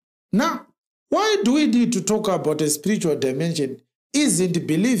 Now, why do we need to talk about a spiritual dimension? Isn't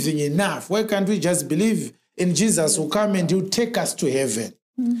believing enough? Why can't we just believe in Jesus who come and he'll take us to heaven?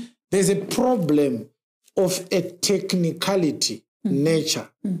 There's a problem of a technicality nature.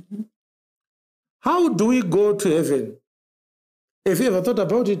 How do we go to heaven? Have you ever thought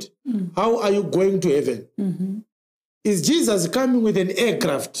about it? How are you going to heaven? Is Jesus coming with an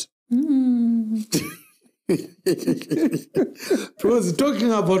aircraft? Because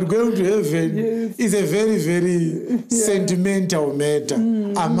talking about going to heaven is a very, very sentimental matter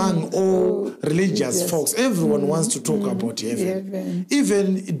among all religious folks. Everyone wants to talk about heaven.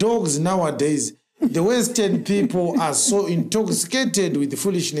 Even dogs nowadays, the Western people are so intoxicated with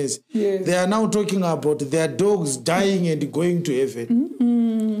foolishness. They are now talking about their dogs dying and going to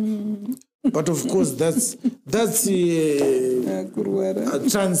heaven. But of course, that's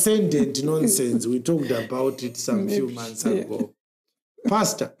transcendent nonsense. We talked about it some few months ago.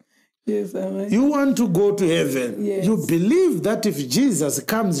 Pastor, you want to go to heaven. You believe that if Jesus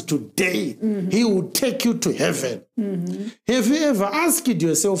comes today, he will take you to heaven. Have you ever asked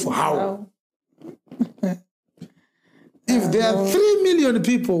yourself how? If there are 3 million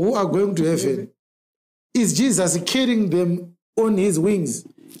people who are going to heaven, is Jesus carrying them on his wings?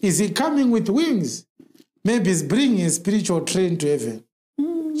 Is he coming with wings? Maybe he's bringing a spiritual train to heaven.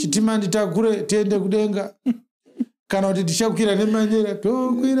 Chitimandi takure tiende kudenga. Kana kuti tichakwira nemanera,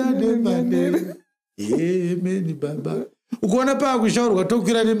 tokwira nemanera. Amen baba. Ukoona pa kushaurwa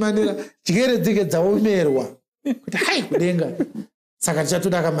tokwira nemanera, chigere dzike dzaomerwa. Kuti hai kudenga. Saka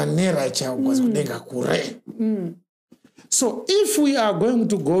tichatoda kamanera chakwazi kudenga kure. So if we are going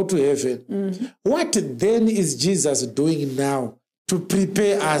to go to heaven, what then is Jesus doing now to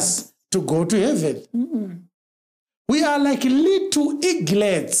prepare us to go to heaven? We are like little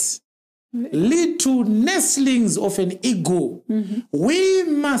eaglets, little nestlings of an eagle. We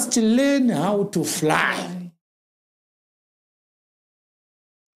must learn how to fly.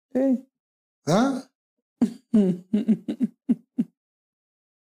 Huh?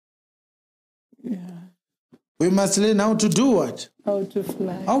 We must learn how to do what? How to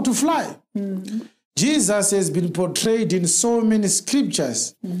fly. How to fly. Jesus has been portrayed in so many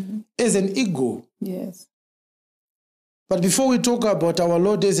scriptures as an eagle. Yes. But before we talk about our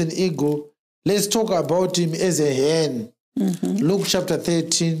Lord as an eagle, let's talk about him as a hen. Luke chapter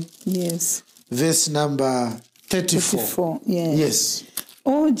 13, verse number 34. Yes.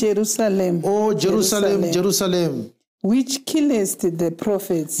 O Jerusalem, O Jerusalem, Jerusalem, which killest the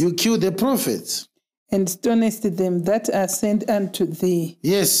prophets. You kill the prophets. And stonest them that are sent unto thee.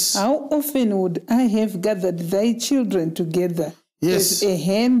 Yes. How often would I have gathered thy children together, as a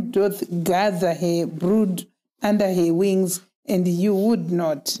hen doth gather her brood under her wings, and you would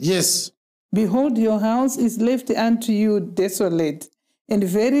not? Yes. Behold, your house is left unto you desolate. And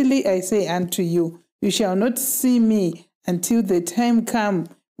verily I say unto you, you shall not see me until the time come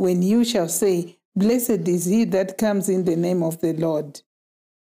when you shall say, Blessed is he that comes in the name of the Lord.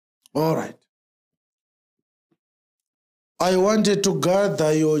 All right. I wanted to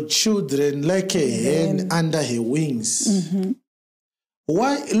gather your children like a hen under her wings.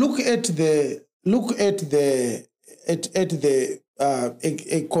 Why? Look at a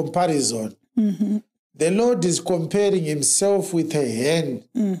comparison. The Lord is comparing himself with a hen,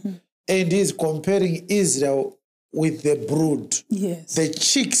 and he's comparing Israel with the brood, the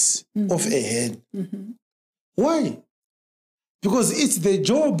chicks of a hen. Why? Because it's the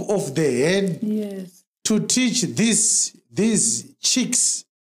job of the hen to teach these chicks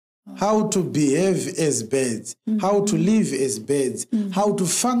how to behave as birds, how to live as birds, how to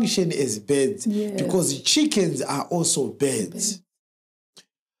function as birds, because chickens are also birds.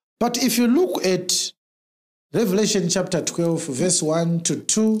 But if you look at Revelation chapter 12, verse 1 to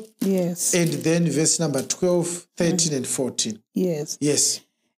 2, Yes. and then verse number 12, 13, and 14. Yes. Yes.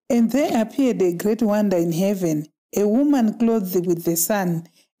 And there appeared a great wonder in heaven, a woman clothed with the sun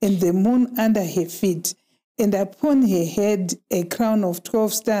and the moon under her feet, and upon her head a crown of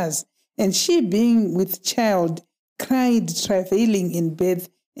 12 stars. And she, being with child, cried, travailing in birth,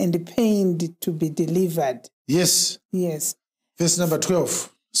 and pained to be delivered. Yes. Yes. Verse number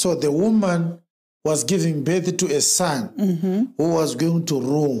 12. So the woman was giving birth to a son who was going to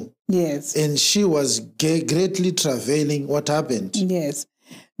rule, Yes. and she was greatly travailing. What happened? Yes.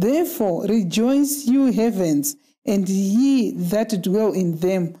 Therefore rejoice, you heavens, and ye that dwell in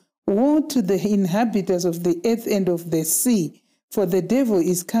them. Woe to the inhabitants of the earth and of the sea, for the devil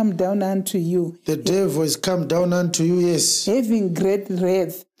is come down unto you, The devil is come down unto you, yes. having great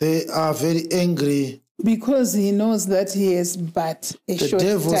wrath, They are very angry. because he knows that he has but a The short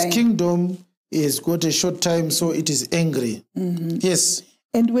devil's time. kingdom is got a short time, so it is angry. Yes.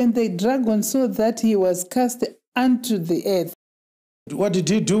 And when the dragon saw that he was cast unto the earth, What did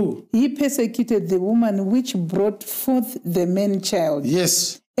he do? he persecuted the woman which brought forth the man child.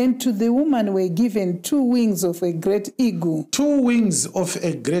 Yes. And to the woman were given 2 wings of a great eagle. 2 wings of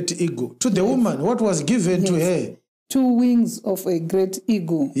a great eagle. To the woman, what was given to her? 2 wings of a great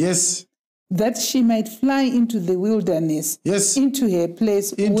eagle, Yes. that she might fly into the wilderness, Yes. into her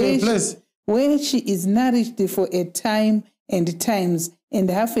place, Into a place. where she is nourished for a time and times, and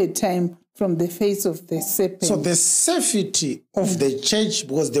half a time from the face of the serpent. So the safety of the church,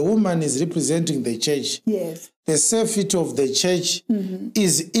 because the woman is representing the church, Yes. the safety of the church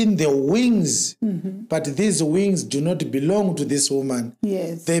is in the wings, but these wings do not belong to this woman.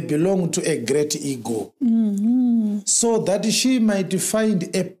 Yes. They belong to a great eagle. So that she might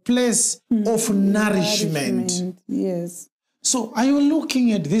find a place of nourishment. Yes. So are you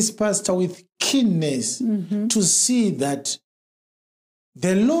looking at this pastor with keenness to see that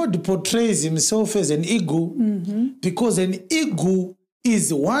the Lord portrays himself as an eagle because an eagle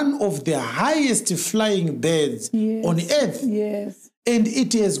is one of the highest flying birds on earth, Yes. and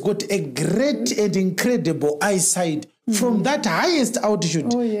it has got a great and incredible eyesight. From that highest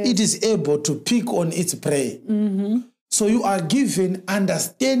altitude, it is able to pick on its prey. So you are given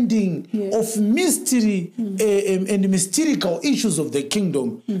understanding of mystery and mystical issues of the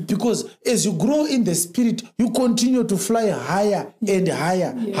kingdom, because as you grow in the spirit, you continue to fly higher and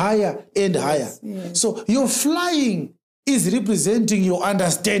higher, higher and higher. So your flying is representing your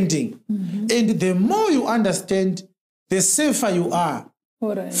understanding. And the more you understand, the safer you are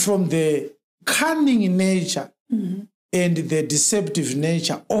All right. from the cunning nature and the deceptive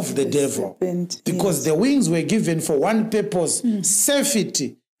nature of the devil. Serpent, Because the wings were given for one purpose,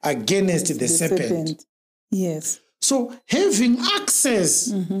 safety against the serpent. Yes. So having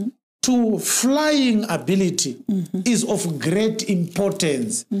access to flying ability is of great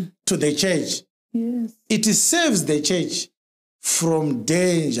importance to the church. Yes. It saves the church from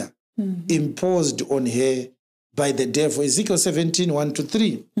danger imposed on her by the devil. Ezekiel 17, 1 to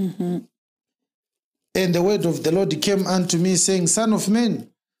 3. And the word of the Lord came unto me, saying, Son of man,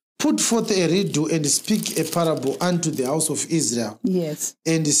 put forth a riddle and speak a parable unto the house of Israel. Yes.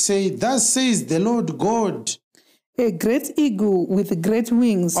 And say, Thus says the Lord God. A great eagle with great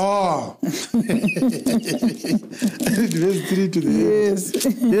wings. Oh. Read verse 3 to the end.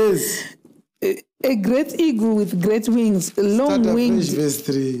 Yes. Yes. A great eagle with great wings, long Start afresh, winged, verse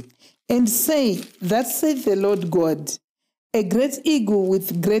 3. and say, Thus saith the Lord God, a great eagle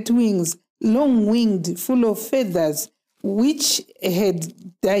with great wings, long winged, full of feathers, which had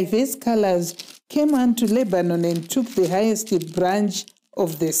diverse colors, came unto Lebanon and took the highest branch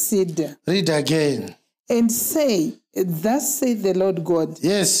of the cedar. Read again. And say, Thus saith the Lord God,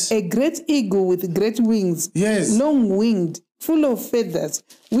 Yes. a great eagle with great wings, Yes. long winged, full of feathers,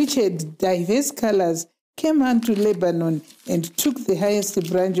 which had diverse colors, came unto Lebanon and took the highest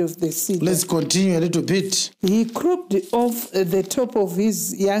branch of the cedar. Let's continue a little bit. He cropped off the top of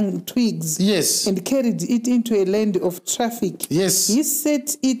his young twigs Yes. and carried it into a land of traffic. Yes. He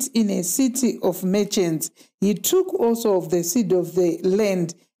set it in a city of merchants. He took also of the seed of the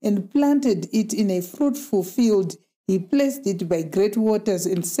land and planted it in a fruitful field. He placed it by great waters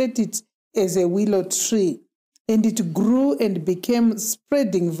and set it as a willow tree. And it grew and became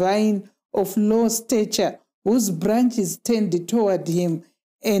spreading vine of low stature, whose branches tended toward him,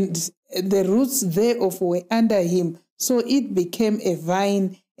 and the roots thereof were under him. So it became a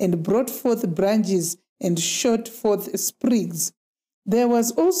vine and brought forth branches and shot forth sprigs. There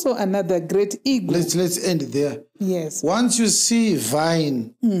was also another great eagle. Let's end there. Yes. Once you see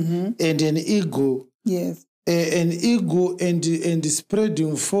vine and an eagle, Yes. an eagle and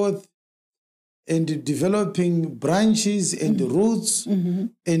spreading forth and developing branches and roots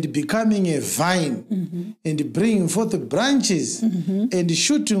and becoming a vine and bringing forth the branches and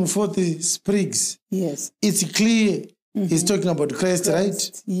shooting forth the sprigs. Yes. It's clear he's talking about Christ,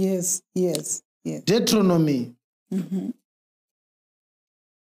 right? Yes. Yes. Yes. Deuteronomy.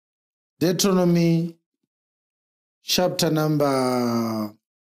 Deuteronomy chapter number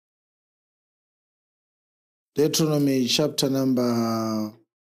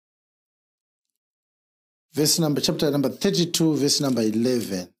 32, verse number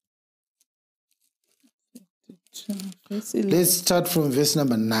 11. Let's start from verse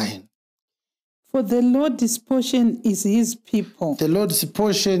number 9. For the Lord's portion is his people. The Lord's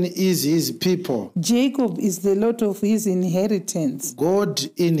portion is his people. Jacob is the lot of his inheritance. God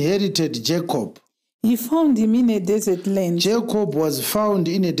inherited Jacob. He found him in a desert land. Jacob was found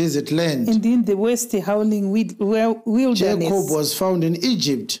in a desert land. And in the west howling wilderness. Jacob was found in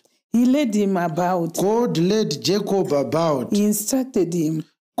Egypt. He led him about. God led Jacob about. He instructed him.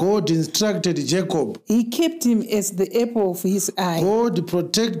 God instructed Jacob. He kept him as the apple of his eye. God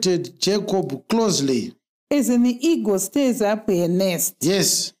protected Jacob closely. As an eagle stirs up her nest.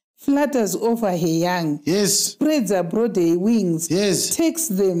 Yes. Flutters over her young. Yes. Spreads abroad her wings. Yes. Takes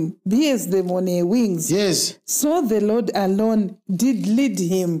them, bears them on her wings. Yes. So the Lord alone did lead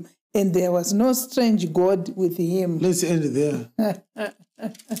him, and there was no strange God with him. Let's end there.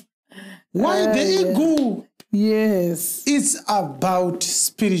 Why the eagle? Yes. It's about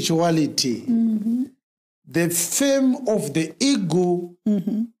spirituality. The fame of the eagle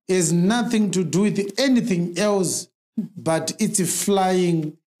has nothing to do with anything else but its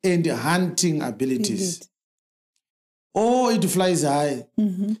flying and hunting abilities. Oh, it flies high.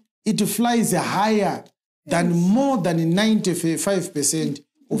 It flies higher than more than 95%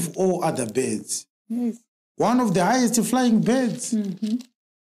 of all other birds. Yes. One of the highest flying birds.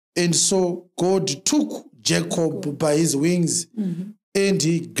 And so God took Jacob by his wings and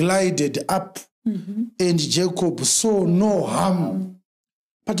he glided up and Jacob saw no harm.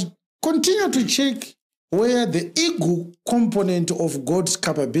 But continue to check where the ego component of God's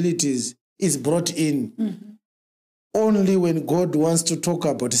capabilities is brought in. Only when God wants to talk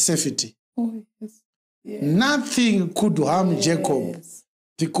about safety. Oh, yes. Yes. Nothing could harm Jacob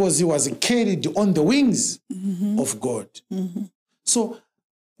because he was carried on the wings of God. So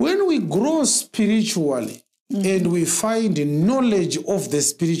when we grow spiritually and we find knowledge of the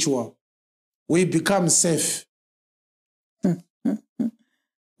spiritual, we become safe.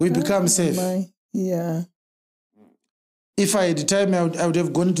 We become safe. Yeah. If I had time, I would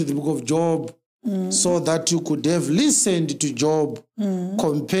have gone to the book of Job so that you could have listened to Job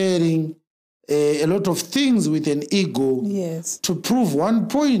comparing a lot of things with an ego to prove one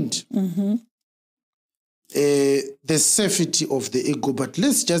point. The safety of the ego. But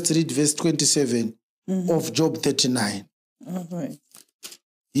let's just read verse 27 of Job 39. All right.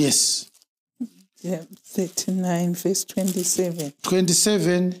 Yes. Yeah, 39, verse 27.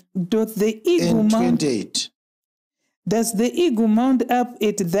 27 Doth the eagle and mount, 28. does the eagle mount up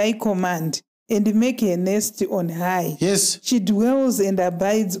at thy command and make a nest on high? Yes. She dwells and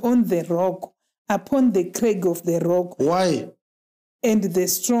abides on the rock, upon the crag of the rock. Why? And the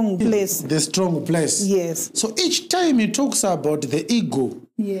strong place. The strong place. Yes. So each time he talks about the ego,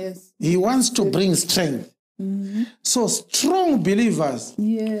 Yes. he wants to bring strength. So strong believers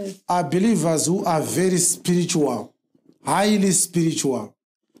are believers who are very spiritual, highly spiritual.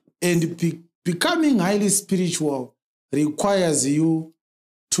 And becoming highly spiritual requires you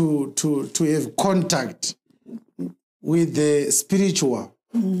to have contact with the spiritual,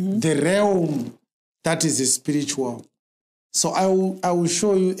 the realm that is spiritual. So I will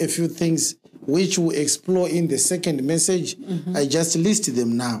show you a few things which we'll explore in the second message. I just list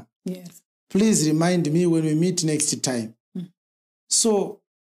them now. Yes. Please remind me when we meet next time. So,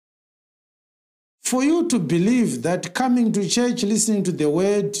 for you to believe that coming to church, listening to the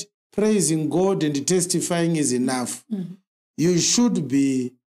word, praising God and testifying is enough, you should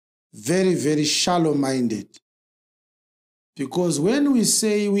be very, very shallow-minded. Because when we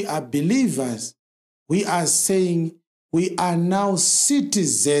say we are believers, we are saying we are now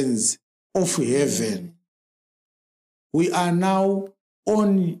citizens of heaven. We are now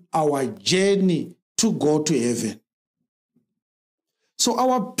on our journey to go to heaven. So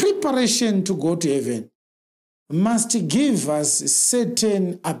our preparation to go to heaven must give us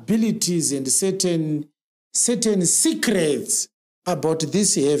certain abilities and certain secrets about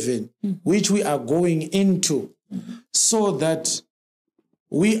this heaven which we are going into, so that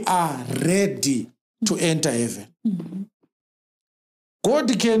we are ready to enter heaven.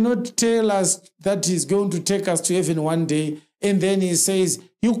 God cannot tell us that he's going to take us to heaven one day, and then he says,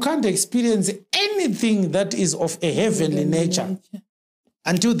 you can't experience anything that is of a heavenly nature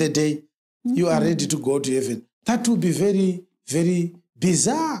until the day you are ready to go to heaven. That would be very, very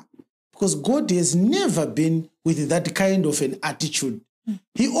bizarre, because God has never been with that kind of an attitude.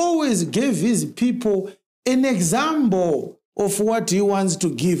 He always gave his people an example of what he wants to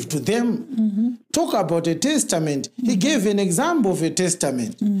give to them. Talk about a testament. He gave an example of a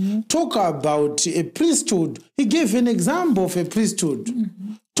testament. Talk about a priesthood. He gave an example of a priesthood.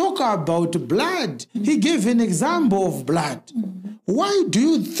 Talk about blood. He gave an example of blood. Why do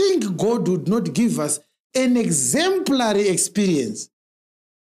you think God would not give us an exemplary experience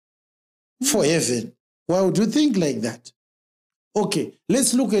for heaven? Why would you think like that? Okay,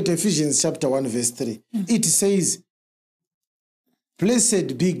 let's look at Ephesians chapter 1 verse 3. It says,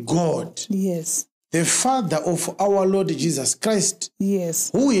 blessed be God, Yes. the Father of our Lord Jesus Christ,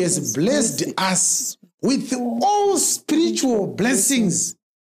 Yes. who has blessed us with all spiritual blessings.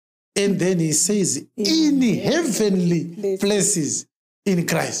 And then he says, in heavenly places in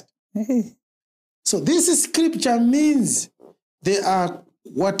Christ. So this scripture means they are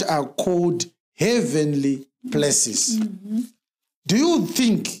what are called heavenly places. Do you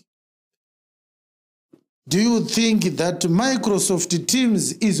think that Microsoft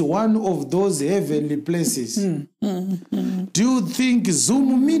Teams is one of those heavenly places? Do you think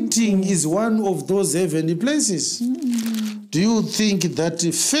Zoom meeting is one of those heavenly places? Do you think that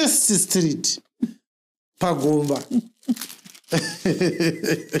First Street, Pagomba,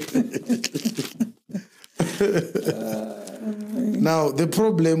 now the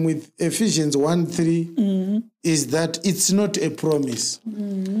problem with Ephesians 1:3 is that it's not a promise.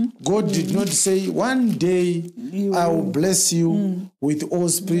 God did not say, one day I will bless you with all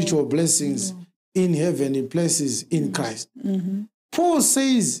spiritual blessings in heavenly places in Christ. Paul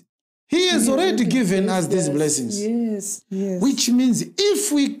says he has already given us these blessings. Yes, yes. Which means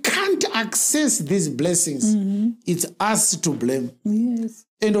if we can't access these blessings, it's us to blame. Yes.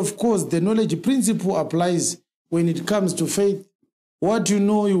 And of course, the knowledge principle applies when it comes to faith. What you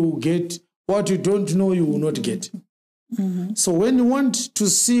know, you will get. What you don't know, you will not get. So when you want to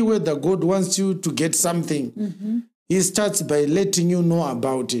see whether God wants you to get something, he starts by letting you know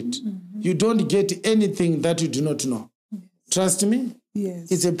about it. You don't get anything that you do not know. Trust me.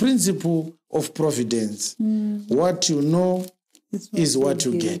 Yes. It's a principle of providence. What you know is what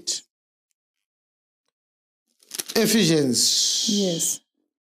you get. Ephesians. Yes.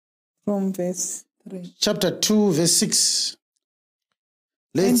 From verse 3. Chapter 2, verse 6.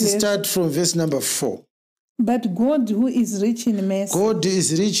 Let's start from verse number 4. But God, who is rich in mercy, God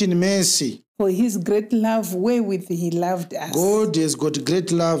is rich in mercy. for his great love wherewith he loved us. God has got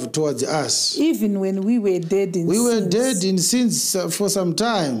great love towards us. Even when we were dead in We were sins, dead in sins for some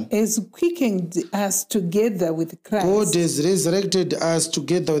time. has quickened us together with Christ. God has resurrected us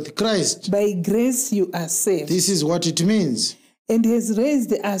together with Christ. By grace you are saved. This is what it means. And has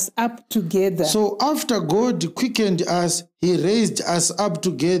raised us up together. So after God quickened us, he raised us up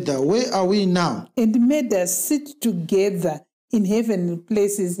together. Where are we now? And made us sit together in heavenly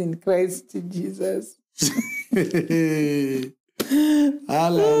places in Christ Jesus.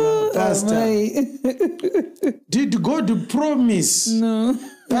 Pastor, did God promise No.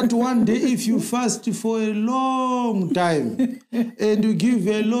 that one day if you fast for a long time and you give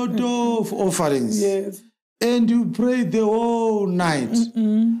a lot of offerings, Yes. and you pray the whole night,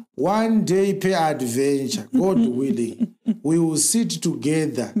 one day peradventure, God willing, we will sit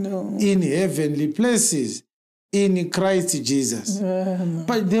together in heavenly places in Christ Jesus.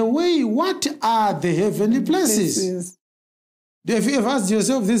 But the way, what are the heavenly places? Have you ever asked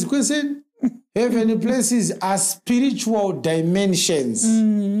yourself this question? Heavenly places are spiritual dimensions.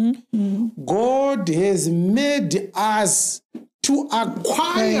 God has made us to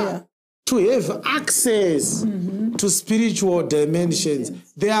acquire, to have access to spiritual dimensions.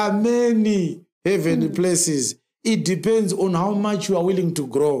 There are many heavenly places. It depends on how much you are willing to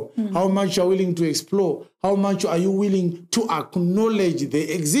grow, how much you are willing to explore, how much are you willing to acknowledge they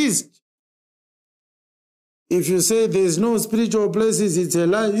exist. If you say there's no spiritual places, it's a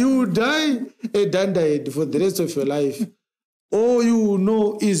lie. You will die a dandied for the rest of your life. All you will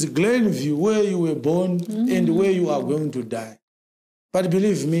know is Glenview, where you were born and where you are going to die. But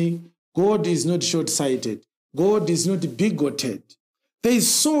believe me, God is not short-sighted. God is not bigoted. There is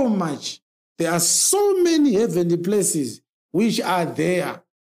so much. There are so many heavenly places which are there.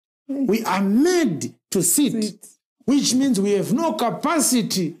 We are made to sit, which means we have no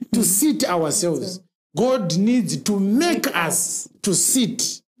capacity to sit ourselves. God needs to make us to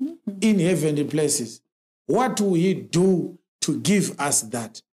sit in heavenly places. What will He do to give us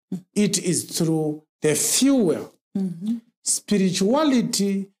that? It is through the fuel.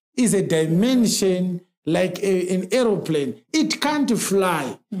 Spirituality is a dimension like an aeroplane. It can't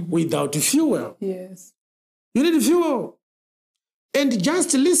fly without fuel. Yes. You need fuel. And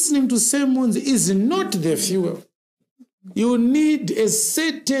just listening to sermons is not the fuel. You need a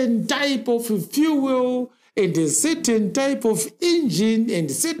certain type of fuel and a certain type of engine and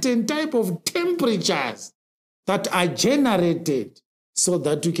certain type of temperatures that are generated so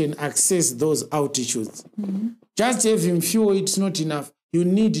that you can access those altitudes. Just having fuel, it's not enough. You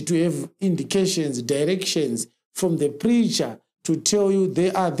need to have indications, directions from the preacher to tell you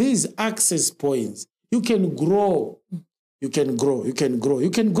there are these access points. You can grow. You can grow. You can grow. You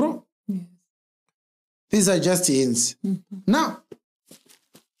can grow. Yes. These are just hints. Now,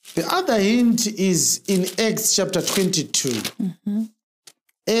 the other hint is in Acts chapter 22.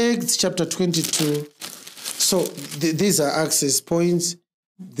 Acts chapter 22. So these are access points,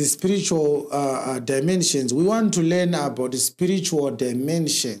 the spiritual dimensions. We want to learn about the spiritual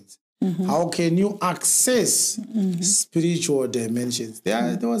dimensions. How can you access spiritual dimensions?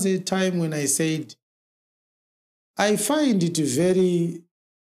 There was a time when I said, I find it very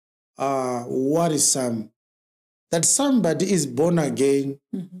worrisome that somebody is born again.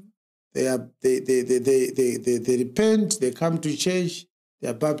 They repent, they come to church, they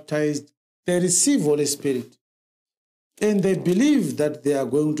are baptized, they receive Holy Spirit, and they believe that they are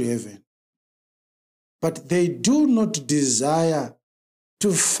going to heaven. But they do not desire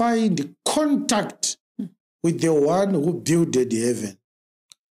to find contact with the one who builded heaven.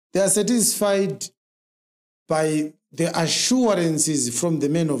 They are satisfied by the assurances from the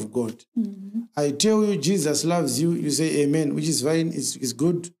men of God. I tell you, Jesus loves you. You say amen, which is fine, it's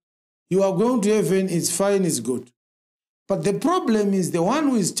good. You are going to heaven, it's fine, it's good. But the problem is the one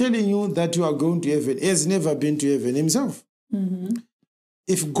who is telling you that you are going to heaven has never been to heaven himself.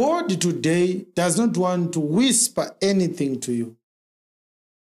 If God today does not want to whisper anything to you,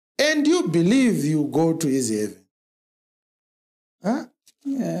 and you believe you go to his heaven, huh?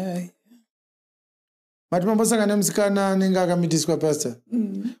 Yeah. But mambosangana musikana anenge akamitiswa pastor.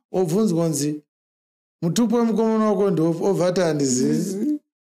 Obvunzwa nzi mutupo wemukomana wako ndopo obvata handizivi.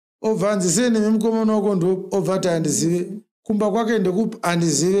 Obvanziseni wemukomana wako ndopo obvata handizivi. Kumba kwake ndekupi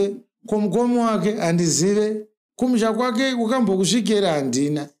handizive. Kumukomo wake handizive. Kumusha kwake kukambokusvikira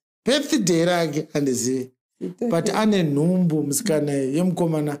handina. Birthday rake handizive. But ane nhumbu musikana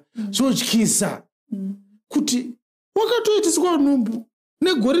yemukomana zvotyisa kuti wakatoitiswa nhumbu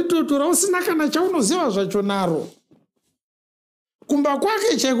negori totora usina kana chaunoziva zvacho naro. Kumba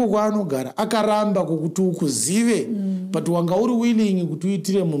kwake chaiko kwaanogara akaramba kukuti ukuzive, but wanga uri willing kuti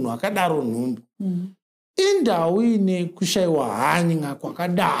uitire munhu akadaro nhumbu. Indau ine kushayiwa hanya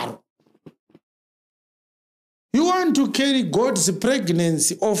kwakadaro. You want to carry God's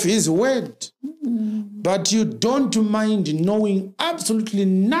pregnancy of his word, but you don't mind knowing absolutely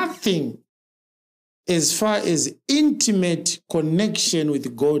nothing as far as intimate connection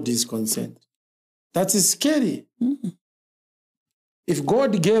with God is concerned. That is scary. If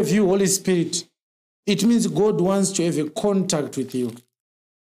God gave you Holy Spirit, it means God wants to have a contact with you,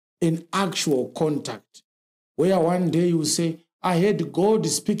 an actual contact, where one day you say, I heard God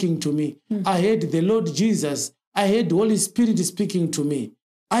speaking to me. I heard the Lord Jesus. I heard the Holy Spirit speaking to me.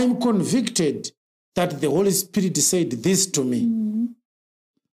 I'm convicted that the Holy Spirit said this to me.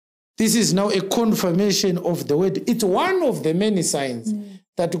 This is now a confirmation of the word. It's one of the many signs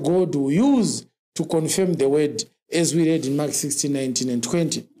that God will use to confirm the word, as we read in Mark 16, 19, and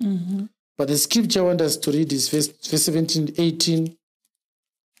 20. But the scripture I want us to read is verse 17, 18,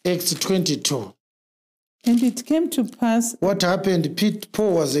 Acts 22. And it came to pass What happened?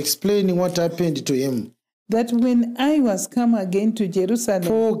 Paul was explaining what happened to him. that when I was come again to Jerusalem,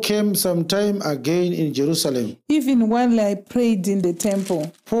 Paul came sometime again in Jerusalem. even while I prayed in the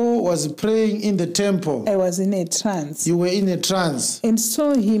temple, Paul was praying in the temple. I was in a trance, You were in a trance. and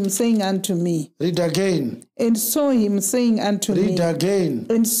saw him saying unto me, Read again. and saw him saying unto Read me, again.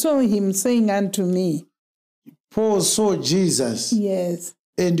 and saw him saying unto me, Paul saw Jesus, yes,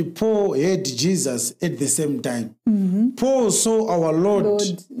 and Paul heard Jesus at the same time. Paul saw our Lord.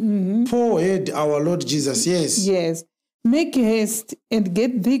 Lord, Paul heard our Lord Jesus. Yes. yes, make haste and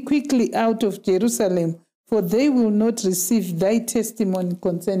get thee quickly out of Jerusalem, for they will not receive thy testimony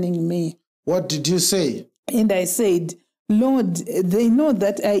concerning me. What did you say? And I said, Lord, they know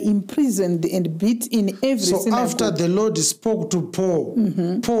that I imprisoned and beat in every So synagogue. after the Lord spoke to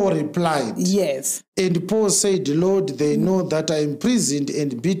Paul, Paul replied. Yes, And Paul said, Lord, they know that I imprisoned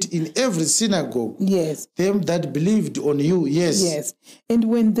and beat in every synagogue yes, them that believed on you. Yes. yes. And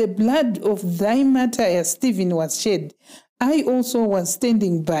when the blood of thy martyr Stephen was shed, I also was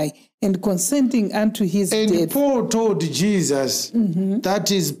standing by and consenting unto his And death. Paul told Jesus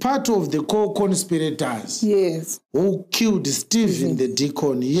that is part of the co-conspirators Yes, who killed Stephen the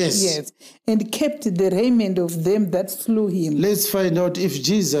deacon. Yes. yes. And kept the raiment of them that slew him. Let's find out if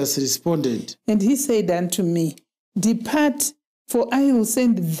Jesus responded. And he said unto me, Depart, for I will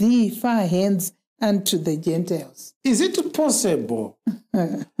send thee far hence unto the Gentiles. Is it possible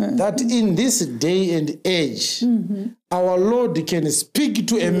that in this day and age, our Lord can speak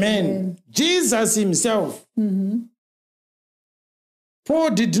to a man, Jesus himself?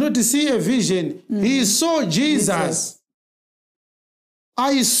 Paul did not see a vision. He saw Jesus.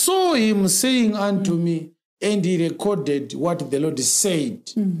 I saw him saying unto me, and he recorded what the Lord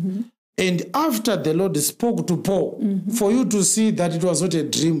said. And after the Lord spoke to Paul, for you to see that it was not a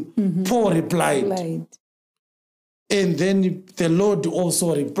dream, Paul replied. And then the Lord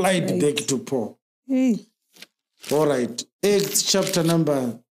also replied back to Paul. Hey. All right. Acts chapter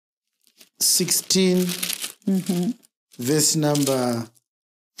number 16, verse number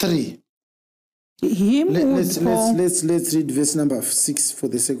 3. Let's read verse number 6 for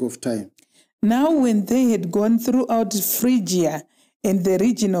the sake of time. Now when they had gone throughout Phrygia and the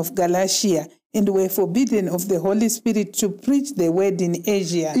region of Galatia, and were forbidden of the Holy Spirit to preach the word in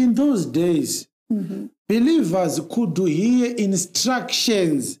Asia. In those days, believers could hear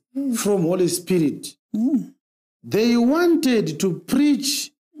instructions from Holy Spirit. They wanted to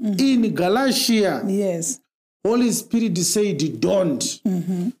preach in Galatia. Yes. Holy Spirit said, don't.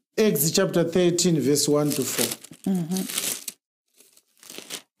 Acts chapter 13, verse 1 to 4.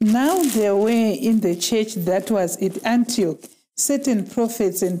 Now there were in the church that was at Antioch certain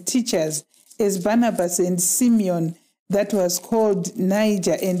prophets and teachers, as Barnabas and Simeon, that was called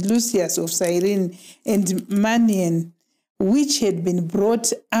Niger, and Lucius of Cyrene, and Manaen, which had been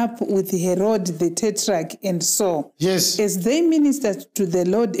brought up with Herod the Tetrarch, and Saul. Yes. As they ministered to the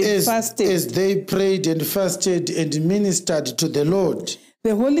Lord and fasted. As they prayed and fasted and ministered to the Lord.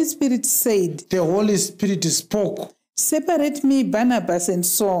 The Holy Spirit said. The Holy Spirit spoke. Separate me, Barnabas and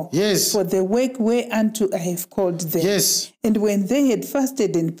Saul, yes, for the work whereunto I have called them. Yes. And when they had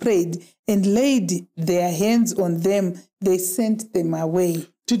fasted and prayed and laid their hands on them, they sent them away.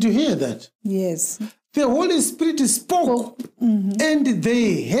 Did you hear that? Yes. The Holy Spirit spoke, and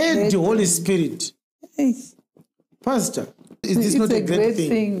they heard the Holy Spirit. Yes. Pastor, is this not a great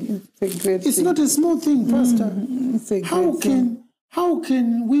thing? It's a great thing. It's not a small thing, Pastor. It's a great thing. How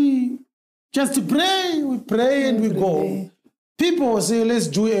can we just pray? We pray and we go. People say, let's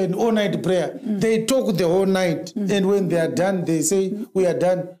do an all-night prayer. They talk the whole night. And when they are done, they say, we are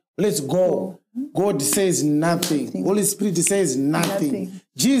done. Let's go. God says nothing. Holy Spirit says nothing.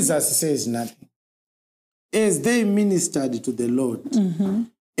 Jesus says nothing. As they ministered to the Lord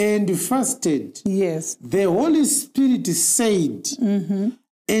and fasted, yes, the Holy Spirit said,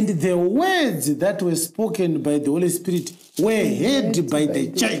 and the words that were spoken by the Holy Spirit were heard by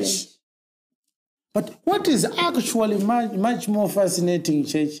the church. But what is actually much more fascinating,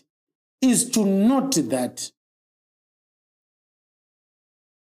 church, is to note that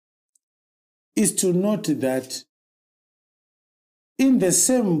in the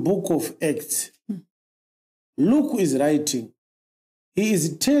same book of Acts, Luke is writing. He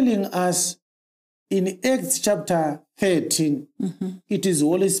is telling us in Acts chapter 13, it is the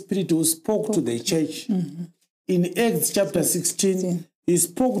Holy Spirit who spoke to the church. In Acts chapter 16, he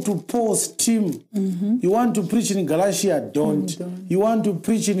spoke to Paul's team. You want to preach in Galatia? Don't. You want to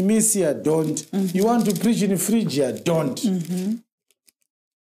preach in Mysia? Don't. You want to preach in Phrygia? Don't.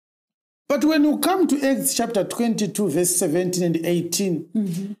 But when you come to Acts chapter 22, verse 17 and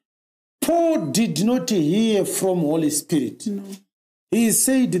 18, Paul did not hear from Holy Spirit. No. He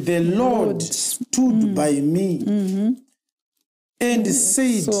said, the Lord stood by me and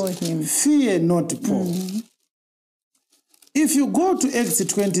said, fear not, Paul. If you go to Acts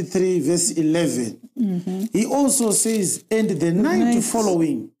 23, verse 11, he also says, and the night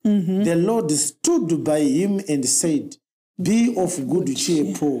following, the Lord stood by him and said, be of good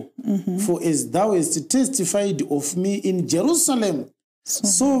cheer, Paul, for as thou hast testified of me in Jerusalem,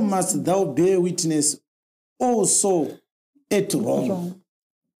 so must thou bear witness also at Rome.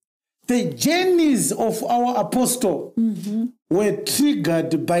 The journeys of our apostle were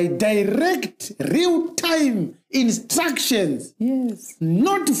triggered by direct, real-time instructions, yes,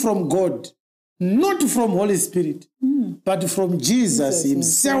 not from God, not from Holy Spirit, but from Jesus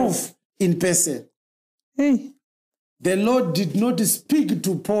himself in person. Hey. The Lord did not speak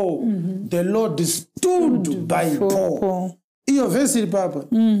to Paul. The Lord stood by Paul. Iyo vesi iri papa.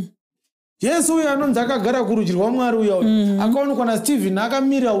 Yesu uyo anonzi akagara kurudyi rwaMwari uya uyo. Akaonekwa naStephen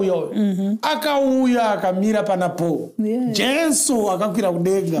akamira uya uyo. Akauya akamira pana Paul. Jesu akakwira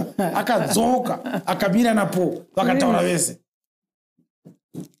kudenga. Akadzoka akamira na Paul. Vakataura vese.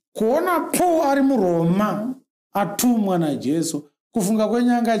 Kuona Paul ari muRoma atumwa naJesu. Kufunga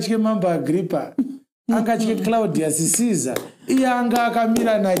kwenyanga atye mambo Agrippa. Akatye Claudius Caesar. Iye anga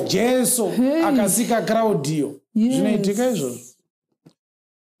akamira naJesu akasika Claudio. Zvinoitika izvozvo.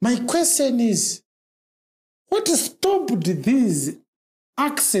 My question is, what stopped these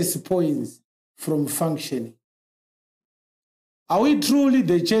access points from functioning? Are we truly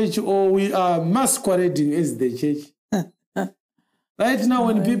the church, or we are masquerading as the church? Right now,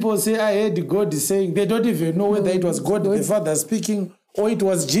 when people say, I heard God saying, they don't even know whether it was God the Father speaking, or it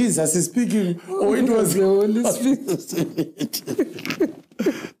was Jesus speaking, or it was the Holy Spirit.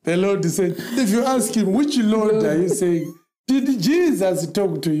 The Lord said, if you ask him, which Lord are you saying? Did Jesus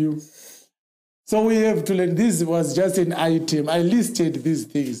talk to you? So we have to learn. This was just an item. I listed these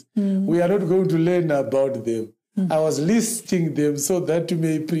things. We are not going to learn about them. I was listing them so that you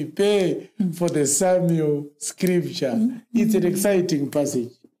may prepare for the Samuel scripture. It's an exciting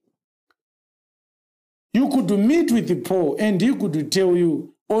passage. You could meet with Paul and he could tell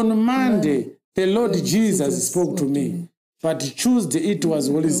you, on Monday, the Lord Jesus spoke to me, but Tuesday it was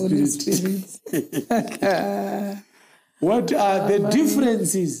Holy Spirit. What are the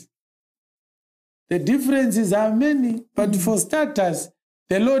differences? The differences are many, but for starters,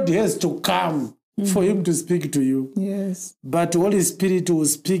 the Lord has to come for him to speak to you. Yes. But Holy Spirit will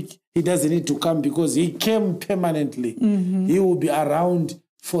speak. He doesn't need to come because he came permanently. He will be around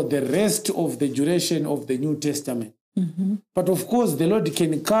for the rest of the duration of the New Testament. But of course, the Lord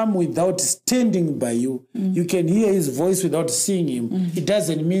can come without standing by you. You can hear his voice without seeing him. It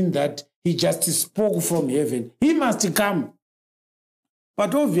doesn't mean that he just spoke from heaven. He must come.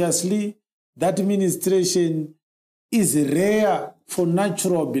 But obviously, that ministration is rare for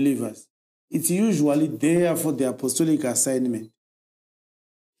natural believers. It's usually there for the apostolic assignment.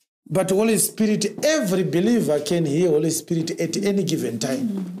 But Holy Spirit, every believer can hear Holy Spirit at any given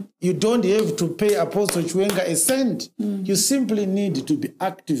time. You don't have to pay Apostle Chwenga a cent. You simply need to be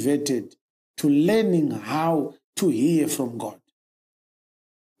activated to learning how to hear from God.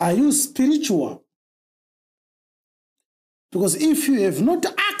 Are you spiritual? Because if you have not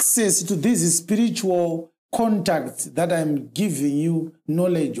access to these spiritual contacts that I'm giving you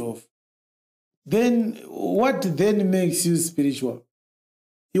knowledge of, then what then makes you spiritual?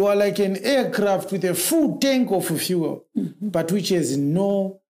 You are like an aircraft with a full tank of fuel, but which has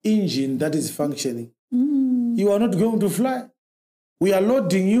no engine that is functioning. You are not going to fly. We are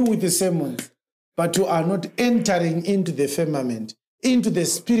loading you with the sermons, but you are not entering into the firmament, into the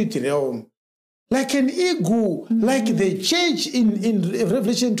spirit realm. Like an eagle, like the church in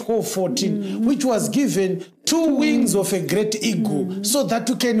Revelation 12:14, which was given 2 wings of a great eagle, so that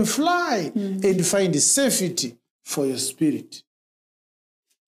you can fly and find safety for your spirit.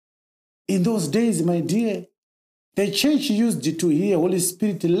 In those days, my dear, the church used to hear Holy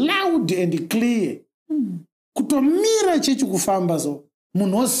Spirit loud and clear. Kutomira chechi kufamba so.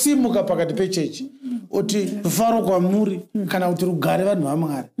 Munhu osimuka pakati pechechi. Oti faro kwamuri kana kuti rugare vanhu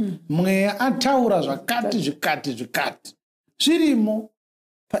vaMwari. Mweya ataura zvakati. Zvirimo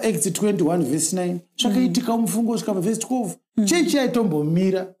paActs 21 verse 9. Zvakaitika mufungo kusvika paverse 12. Chechi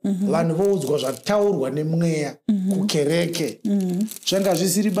yaitombomira vanhu voudzwa zvataurwa nemweya kukereke. Zvanga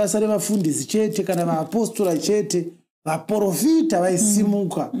zvisiri basa revafundisi chete kana vaapostora chete. Vaprofita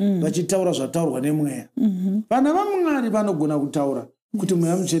vaisimuka vachitaura zvataurwa nemweya. Vana vaMwari vanogona kutaura kuti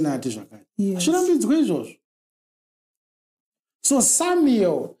mweya mutsvene ati zvakati. Zvirambidzwe izvozvo. So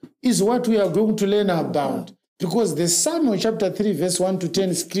Samuel is what we are going to learn about, because the Samuel chapter 3 verse 1 to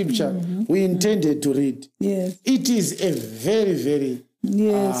 10 scripture we intended to read. Yes. It is a very, very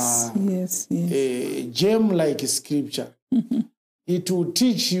gem-like scripture. It will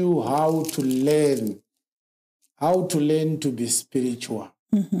teach you how to learn to be spiritual.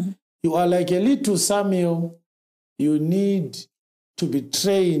 You are like a little Samuel. You need to be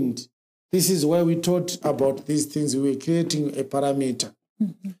trained. This is why we taught about these things. We were creating a parameter.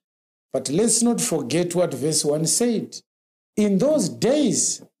 But let's not forget what verse 1 said. In those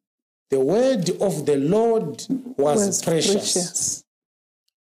days, the word of the Lord was precious.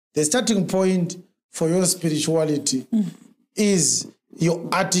 The starting point for your spirituality is your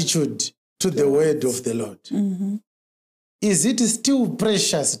attitude to the word of the Lord. Is it still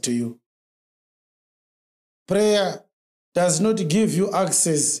precious to you? Prayer does not give you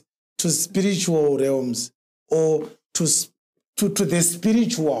access to spiritual realms or to the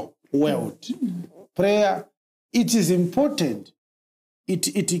spiritual world. Prayer, it is important.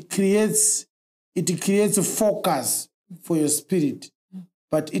 It creates focus for your spirit,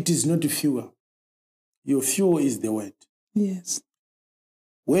 but it is not fuel. Your fuel is the word. Yes.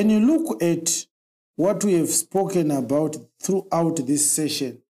 When you look at what we have spoken about throughout this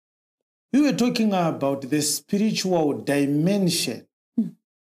session, we were talking about the spiritual dimension.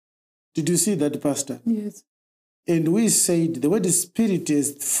 Did you see that, Pastor? Yes. And we said the word spirit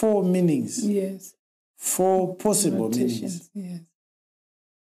has 4 meanings. Yes. 4 possible meanings. Yes.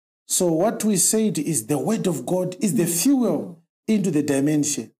 So what we said is the word of God is the fuel into the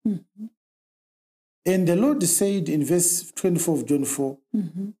dimension. And the Lord said in verse 24 of John 4,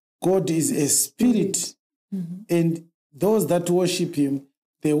 God is a spirit, and those that worship him,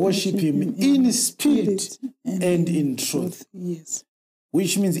 they worship him in spirit and in truth. Yes.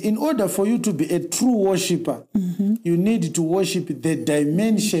 Which means in order for you to be a true worshiper, you need to worship the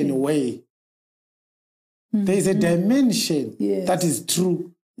dimension way. There is a dimension that is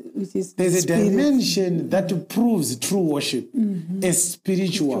true. There's a dimension that proves true worship, a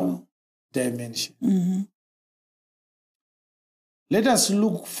spiritual dimension. Let us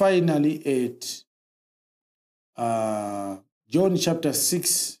look finally at John chapter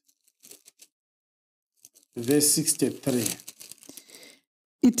 6, verse 63.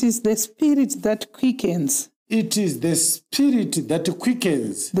 It is the spirit that quickens. It is the spirit that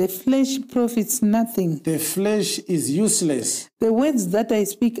quickens. The flesh profits nothing. The flesh is useless. The words that I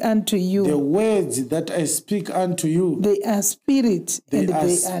speak unto you. The words that I speak unto you. They are spirit and they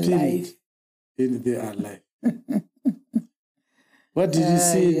are life. And they are life. What did you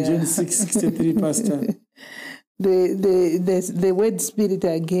see in John 6:63, Pastor? The word spirit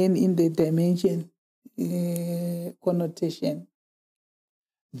again in the dimension connotation.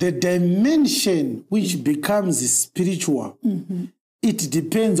 The dimension which becomes spiritual, it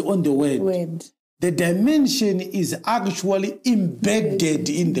depends on the word. The dimension is actually embedded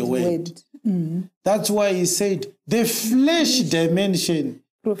in the word. That's why he said the flesh dimension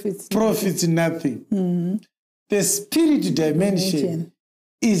profits nothing. The spirit dimension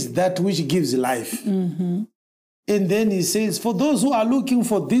is that which gives life. And then he says, for those who are looking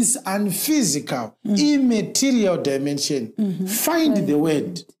for this unphysical, immaterial dimension, find the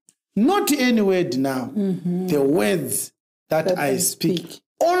word. Not any word now. The words that I speak.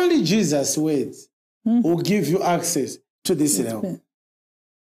 Only Jesus' words will give you access to this realm.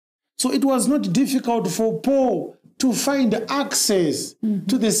 So it was not difficult for Paul to find access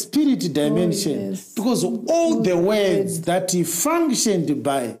to the spirit dimension because all the words that he functioned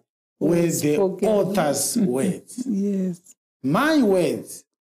by were the author's words. Yes. My words,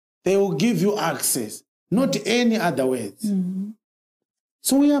 they will give you access, not any other words.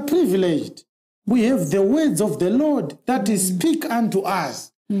 So we are privileged. We have the words of the Lord that He speak unto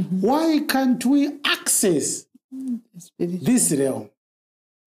us. Why can't we access this realm?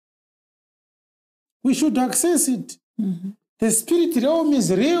 We should access it. The spirit realm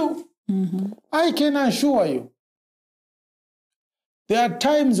is real. I can assure you. There are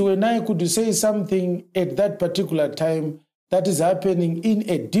times when I could say something at that particular time that is happening in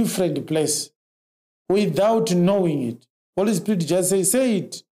a different place without knowing it. Holy Spirit just say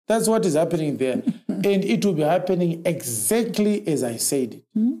it. That's what is happening there. And it will be happening exactly as I said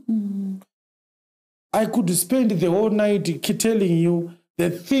it. I could spend the whole night telling you the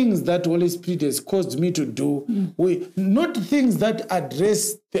things that Holy Spirit has caused me to do, not things that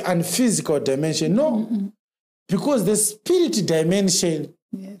address the unphysical dimension, no. Because the spirit dimension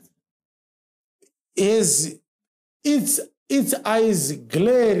is its eyes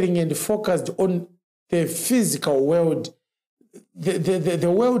glaring and focused on the physical world. The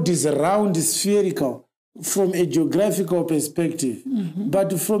world is round, spherical from a geographical perspective.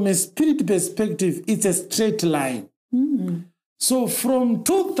 But from a spirit perspective, it's a straight line. So from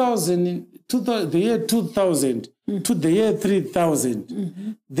 2000 to the year 2000 to the year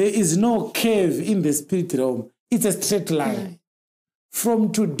 3000, there is no curve in the spirit realm. It's a straight line.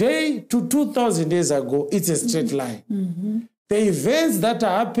 From today to 2000 years ago, it's a straight line. The events that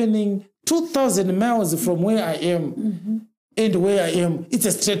are happening 2,000 miles from where I am and where I am, it's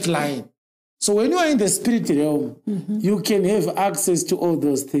a straight line. So when you are in the spirit realm, you can have access to all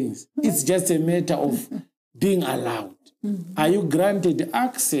those things. It's just a matter of being allowed. Are you granted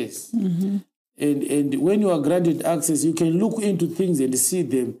access? And when you are granted access, you can look into things and see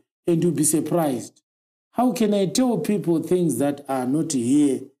them, and you'll be surprised. How can I tell people things that are not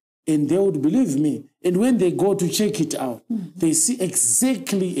here and they would believe me? And when they go to check it out, they see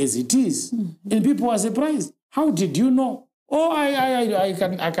exactly as it is. And people are surprised. How did you know? Oh, I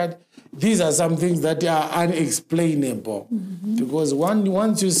can. These are some things that are unexplainable. Because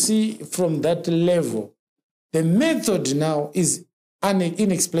once you see from that level, the method now is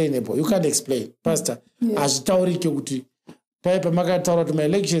inexplainable. You can't explain. Pastor, azvitaurike kuti paipa makataura kuti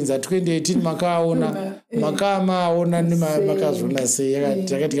ma-elections a2018 makamaona nemakazviona sei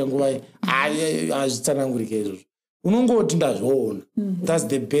yakatika nguva hazvitsanangurike izvozvo unongoti ndazvoona. That's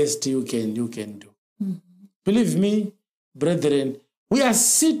the best you can do. Believe me, brethren, we are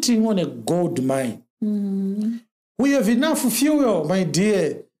sitting on a gold mine. We have enough fuel, my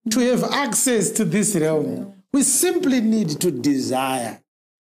dear, to have access to this realm. We simply need to desire.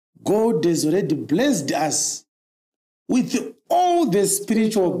 God has already blessed us with all the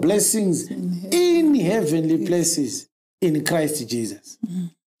spiritual blessings in heavenly places in Christ Jesus.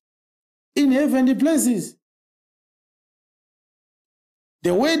 In heavenly places.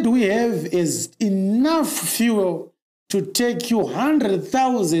 The word we have is enough fuel to take you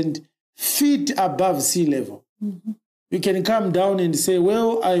 100,000 feet above sea level. You can come down and say,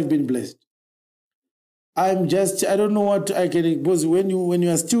 well, I've been blessed. I don't know what I can, because when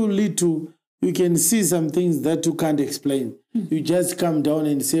you are still little, you can see some things that you can't explain. You just come down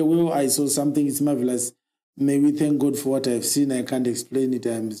and say, well, I saw something, it's marvelous. May we thank God for what I've seen. I can't explain it.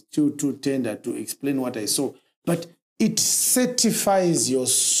 I'm still too tender to explain what I saw. But it certifies your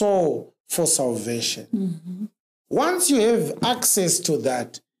soul for salvation. Once you have access to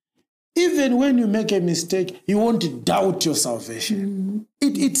that, even when you make a mistake, you won't doubt your salvation.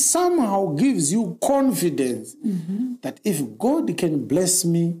 It somehow gives you confidence that if God can bless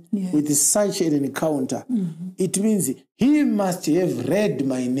me with such an encounter, it means he must have read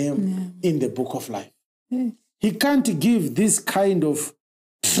my name in the book of life. He can't give this kind of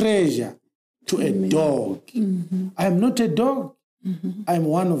treasure to a dog. I'm not a dog. I'm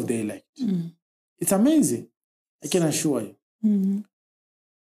one of the elect. It's amazing. I can assure you.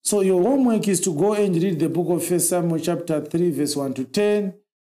 So your homework is to go and read the book of 1 Samuel chapter 3, verse 1 to 10.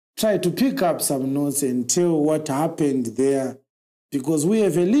 Try to pick up some notes and tell what happened there. Because we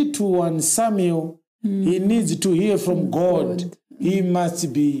have a little one, Samuel. He needs to hear from God. He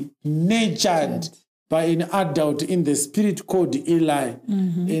must be nurtured by an adult in the spirit called Eli.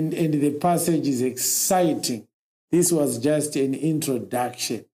 And the passage is exciting. This was just an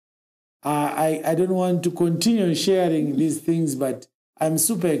introduction. I don't want to continue sharing these things, but I'm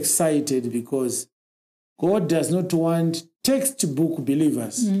super excited because God does not want textbook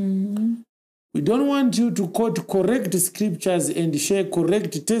believers. We don't want you to quote correct scriptures and share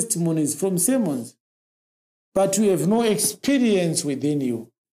correct testimonies from sermons, but you have no experience within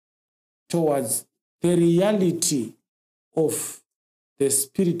you towards the reality of the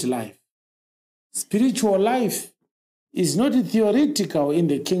spirit life. Spiritual life is not theoretical in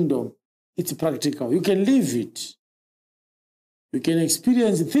the kingdom, it's practical. You can live it. You can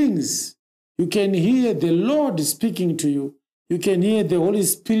experience things. You can hear the Lord speaking to you. You can hear the Holy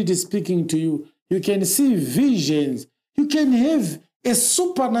Spirit speaking to you. You can see visions. You can have a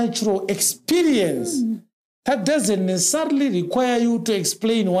supernatural experience that doesn't necessarily require you to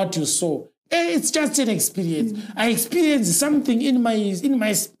explain what you saw. It's just an experience. I experienced something in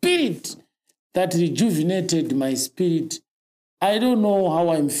my spirit that rejuvenated my spirit. I don't know how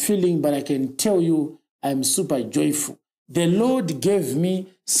I'm feeling, but I can tell you I'm super joyful. The Lord gave me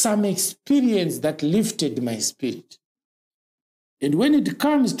some experience that lifted my spirit. And when it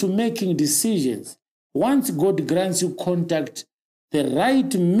comes to making decisions, once God grants you contact, the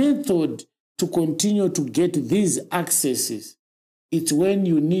right method to continue to get these accesses, it's when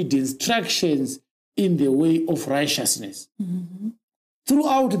you need instructions in the way of righteousness.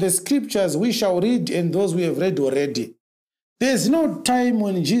 Throughout the scriptures we shall read, and those we have read already, there's no time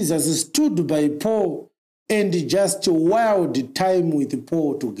when Jesus stood by Paul and just wild time with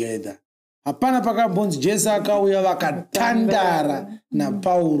Paul together. Hapana pakambonzi Jesu akauya vakatandara na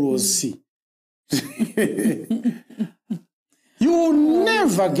Paulosi. You will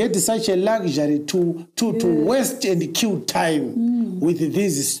never get such a luxury to waste and kill time with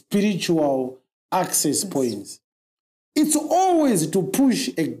these spiritual access points. It's always to push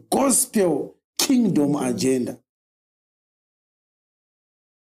a gospel kingdom agenda.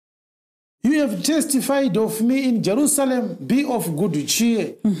 You have testified of me in Jerusalem. Be of good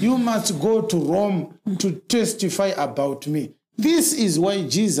cheer. You must go to Rome to testify about me. This is why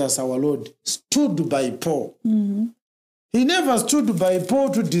Jesus, our Lord, stood by Paul. He never stood by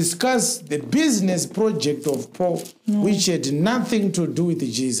Paul to discuss the business project of Paul, which had nothing to do with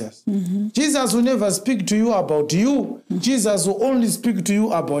Jesus. Jesus will never speak to you about you. Jesus will only speak to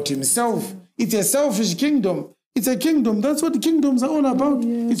you about himself. It's a selfish kingdom. It's a kingdom. That's what kingdoms are all about.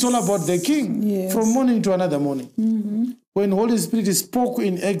 Yes. It's all about the king, Yes. from morning to another morning. When Holy Spirit spoke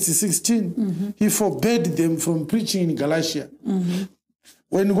in Acts 16, he forbade them from preaching in Galatia.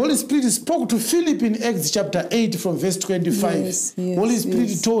 When Holy Spirit spoke to Philip in Acts chapter 8 from verse 25, Yes, yes, Holy Spirit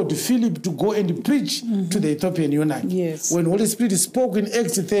yes. told Philip to go and preach to the Ethiopian eunuch. Yes. When Holy Spirit spoke in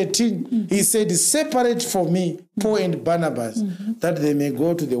Acts 13, he said, separate for me Paul and Barnabas, that they may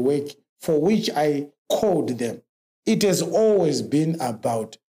go to the work for which I called them. It has always been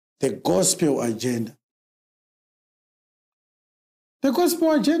about the gospel agenda. The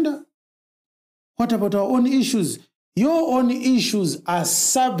gospel agenda. What about our own issues? Your own issues are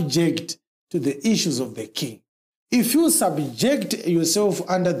subject to the issues of the king. If you subject yourself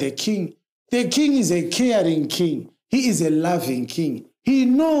under the king is a caring king. He is a loving king. He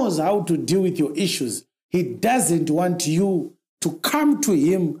knows how to deal with your issues. He doesn't want you to come to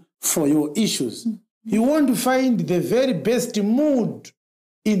him for your issues. You want to find the very best mood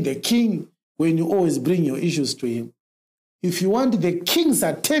in the king when you always bring your issues to him. If you want the king's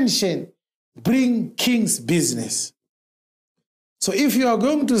attention, bring king's business. So if you are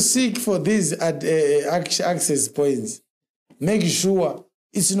going to seek for these access points, make sure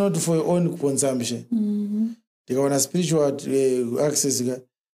it's not for your own consumption. Ndikaona spiritual access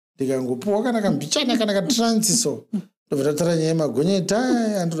ndikangopuwa kana kambichana kana katransiso ndobva tatora nyaya yemagonyeti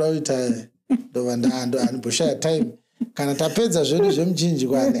andoda kuita ndobva ndanomboshaye time kana tapedza zvedu zvemuchinji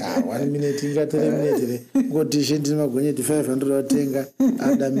kwani 1 minute ingatore minute ngotishe ndine magonyeti 500 watenga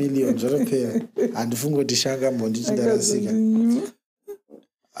ada million zvatopera handifungi kuti shanga mbondichidarasika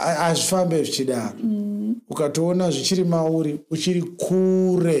azvifambe zvichidaro ukatoona zvichiri mauri uchiri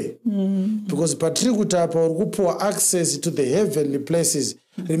kure because patiri kutapa uri kupuwa access to the heavenly places.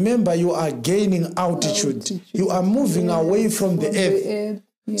 Remember, you are gaining altitude. You are moving away from the earth.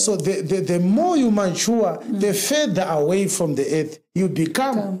 So the more you mature, the further away from the earth you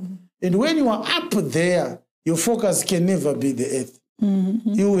become. And when you are up there, your focus can never be the earth.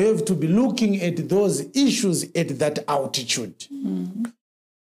 You have to be looking at those issues at that altitude.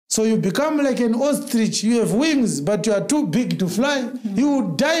 So you become like an ostrich. You have wings, but you are too big to fly. You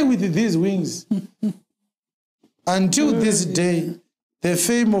will die with these wings. Until this day, the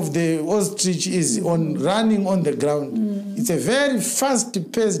fame of the ostrich is on running on the ground. It's a very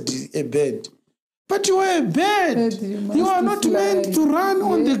fast-paced bird. But you are a bird. You are not meant to run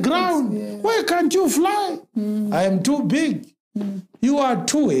on the ground. Yes. Why can't you fly? I am too big. You are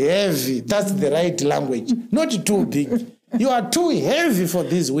too heavy. That's the right language. Not too big. You are too heavy for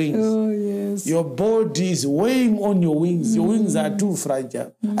these wings. Oh, yes. Your body is weighing on your wings. Your wings are too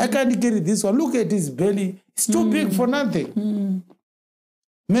fragile. I can't carry this one. Look at his belly. It's too big for nothing.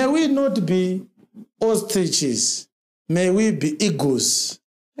 May we not be ostriches. May we be eagles.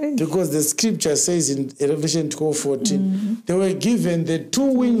 Because the scripture says in Revelation 12:14, they were given the 2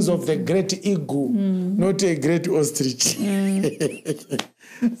 wings of the great eagle, not a great ostrich.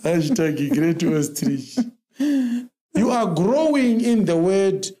 Hashtag great ostrich. You are growing in the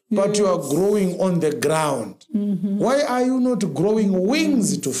word, but you are growing on the ground. Why are you not growing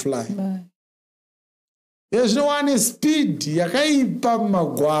wings to fly? There's no one speed. Yakaipa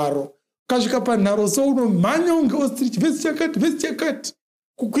magwaro. Kasvika panharo so unomhanya unge ostrich. Vesi chakati.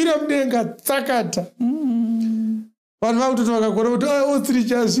 Kukwira mudenga tsakata. Vanhu vakutoti vakakora kuti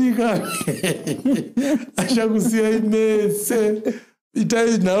ostrich asvika. Achakusiyai mese.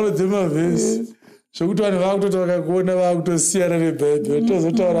 Itai nharo dzemavhesi. Zvokuti vanhu vakutoti vakakuona vakutosiyana nebhaibheri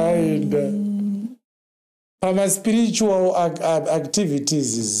tozotaura aenda. Pama-spiritual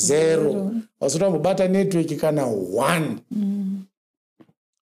activities 0. Wasotambobata network kana 1.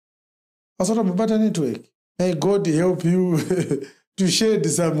 Wasotambobata network. May God help you to shed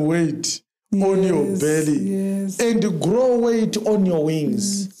some weight on your belly and grow weight on your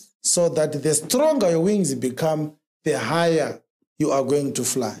wings so that the stronger your wings become, the higher you are going to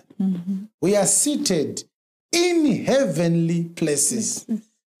fly. We are seated in heavenly places,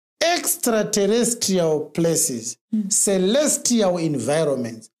 extraterrestrial places, celestial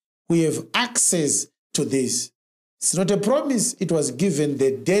environments. We have access to this. It's not a promise. It was given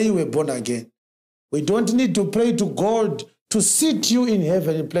the day we were born again. We don't need to pray to God to sit you in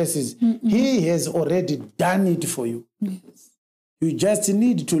heavenly places. He has already done it for you. You just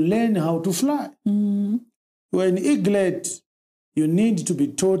need to learn how to fly. You're an eaglet. You need to be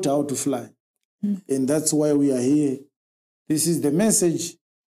taught how to fly. And that's why we are here. This is the message.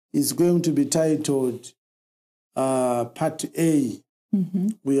 It's going to be titled Part A.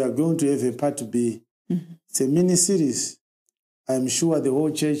 We are going to have a Part B. It's a mini-series. I'm sure the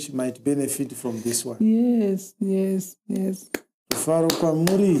whole church might benefit from this one. Yes. Faro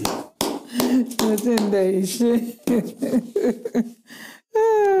kwamuri. Notenda ishe.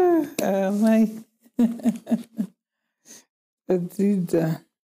 My. Adida.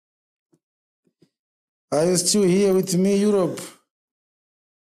 Are you still here with me, Europe?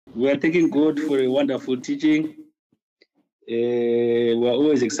 We are thanking God for a wonderful teaching. We're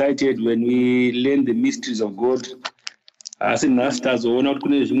always excited when we learn the mysteries of God. As in masters, or not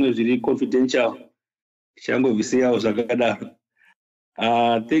very confidential. Thank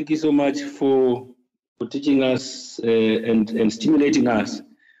you so much for teaching us and stimulating us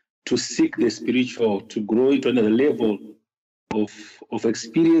to seek the spiritual, to grow into another level of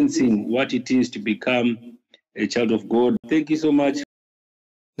experiencing what it is to become a child of God. Thank you so much.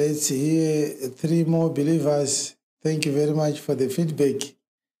 Let's hear 3 more believers. Thank you very much for the feedback.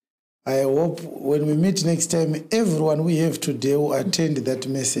 I hope when we meet next time, everyone we have today will attend that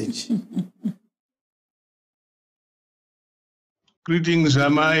message. Greetings,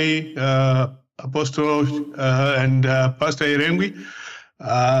 Amai, Apostle, and Pastor Irengwi.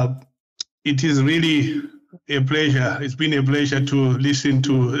 It is really a pleasure. It's been a pleasure to listen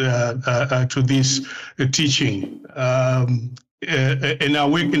to this teaching, an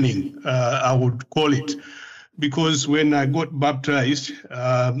awakening, I would call it. Because when I got baptized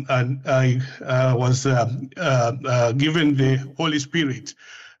and I was given the Holy Spirit,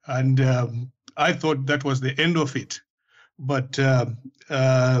 and I thought that was the end of it. But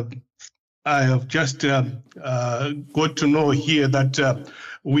I have just got to know here that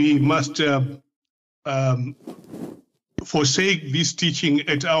we must forsake this teaching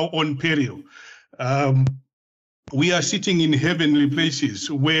at our own peril. We are sitting in heavenly places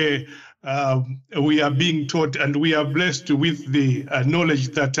where we are being taught, and we are blessed with the knowledge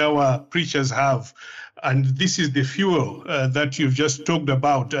that our preachers have. And this is the fuel that you've just talked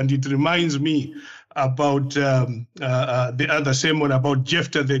about. And it reminds me about the other sermon about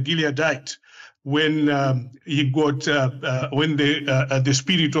Jephthah the Gileadite, when he got when the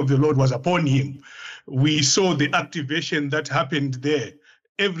Spirit of the Lord was upon him. We saw the activation that happened there.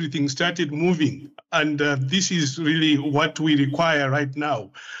 Everything started moving, and this is really what we require right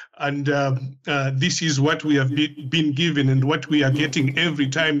now. And this is what we have been given and what we are getting every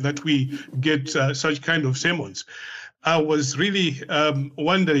time that we get such kind of sermons. I was really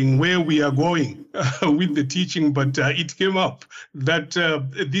wondering where we are going with the teaching, but it came up that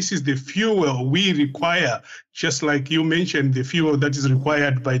this is the fuel we require, just like you mentioned, the fuel that is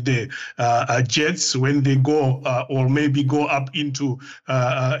required by the jets when they go or maybe go up into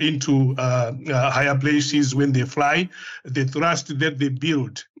higher places when they fly, the thrust that they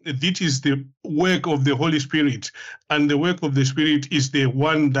build. This is the work of the Holy Spirit, and the work of the Spirit is the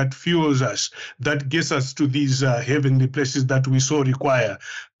one that fuels us, that gets us to these heavenly places that we so require,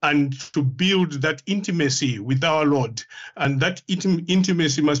 and to build that intimacy with our Lord. And that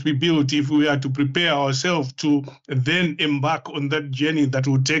intimacy must be built if we are to prepare ourselves to then embark on that journey that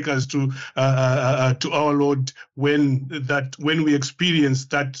will take us to our Lord when we experience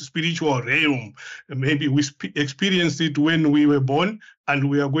that spiritual realm. Maybe we experienced it when we were born, and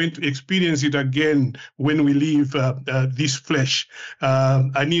we are going to experience it again when we leave this flesh.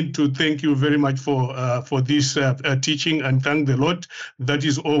 I need to thank you very much for this teaching, and thank the Lord that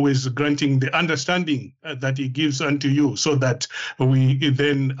is always granting the understanding that He gives unto you, so that we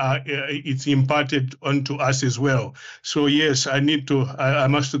then it's imparted unto us as well. So yes, I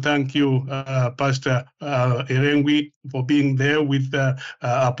must thank you, Pastor Irengwi, for being there with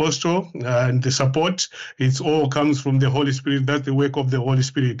Apostle and the support. It all comes from the Holy Spirit. That's the work of the Holy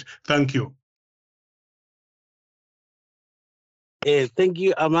Spirit. Thank you. Thank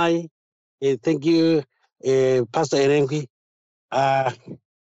you, Amai. Thank you, Pastor Irengwi.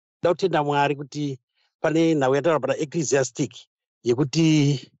 Ndautenda Mwari kuti pane nhau yataura pana Ecclesiastic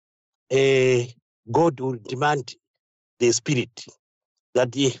yekuti God will demand the spirit,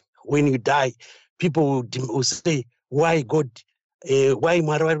 that when you die, people will say, why God, why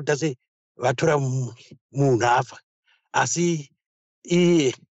Mwari vari kuti ase vatora munhu afa. Asi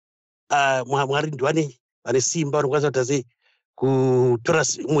Mwari ndivane simba vanokwanisa kuti ase kutora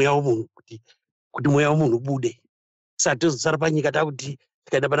mweya womunhu kuti mweya womunhu ubude. Saka tozosara panyika takuti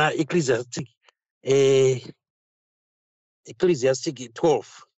tikaenda pana Ecclesiastic 12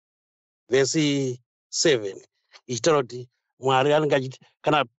 verse 7 ichitaura kuti Mwari anenge achiti,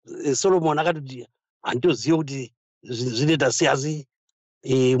 kana Solomon akati handitoziva kuti zvinoita sei, asi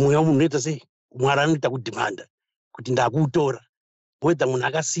mweya womunhu unoita sei, Mwari anoita kudhimanda kuti ndakuutora, whether munhu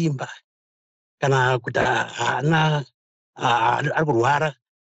akasimba kana kuti ari kurwara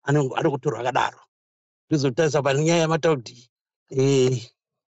anokutorwa akadaro. Tizotarisa panyaya yamataura kuti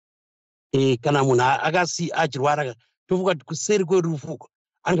kana munhu achirwara tofuka kuti kuseri kwerufu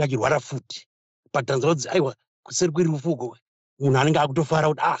anenge achirwara futi. But tanzwa kuti aiwa kuseri kwerufuko munhu anenge akutofara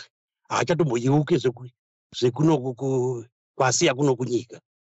kuti hachatomboyeuke zvekuno kwasiya kuno kunyika.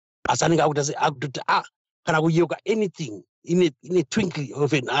 Asi anenge akutoti kana kuyeuka anything in a twinkle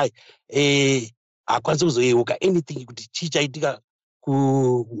of an eye, hakwanisi kuzoyeuka anything kuti chii chaitika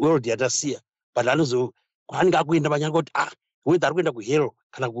kuworld yatasiya. But anenge akuenda manyanga kuti whether ari kuenda kuhell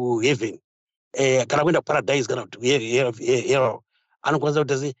kana kuheaven, kana kuenda kuparadise kana kuti hell, anokwanisa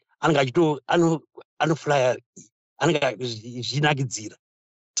kuti anenge anoflya, anenge achinakidzira.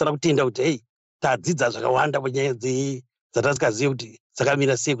 Saka kutenda kuti hey, tadzidza zvakawanda panyaya dzatasingazive kuti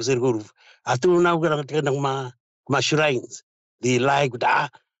dzakamira sei kuseri kwerufu. Asi tinoona kana tikaenda kumashrines, they lie kuti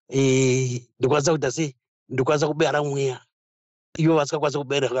ndikwanisa kuita sei, ndikwanisa kubera mweya. Ivo vasingakwanisa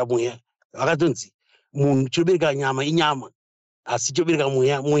kubereka mweya. Vakatonzi munhu chobereka nyama inyama, asi chobereka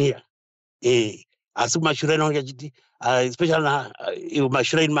mweya. Asi kumashrine anenge achiti, especially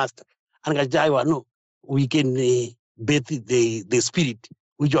mashrine master, anenge achiti aiwa no, we can birth the spirit,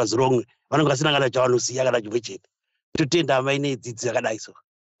 which was wrong. Vanenge vasina kana chavanoziya kana chimwe chete. Totenda amai nedzidzo yakadai so.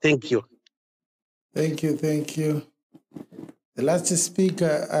 Thank you. Thank you, thank you. The last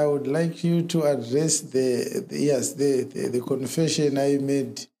speaker, I would like you to address the confession I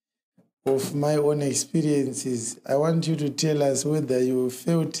made of my own experiences. I want you to tell us whether you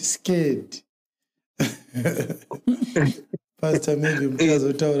felt scared. Pastor, maybe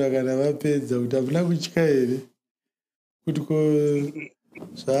mtazotaura kana vapedza kuti hamuna kutya here kuti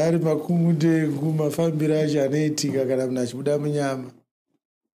zvaari makungudengu mafambiro acho anoitika kana munhu achibuda munyama.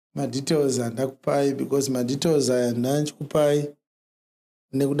 Madetails handakupai because madetails aya ndanchikupai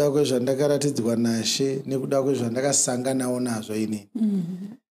nekuda kwezvandakaratidzwa naShe, nekuda kwezvandakasanganawo nazvo inini,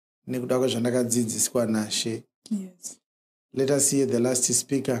 nekuda kwezvandakadzidziswa naShe. Yes. Let us hear the last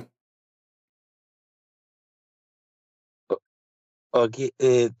speaker. Okay,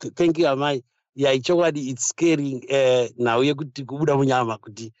 thank you amai. Yeah, ichokwadi it's scary now yekuti kubuda munyama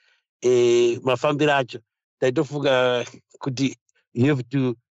kuti mafambiro acho taitofunga kuti you have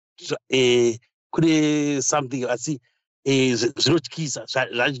to kune something asi zvinotyisa,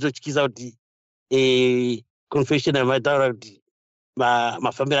 zvachitotyisa kuti confession yamaitaura kuti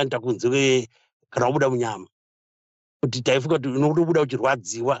mafambiro anoita kunze kana wabuda munyama, kuti taifunga kuti unotobuda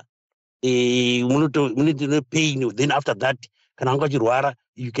uchirwadziwa, mune pain, then after that kana wanga uchirwara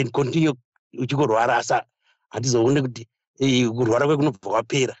you can continue uchingorwara. Asa hatizoone kuti kurwara kwekunobva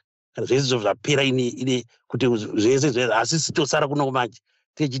kwapera, kana zvese zvapera ine kuti zvese asi sitosara kuno manje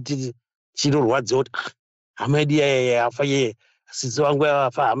techiti chinorwadziwa kuti hama yedu yafa sisi wangu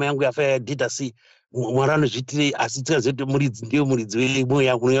yafa, hama yangu yafa yadhita si Mwari anozvitire, asi tikaziva kuti muridzi ndiye muridzi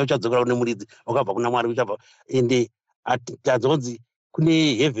wemweya, mweya uchadzokera kune muridzi wakabva kuna Mwari uchabva. Ende tadzonzi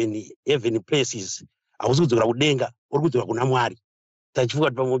kune heaven places, hausi kudzokera kudenga, uri kudzokera kuna Mwari. Tachifunga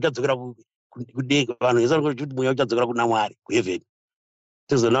kuti pamwe uchadzokera kudenga, vanhu vese vanoti kuti mweya uchadzokera kuna Mwari kuheaven.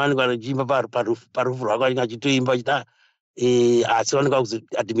 Tozoona vanenge vachiimba parufu rwako, vanenge vachitoimba chita asi vanenge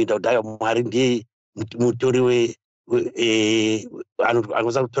vakuzoadhimita kuti hayo Mwari ndiye mutori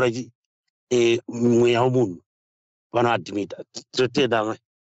anokwanisa kutora mweya womunhu, vanoadhimita. Totenda.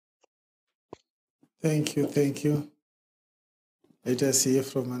 Thank you, thank you. Let us hear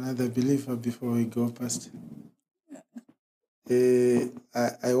from another believer before we go past.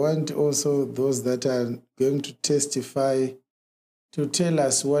 I want also those that are going to testify to tell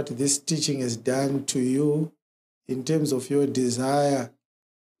us what this teaching has done to you in terms of your desire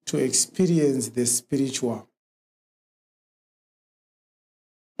to experience the spiritual.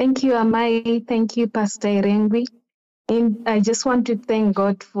 Thank you, Amai. Thank you, Pastor Irengwi. And I just want to thank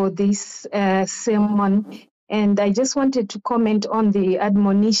God for this sermon. And I just wanted to comment on the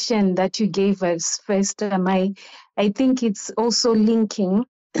admonition that you gave us first, Amai. I think it's also linking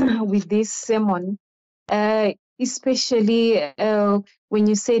with this sermon, especially when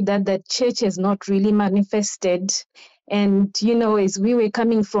you say that the church has not really manifested. And, you know, as we were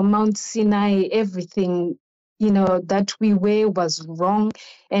coming from Mount Sinai, everything, you know, that we were was wrong,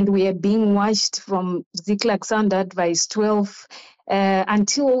 and we are being washed from Ziklag Sound Advice 12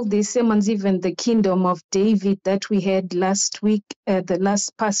 until the sermons, even the Kingdom of David that we had last week,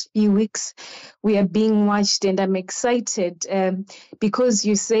 the past few weeks, we are being washed. And I'm excited because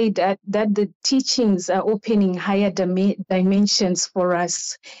you say that the teachings are opening higher dimensions for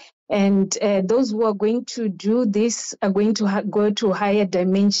us. And those who are going to do this are going to go to higher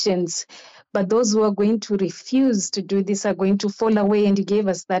dimensions. But those who are going to refuse to do this are going to fall away. And he gave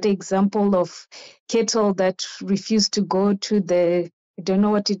us that example of cattle that refused to go to the, I don't know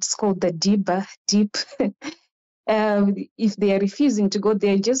what it's called, the deep. if they are refusing to go,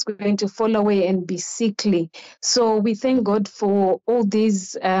 they're just going to fall away and be sickly. So we thank God for all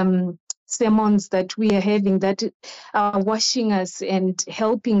these sermons that we are having that are washing us and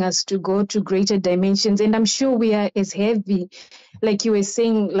helping us to go to greater dimensions. And I'm sure we are as heavy, like you were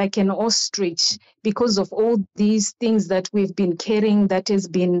saying, like an ostrich, because of all these things that we've been carrying that has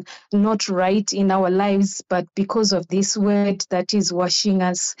been not right in our lives, but because of this word that is washing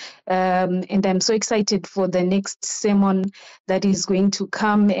us. And I'm so excited for the next sermon that is going to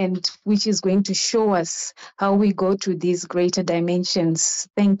come and which is going to show us how we go to these greater dimensions.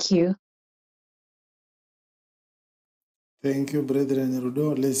 Thank you. Thank you, Brethren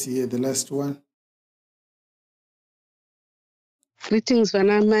Rudo. Let's hear the last one. Greetings,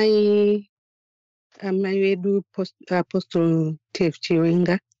 Vanamai, amai wedu Apostle Tef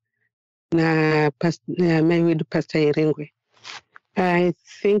Chiwenga na amai wedu Pastor Irengwe. I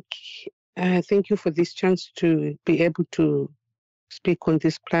thank you for this chance to be able to speak on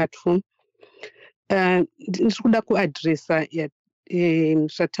this platform. Ndikuda kuadresa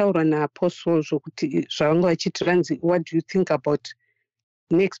zvataurwa naApostle zvokuti zvavanga vachitiranzi, what do you think about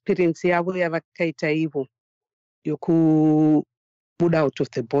neexperience yavo yavakaita ivo yokubuda out of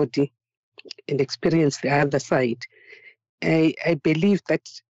the body and experience the other side. I believe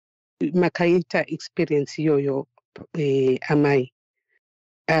that makaita experience yoyo amai.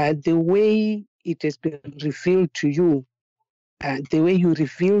 The way it has been revealed to you, the way you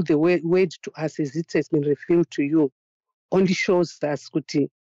reveal the word to us as it has been revealed to you, only shows us kuti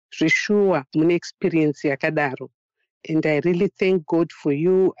zveshuwa mune experience yakadaro. And I really thank God for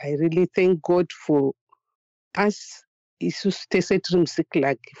you. I really thank God for us, isusu tese tiri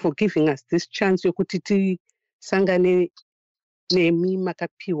muZiklag, for giving us this chance yokuti tisangane nemi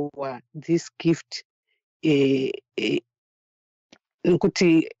makapiwa this gift.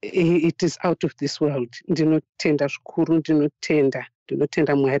 Nkuti it is out of this world. Ndinotenda zvikuru,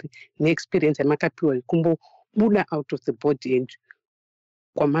 ndinotenda Mwari neexperience yamakapiwa yekumbobuda out of the body and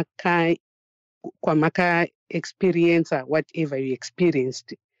kwamaka experience whatever you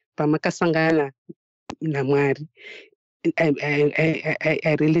experienced pamakasangana naMwari.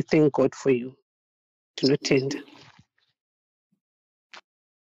 I really thank God for you. Ndinotenda.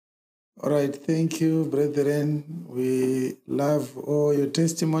 All right, thank you, brethren. We love all your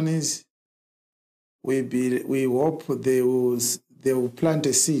testimonies. We hope they will plant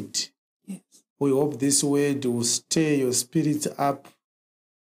a seed. Yes. We hope this word will stir your spirit up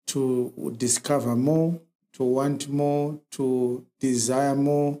to discover more, to want more, to desire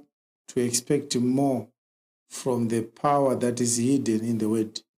more, to expect more from the power that is hidden in the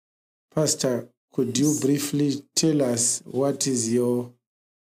word. Pastor, could you briefly tell us what is your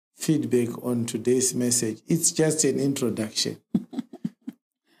feedback on today's message? It's just an introduction.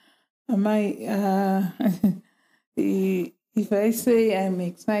 If I say I'm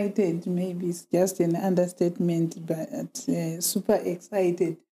excited, maybe it's just an understatement, but super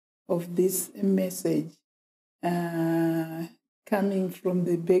excited of this message coming from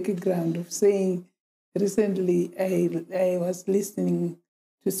the background of saying recently I was listening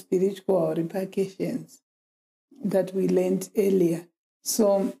to spiritual repercussions that we learned earlier.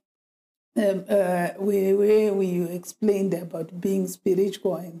 So where we explained about being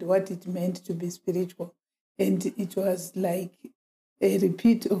spiritual and what it meant to be spiritual. And it was like a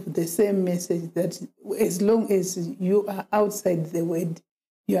repeat of the same message that as long as you are outside the word,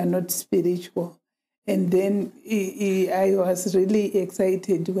 you are not spiritual. And then I was really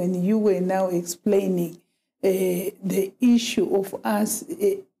excited when you were now explaining the issue of us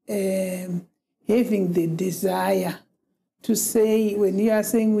having the desire to say, when you are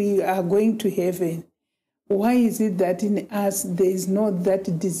saying we are going to heaven, why is it that in us there is not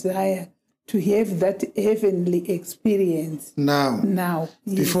that desire to have that heavenly experience? Now.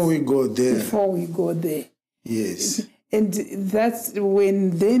 Yes. Before we go there. Yes. And that's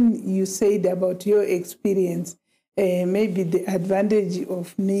when then you said about your experience, maybe the advantage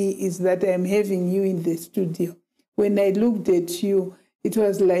of me is that I'm having you in the studio. When I looked at you, it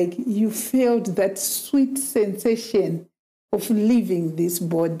was like you felt that sweet sensation of leaving this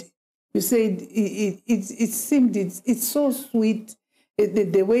body. You said it seemed it's so sweet,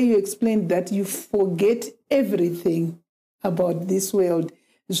 the way you explained that you forget everything about this world.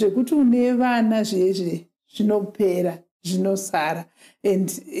 Zvekuti unevana zvezve zvinopera zvinosara, and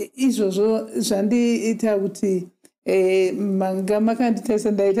izvozvo zvandiita kuti manga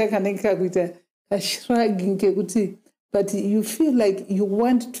makanditarisa ndaita kanenge kakuita kashrugging kekuti, but you feel like you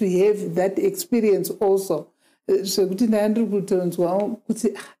want to have that experience also. Zvekuti ndandiri kutonzwa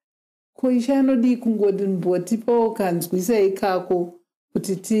kuti koisha anodii kungotipawo kanzwisa ikako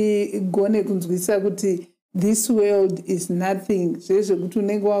kuti tigone kunzwisa kuti this world is nothing. Zvezvekuti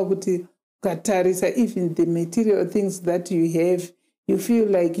unenge wakuti ukatarisa even the material things that you have, you feel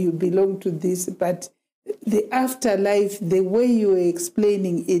like you belong to this, but the afterlife, the way you were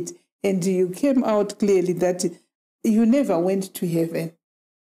explaining it, and you came out clearly that you never went to heaven,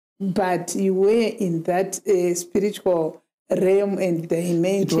 but you were in that spiritual realm and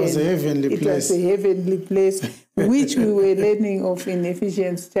dimension. It was a heavenly place. It was a heavenly place, which we were learning of in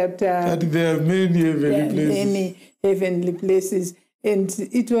Ephesians chapter. That there are many heavenly places. Many heavenly places. And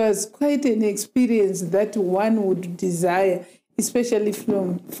it was quite an experience that one would desire, especially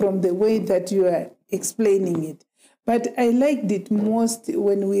from the way that you are explaining it. But I liked it most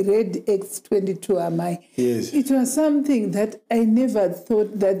when we read Acts 22, Amai. Yes. It was something that I never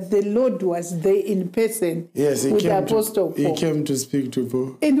thought that the Lord was there in person. Yes, with the Apostle Paul. He came to speak to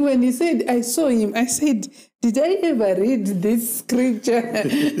Paul. And when he said, I saw him, I said, did I ever read this scripture?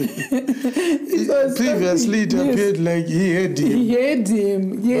 Previously, it appeared like he heard him. He heard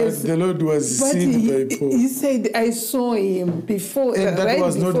him, yes. But the Lord was seen by Paul. He said, I saw him before. And that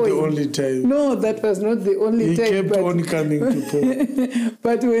was not the only time. No, that was not the only time. He kept on coming to Paul.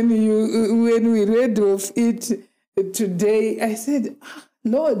 But when we read of it today, I said,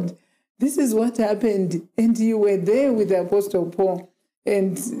 Lord, this is what happened. And you were there with the Apostle Paul.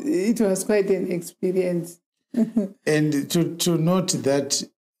 And it was quite an experience. And to note that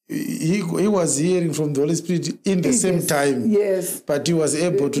he was hearing from the Holy Spirit in the same time. Yes. But he was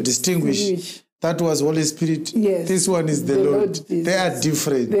able to distinguish. That was Holy Spirit. Yes. This one is the Lord. They are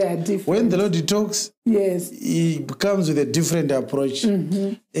different. They are different. When the Lord talks, yes, he comes with a different approach.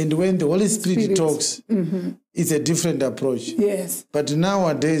 Mm-hmm. And when the Holy Spirit talks, mm-hmm, it's a different approach. Yes. But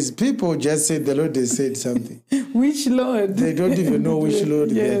nowadays, people just say the Lord has said something. Which Lord? They don't even know which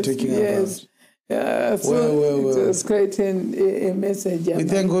Lord they are talking about. So it was quite a message. We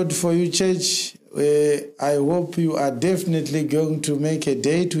thank God for you, church. I hope you are definitely going to make a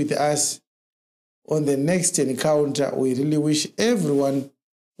date with us on the next encounter. We really wish everyone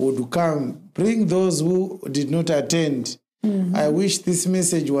would come. Bring those who did not attend. Mm-hmm. I wish this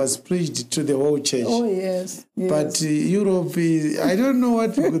message was preached to the whole church. Oh, yes. But Europe is, I don't know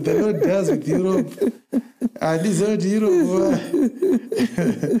what the Lord does with Europe. This old Europe.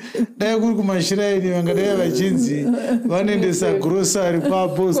 Dai kuri kumashiraini vangadai vachinzi vanoendesa grocery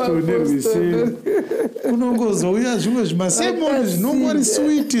paapostle nerwiseni. Kunongozouya zvimwe zvimasemoni zvinongori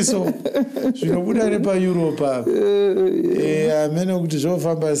switi so zvinobuda nepaeurope apa. Hamene kuti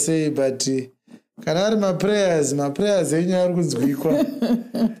zvofamba sei, but kana ari maprayers enyu ari kunzwikwa.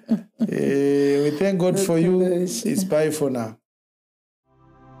 We thank God for you. It's bye for now.